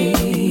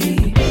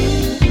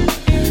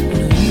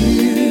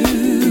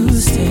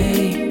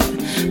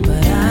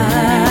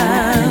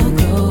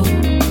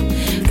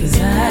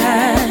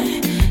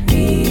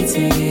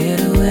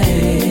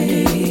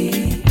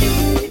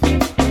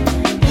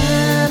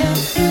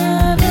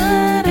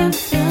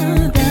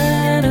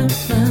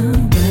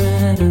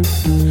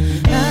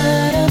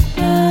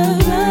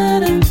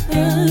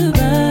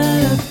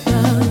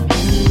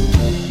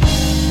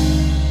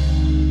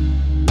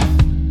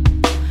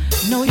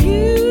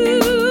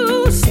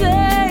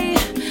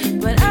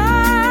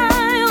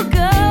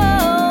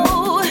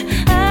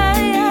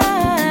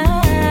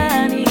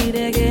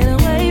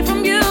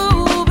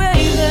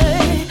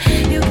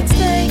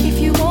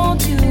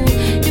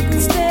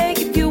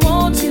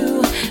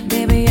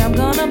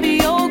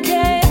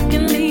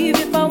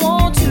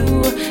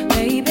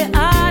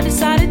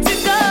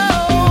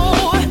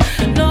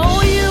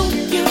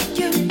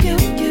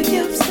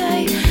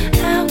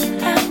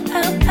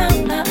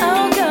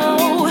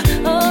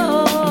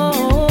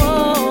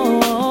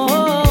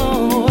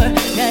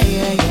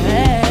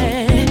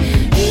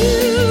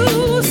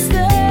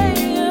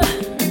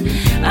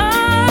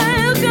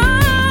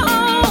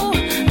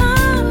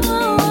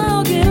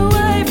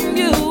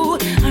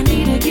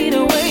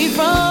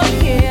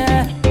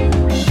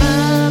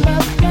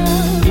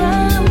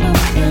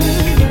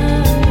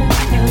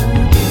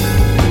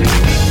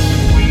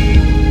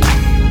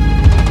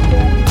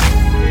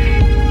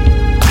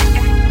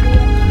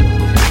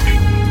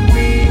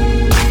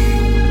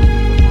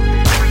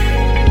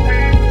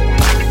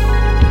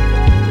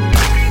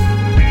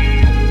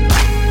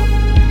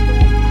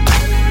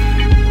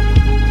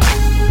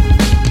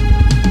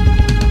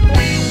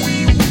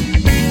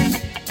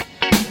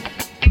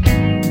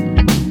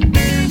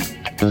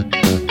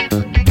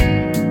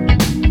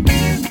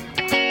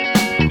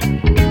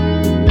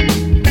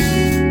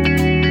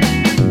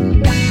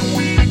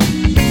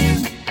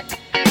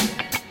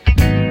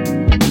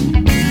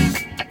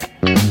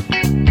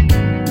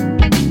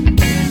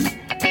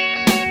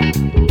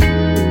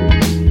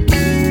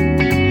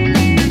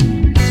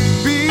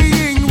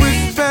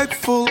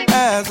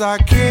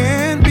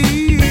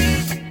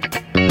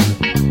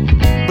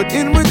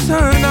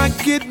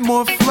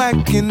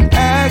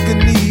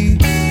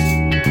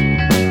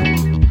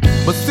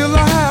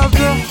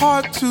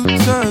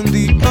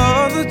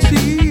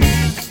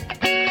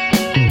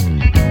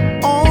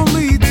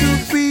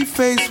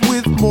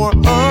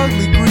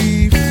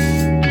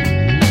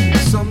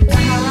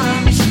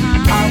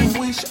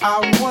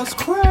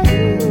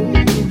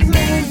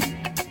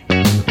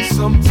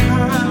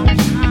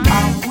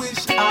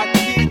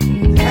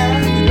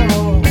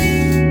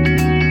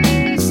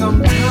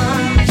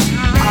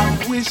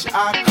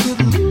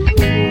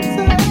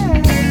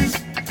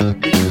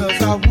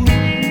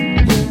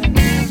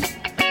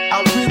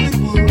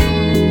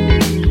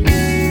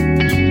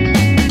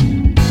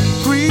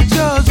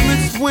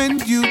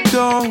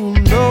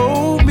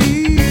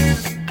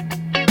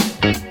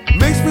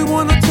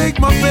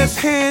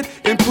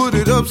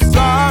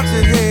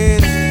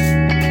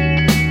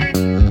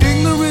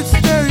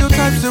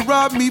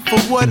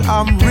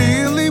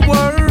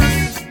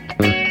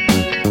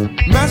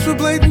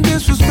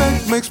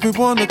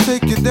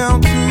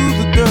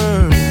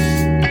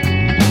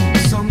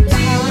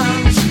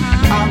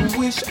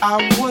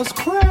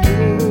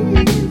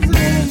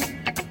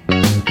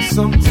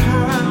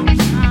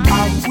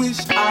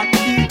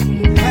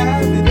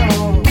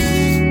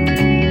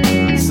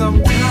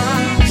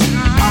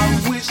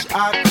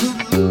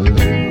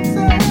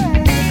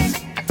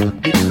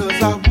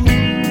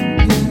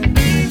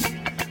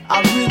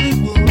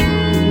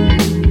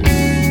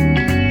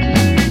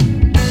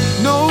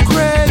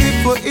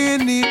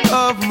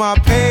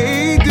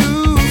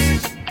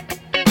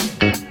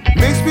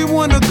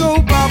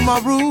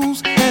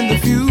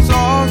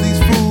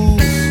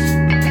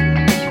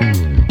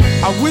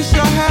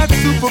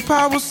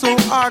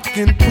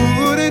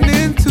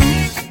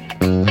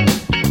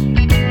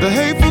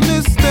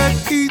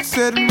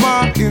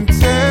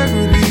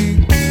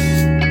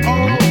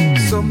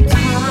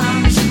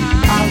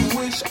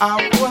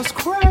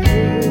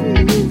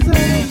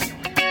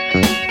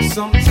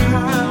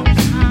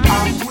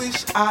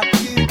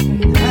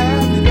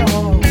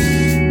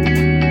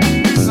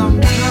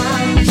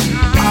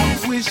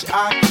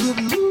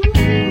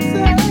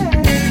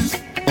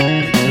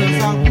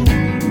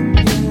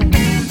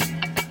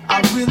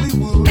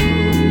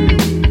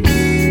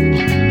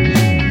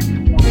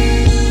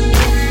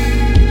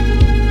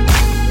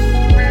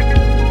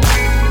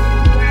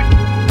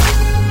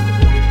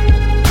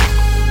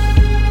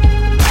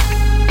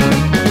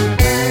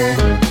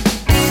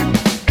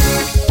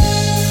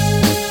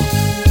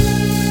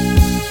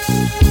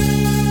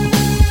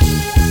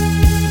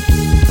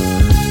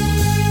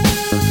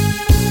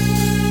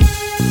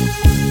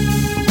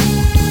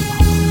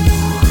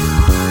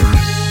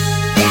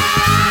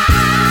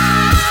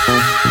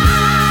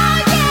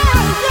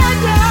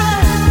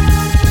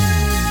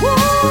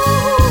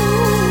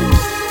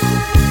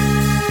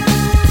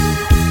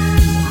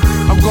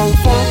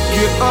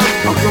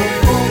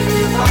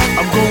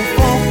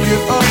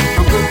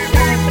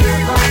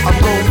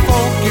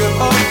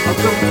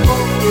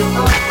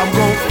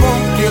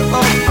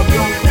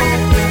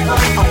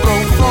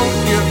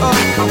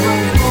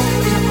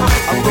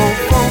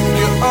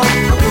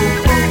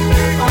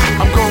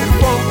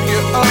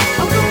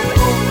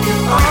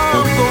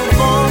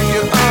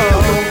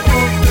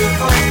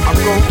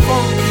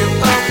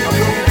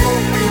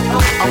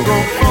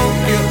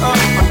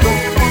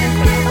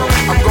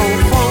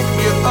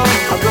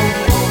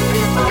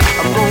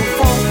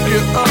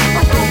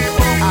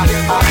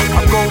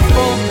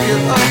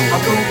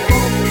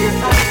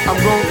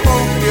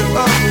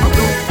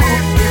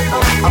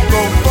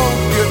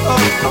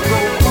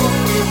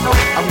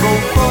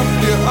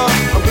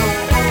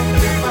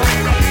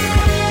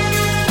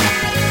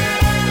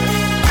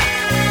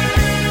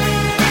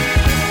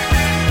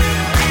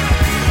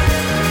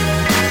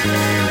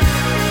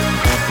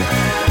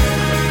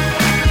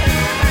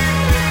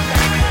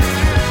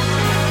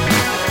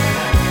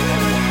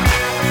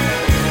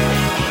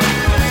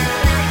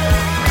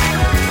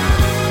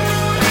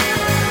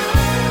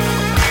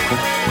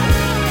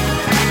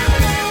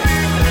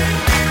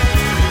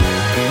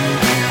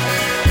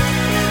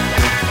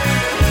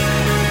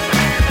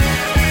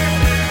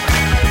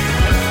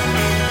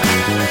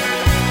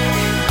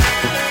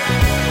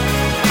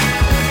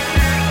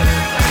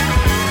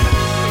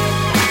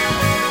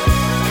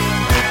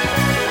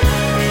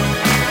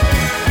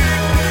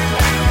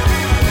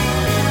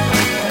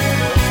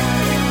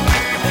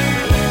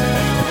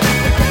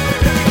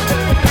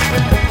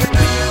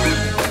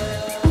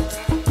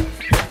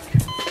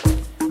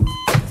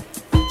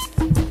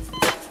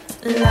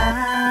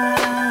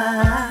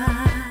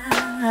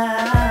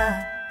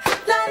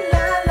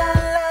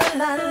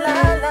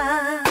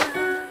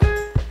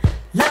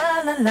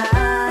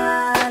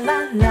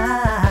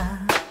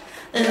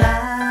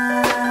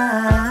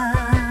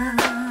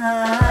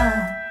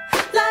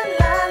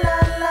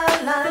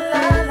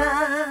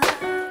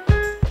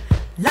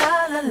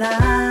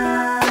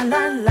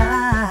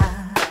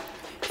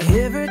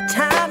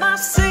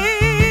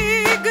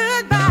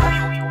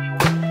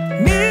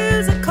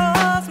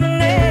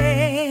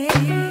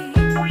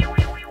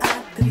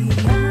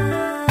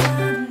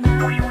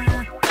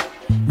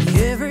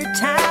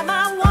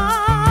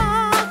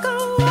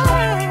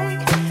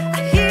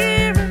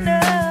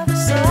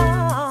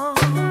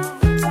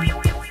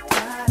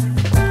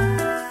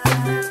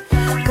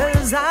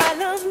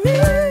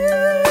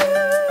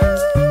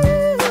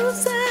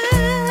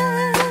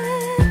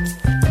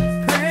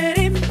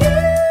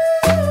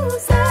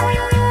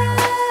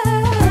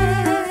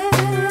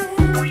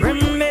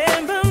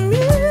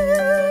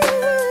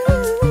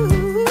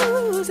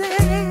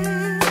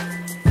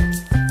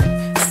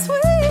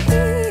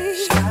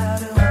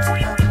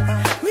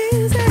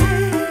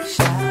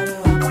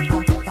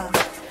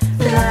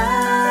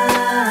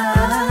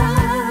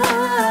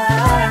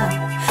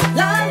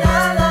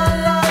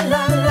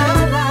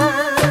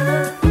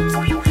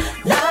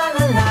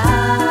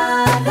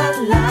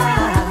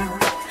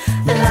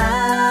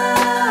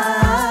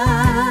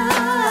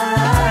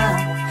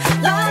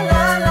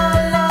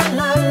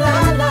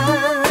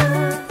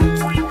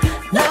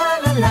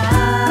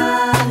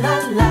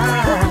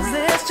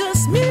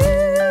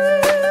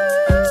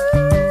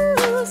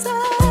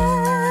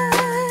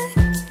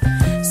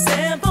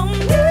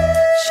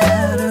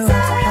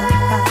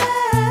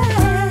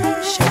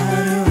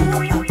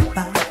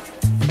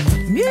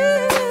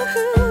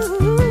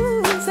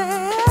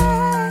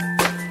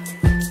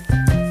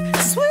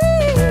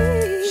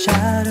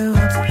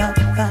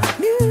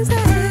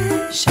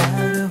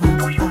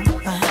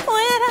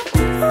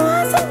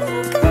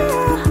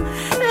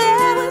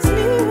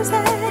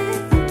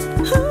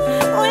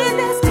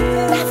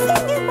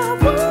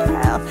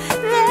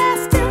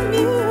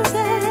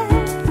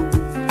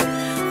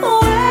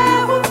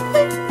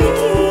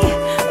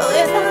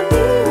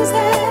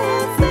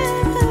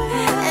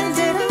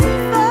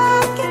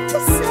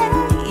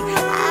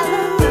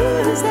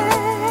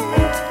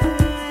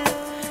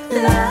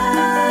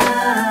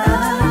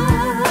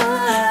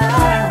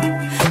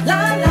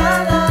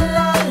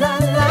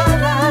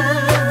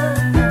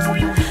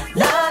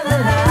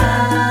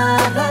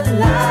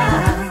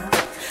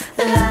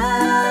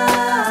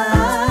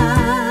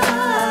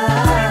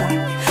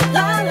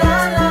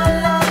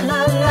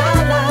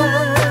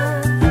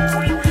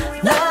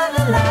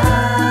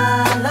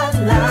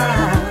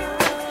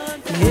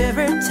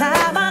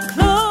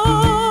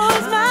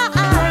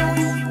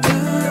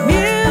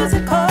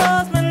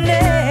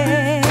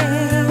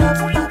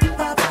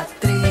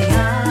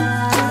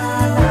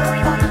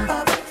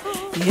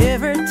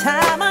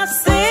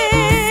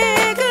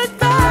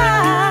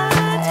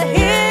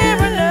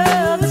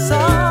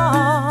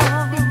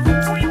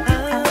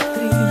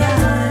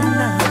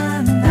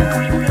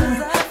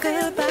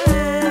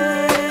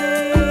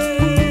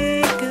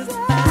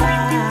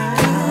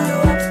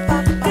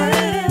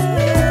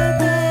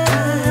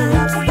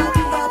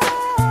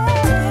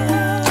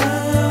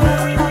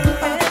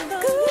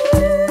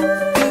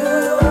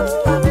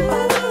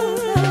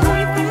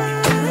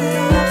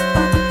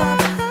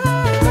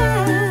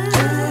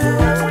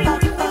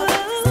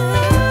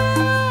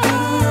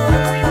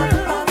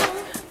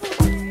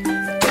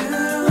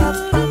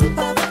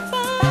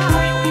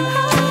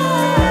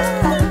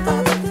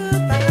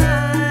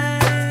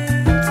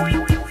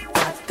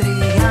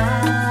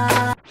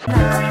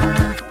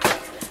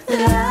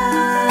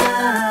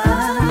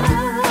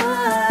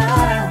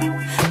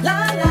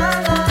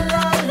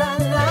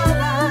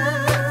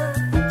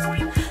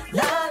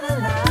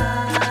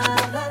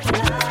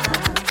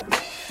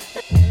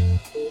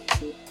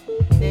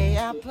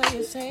 my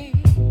players say,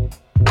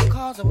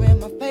 cards are in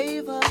my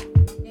favor.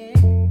 Yeah.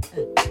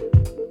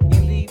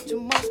 You leave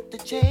too much to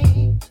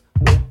change.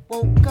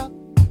 Woke up,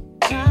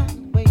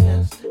 time way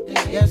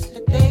yesterday.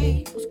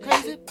 Yesterday was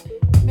crazy.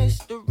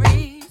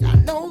 Mysteries I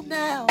know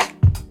now.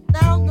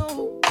 Now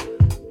know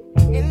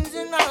ins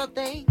and outs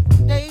things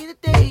from day to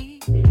day.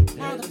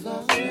 How the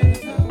flow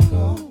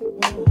go.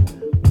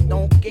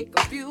 Don't get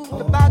confused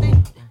about it.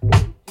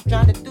 You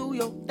try to do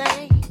your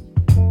thing.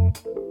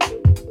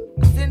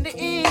 Cause in the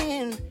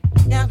end,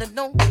 you gotta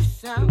know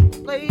just how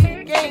to play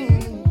the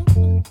game.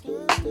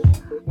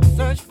 I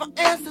search for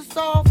answers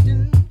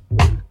often.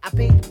 I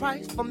paid the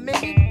price for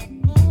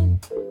many.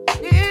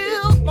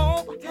 Still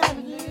more for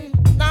having it.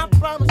 And I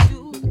promise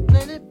you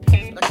plenty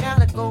peace. I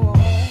gotta go on.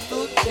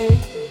 Good day,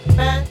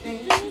 bad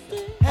day,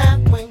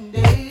 halfway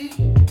day.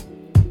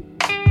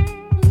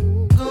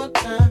 Good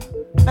time,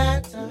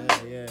 bad time,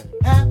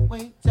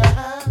 halfway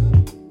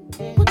time.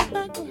 Put it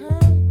back on her.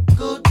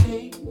 Good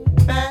day,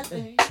 bad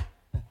day,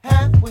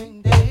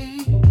 halfway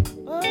day.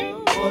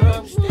 But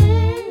I'm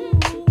still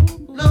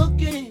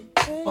looking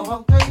for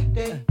a great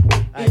day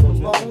in the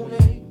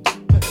morning.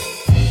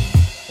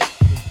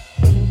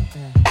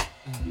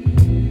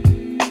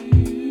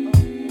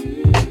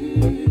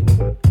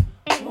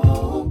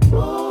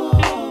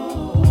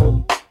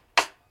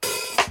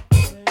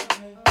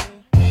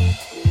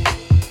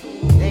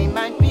 They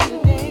might be the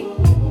day,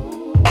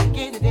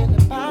 get it in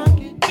the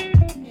pocket.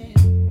 Yeah.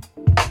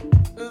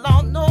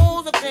 Lord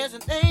knows if there's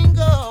an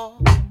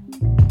angle,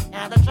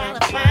 gotta try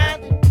to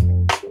find it,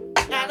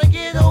 gotta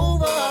get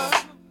over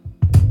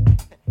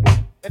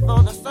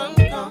before the sun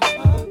comes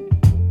up.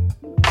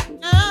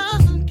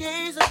 Just in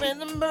case of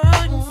an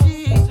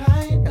emergency,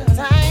 tight,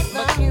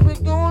 but here we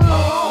go,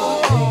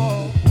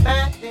 Lord.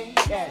 Bad day,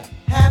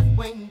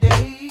 halfway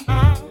day,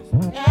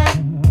 yeah.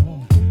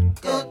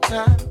 Good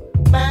time,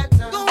 bad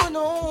time, going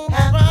on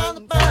around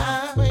the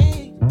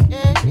byway,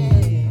 yeah,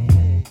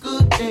 yeah.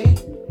 Good day,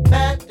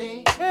 bad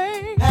day,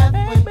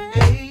 halfway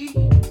day,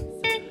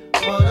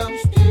 but I'm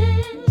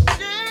still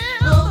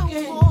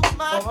looking for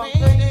my great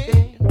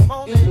day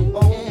in the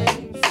morning.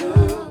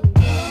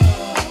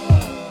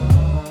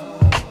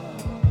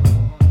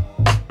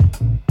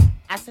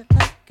 I said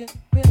that could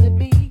really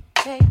be,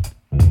 hey.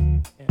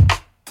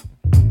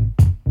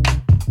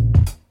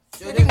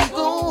 Shouldn't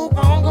go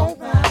wrong, go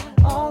right,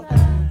 all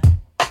right,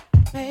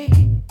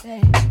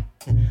 baby.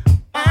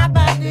 My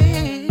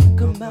body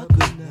come out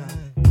good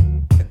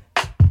night.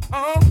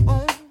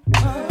 Oh.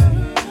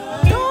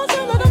 Don't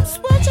you let them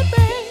switch it,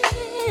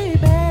 baby.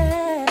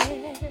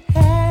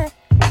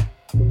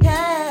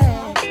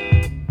 Yeah.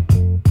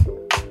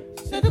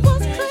 Said it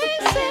was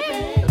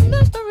crazy,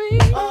 mystery.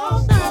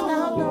 Oh, no.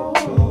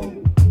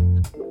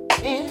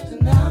 Ins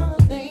and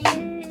outs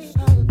things,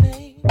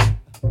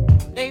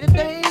 day to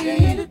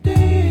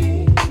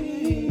day,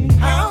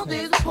 how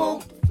they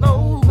supposed to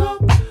flow.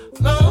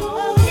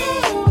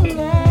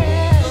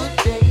 Good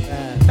day,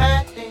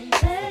 bad day,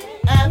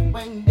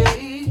 halfway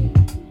day.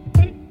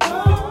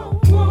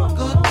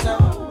 Good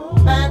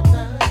time, bad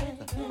time,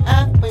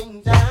 halfway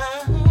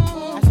time.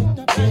 I said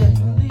the bad,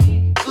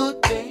 good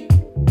day,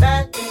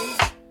 bad day,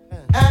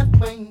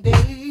 halfway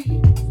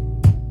day.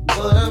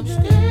 But I'm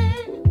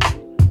still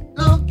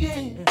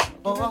looking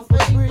for a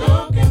great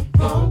day,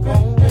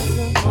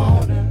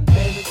 morning,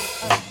 baby.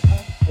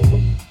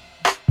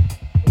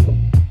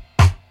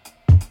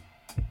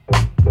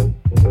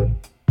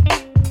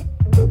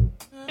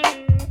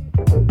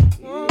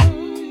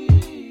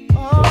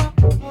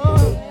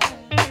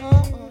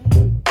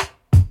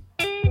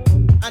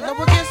 I know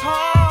it gets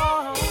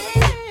hard.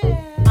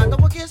 I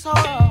know it gets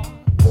hard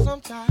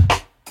sometimes.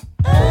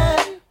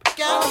 Hey,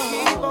 gotta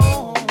keep on.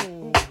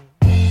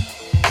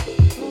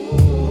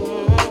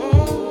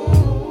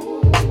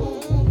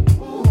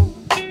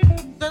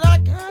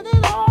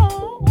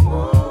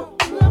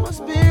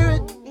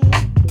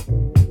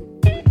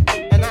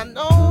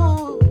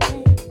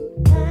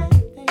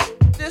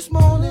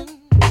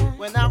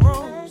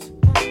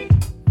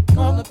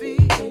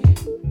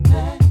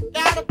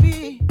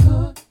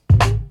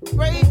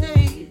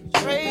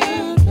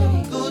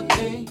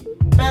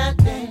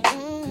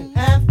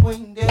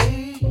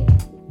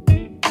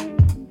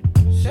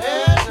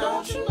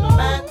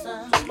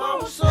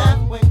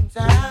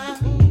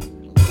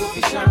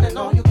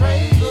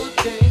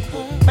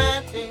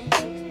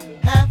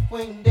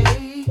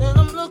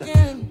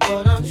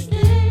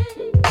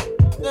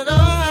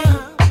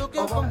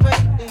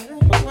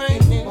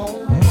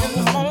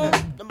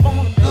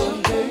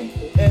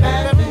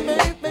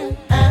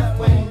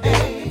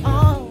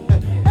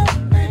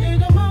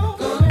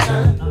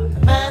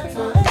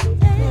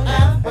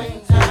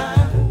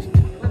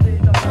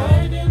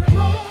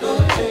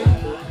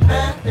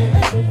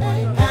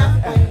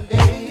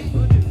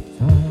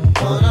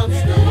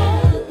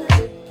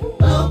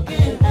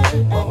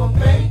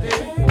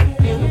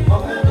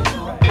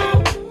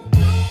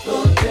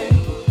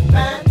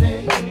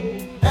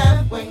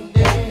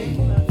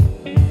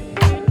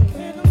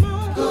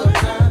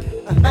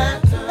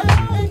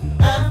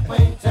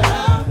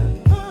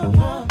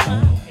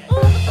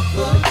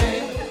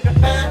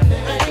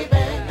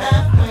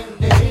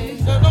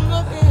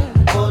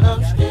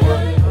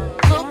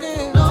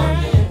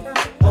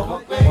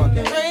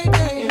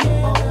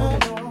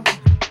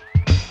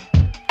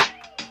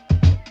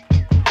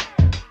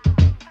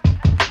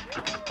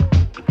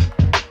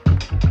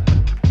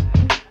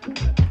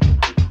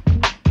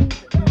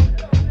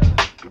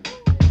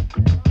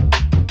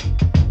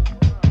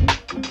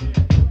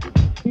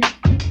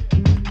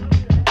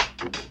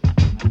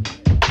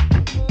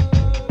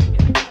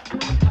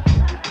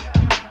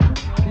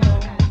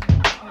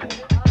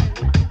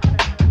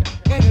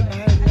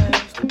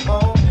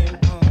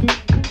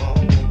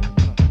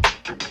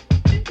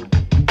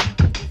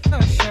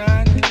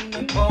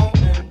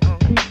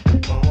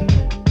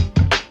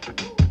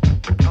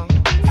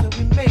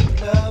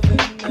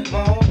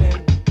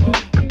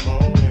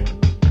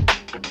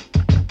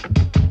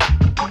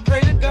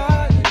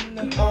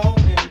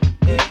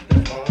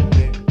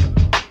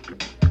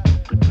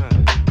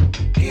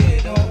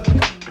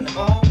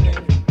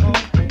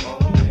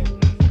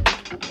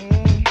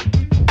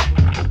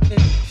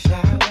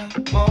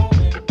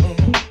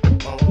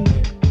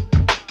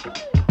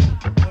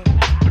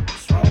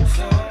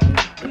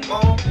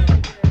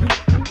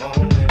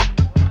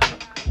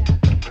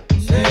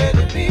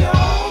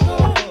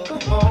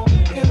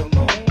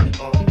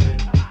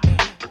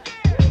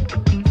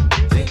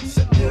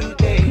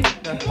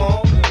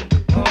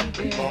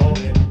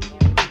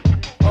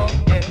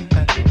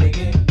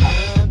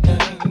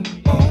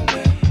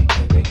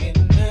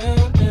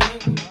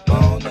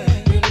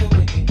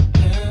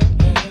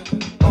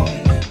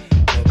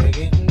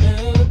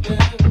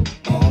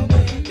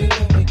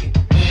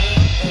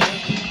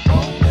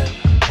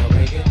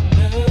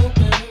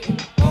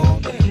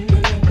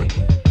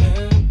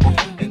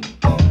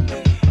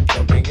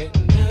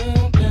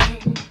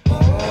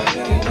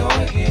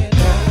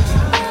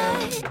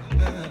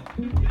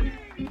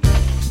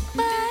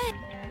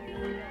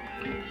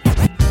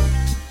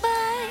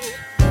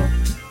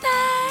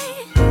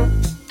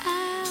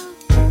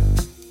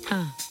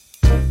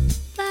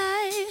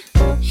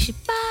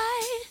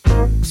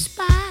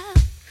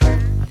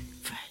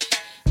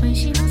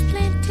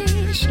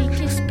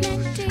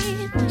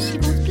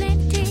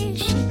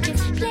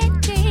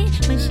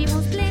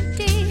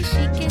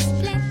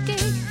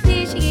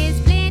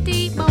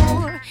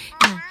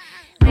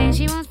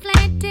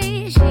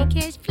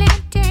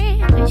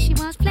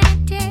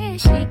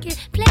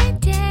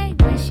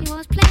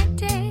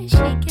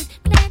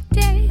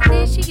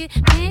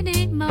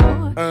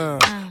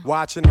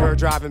 Watching her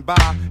driving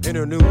by in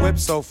her new whip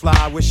so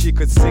fly. Wish she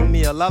could sing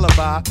me a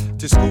lullaby.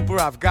 To scoop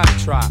her, I've got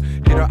to try.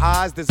 In her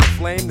eyes, there's a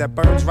flame that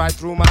burns right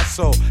through my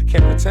soul.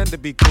 Can't pretend to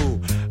be cool,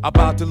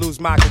 about to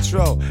lose my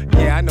control.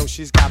 Yeah, I know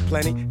she's got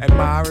plenty.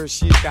 Admirers,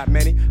 she's got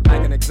many.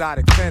 Like an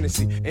exotic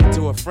fantasy.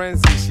 Into a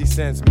frenzy, she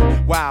sends me.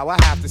 Wow, I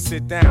have to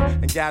sit down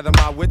and gather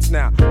my wits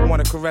now.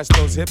 Wanna caress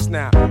those hips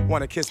now.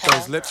 Wanna kiss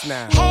those lips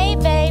now. Hey,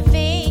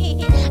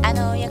 baby, I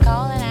know you're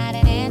calling, I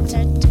didn't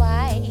answer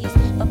twice.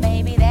 But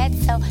baby,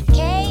 that's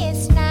okay,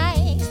 it's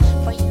nice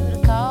for you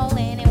to call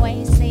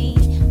anyway, see,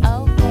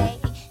 okay,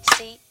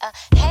 see,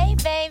 hey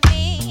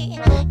baby,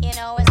 you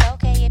know it's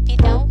okay if you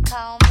don't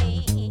call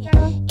me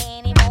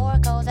anymore,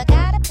 cause I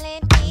got a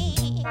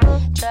plenty,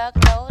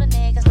 truckload of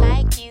niggas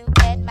like you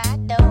at my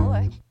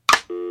door.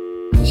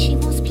 When she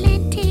wants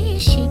plenty,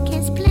 she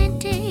gets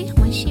plenty,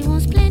 when she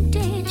wants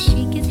plenty,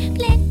 she gets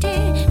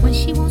plenty, when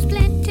she wants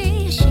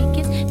plenty, she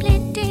gets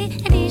plenty,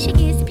 and then she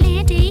gets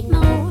plenty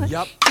more.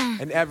 Yup.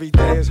 And every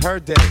day is her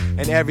day,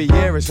 and every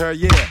year is her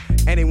year.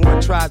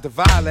 Anyone tries to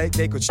violate,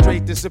 they could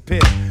straight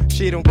disappear.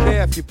 She don't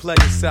care if you play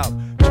yourself,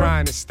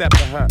 trying to step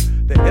to her.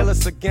 The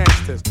illest of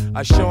gangsters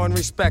are showing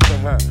respect to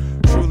her.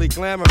 Truly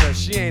glamorous,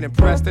 she ain't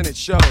impressed and it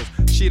shows.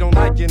 She don't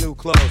like your new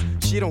clothes,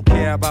 she don't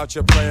care about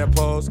your player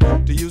pose.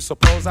 Do you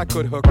suppose I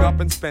could hook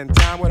up and spend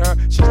time with her?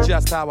 She's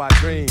just how I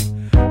dream.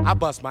 I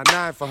bust my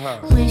 9 for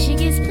her. When she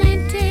gets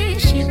plenty,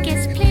 she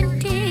gets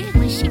plenty.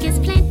 When she gets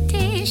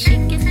plenty, she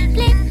gets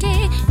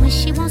plenty. When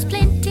she wants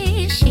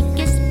plenty, she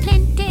gets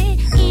plenty.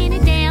 Any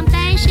damn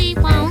thing she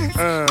wants.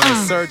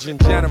 Surgeon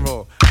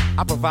General,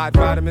 I provide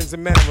vitamins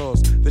and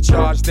minerals. The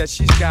charge that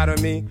she's got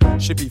on me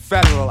should be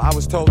federal. I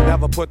was told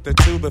never put the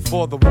 2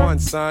 before the 1,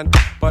 son,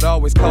 but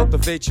always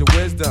cultivate your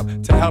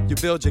wisdom to help you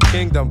build your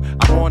kingdom.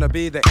 I wanna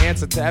be the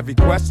answer to every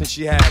question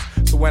she has,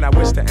 so when I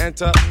wish to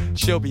enter,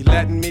 she'll be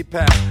letting me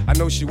pass. I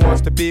know she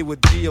wants to be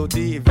with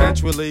G.O.D.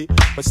 eventually,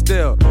 but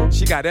still,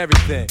 she got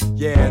everything.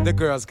 Yeah, the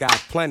girl's got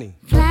plenty.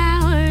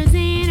 Flowers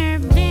in her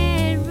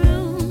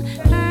bedroom,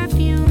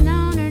 perfume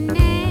on her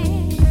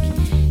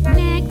neck,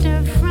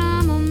 nectar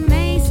from a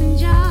mason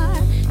jar,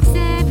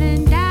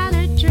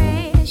 $7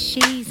 dress.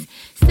 She's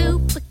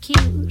super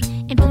cute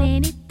and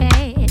plenty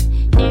bad.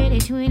 30,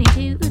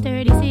 22,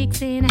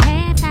 36 and a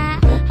half. I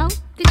hope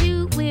that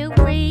you will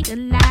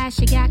realize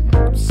she got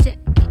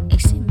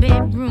sexy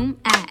bedroom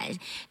eyes.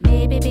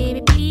 Baby,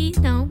 baby, please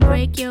don't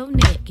break your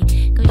neck,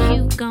 cause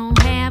you gon'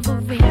 have a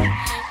wreck.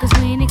 Cause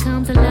when it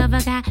comes to love,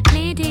 I got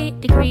plenty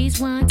degrees,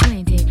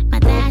 120. My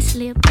thigh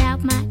slipped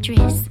out my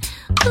dress.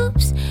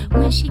 Oops,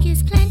 when she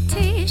gets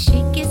plenty,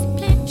 she gets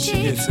plenty.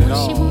 She gets when it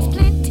all. she wants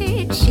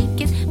plenty, she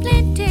gets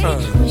plenty.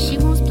 When she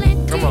wants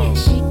plenty,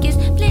 she gets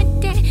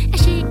plenty. And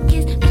she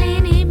gets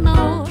plenty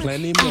more.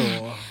 Plenty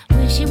more.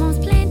 When she wants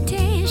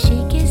plenty,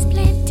 she gets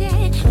plenty.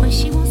 When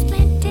she wants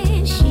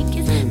plenty, she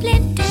gets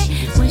plenty.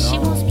 When she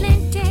wants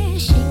plenty,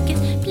 she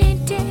gets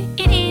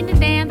plenty. It ain't a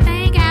damn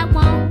thing I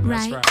want,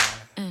 right?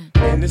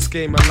 In this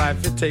game of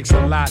life, it takes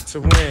a lot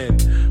to win.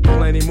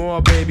 Plenty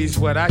more, baby's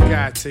what I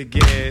got to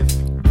give.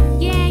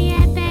 Yeah,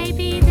 yeah,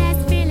 baby,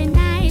 that's really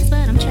nice,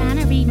 but I'm trying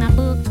to read my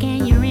book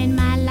and you're in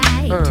my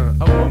life.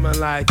 A woman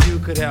like you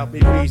could help me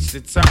reach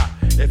the top.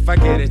 If I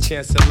get a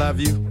chance to love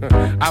you,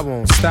 I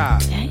won't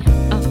stop.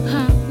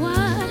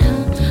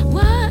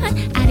 What?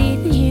 I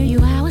didn't hear you,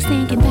 I was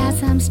thinking about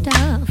some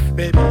stuff.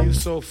 Baby, you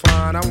so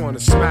fine, I wanna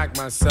smack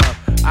myself.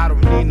 I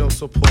don't need no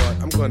support,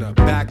 I'm gonna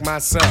back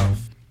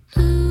myself.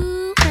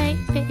 Ooh,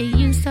 baby,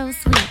 you so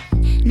sweet.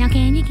 Now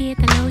can you get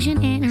the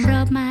lotion and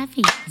rub my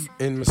feet?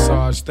 In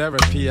massage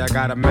therapy, I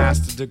got a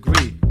master's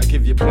degree. I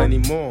give you plenty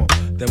more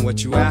than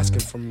what you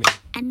asking from me.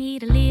 I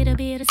need a little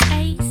bit of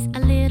space,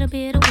 a little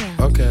bit of wealth.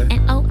 Okay.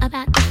 And oh,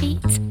 about the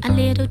feet, a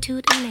little to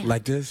the left.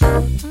 Like this?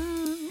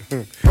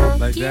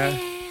 Like that?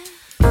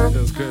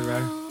 Feels good,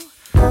 right?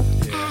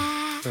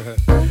 Yeah.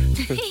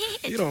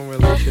 You don't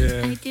really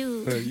care. I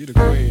do. You the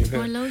queen.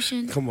 More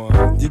lotion. Come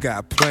on, you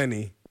got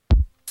plenty.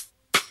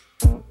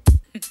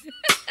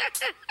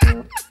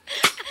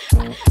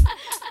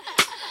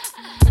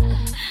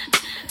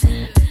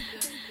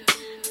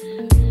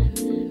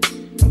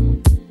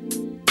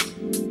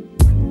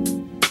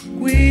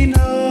 We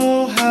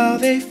know how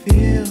they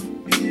feel.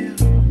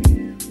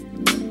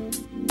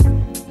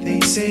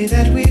 They say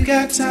that we've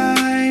got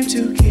time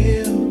to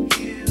kill.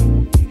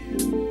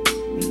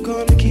 I'm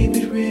gonna keep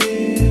it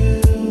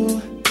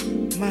real.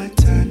 My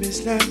time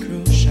is not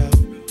crucial.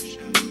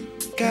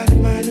 Gotta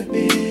mind the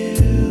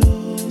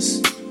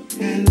bills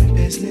and the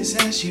business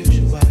as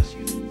usual.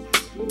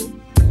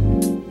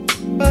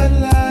 But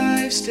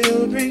life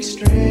still brings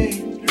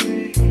strain.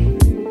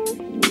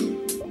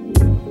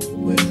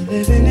 We're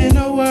living in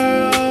a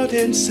world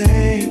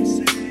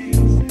insane,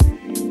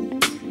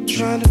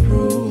 trying to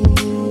prove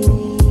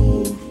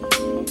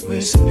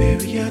we're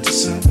superior to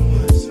someone.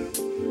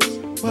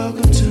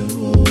 Welcome to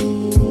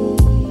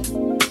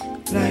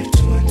life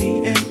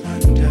 20 and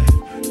under.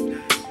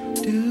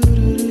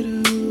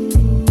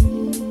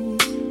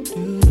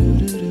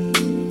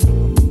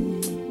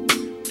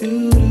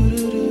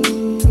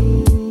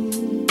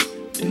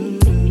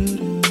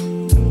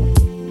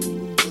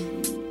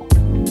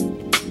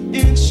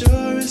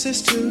 yours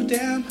is too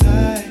damn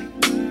high.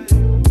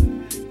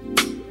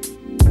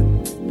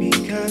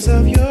 Because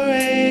of your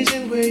age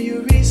and where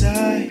you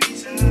reside.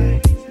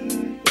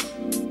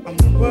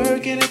 I'm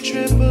working at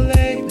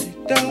AAA, but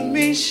it don't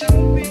mean shit.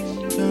 Don't.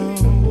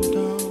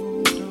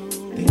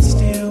 They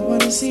still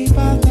wanna see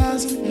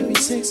 5,000 every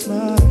 6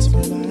 months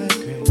for my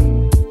grade.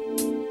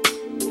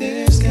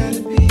 There's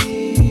gotta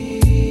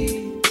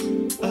be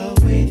a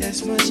way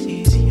that's much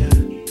easier.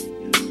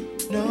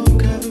 No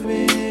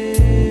coverage,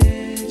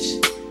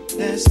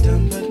 that's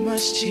done but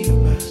much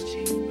cheaper.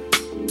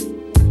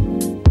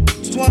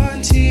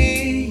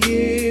 20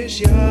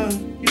 years young,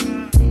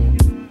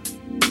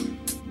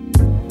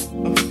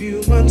 a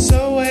few months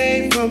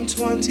away from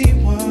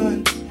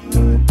 21.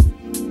 Your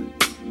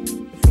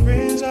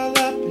friends all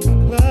up in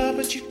the club,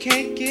 but you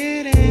can't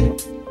get in.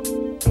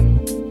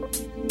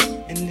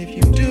 And if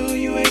you do,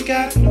 you ain't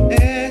got no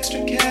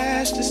extra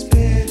cash to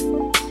spend.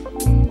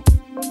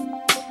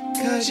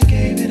 Cause you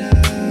gave it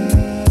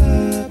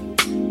up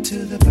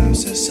to the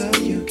bouncer so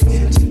you can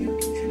enter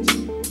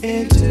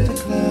into the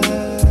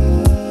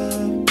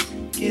club,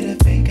 get a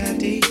fake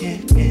ID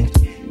and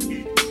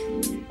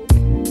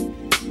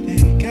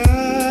thank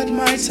God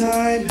my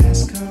time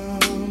has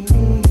come.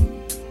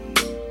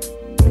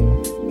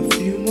 A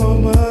few more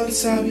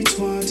months I'll be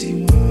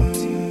 21.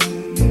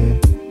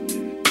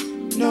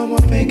 No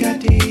more fake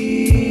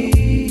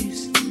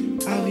IDs,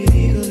 I'll be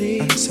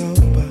legally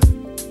sober.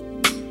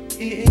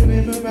 Eating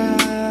River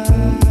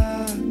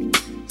Rock,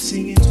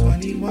 singing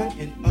 21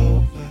 and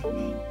over.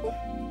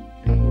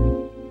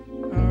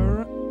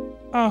 Alright,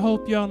 I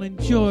hope y'all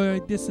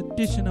enjoyed this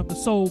edition of the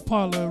Soul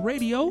Parlour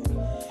Radio.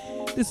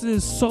 This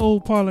is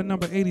Soul Parlour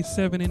number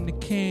 87 in the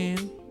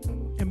can.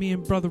 And me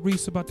and Brotha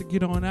Reese about to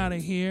get on out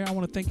of here. I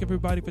want to thank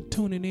everybody for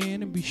tuning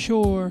in, and be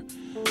sure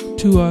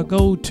to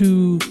go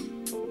to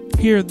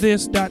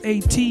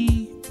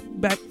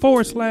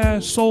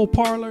hearthis.at/Soul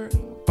Parlour,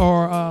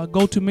 or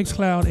go to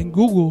Mixcloud and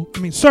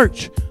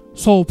search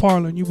Soul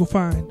Parlour, and you will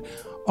find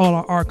all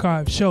our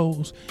archive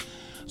shows.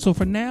 So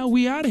for now,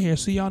 we out of here.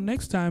 See y'all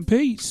next time.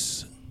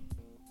 Peace.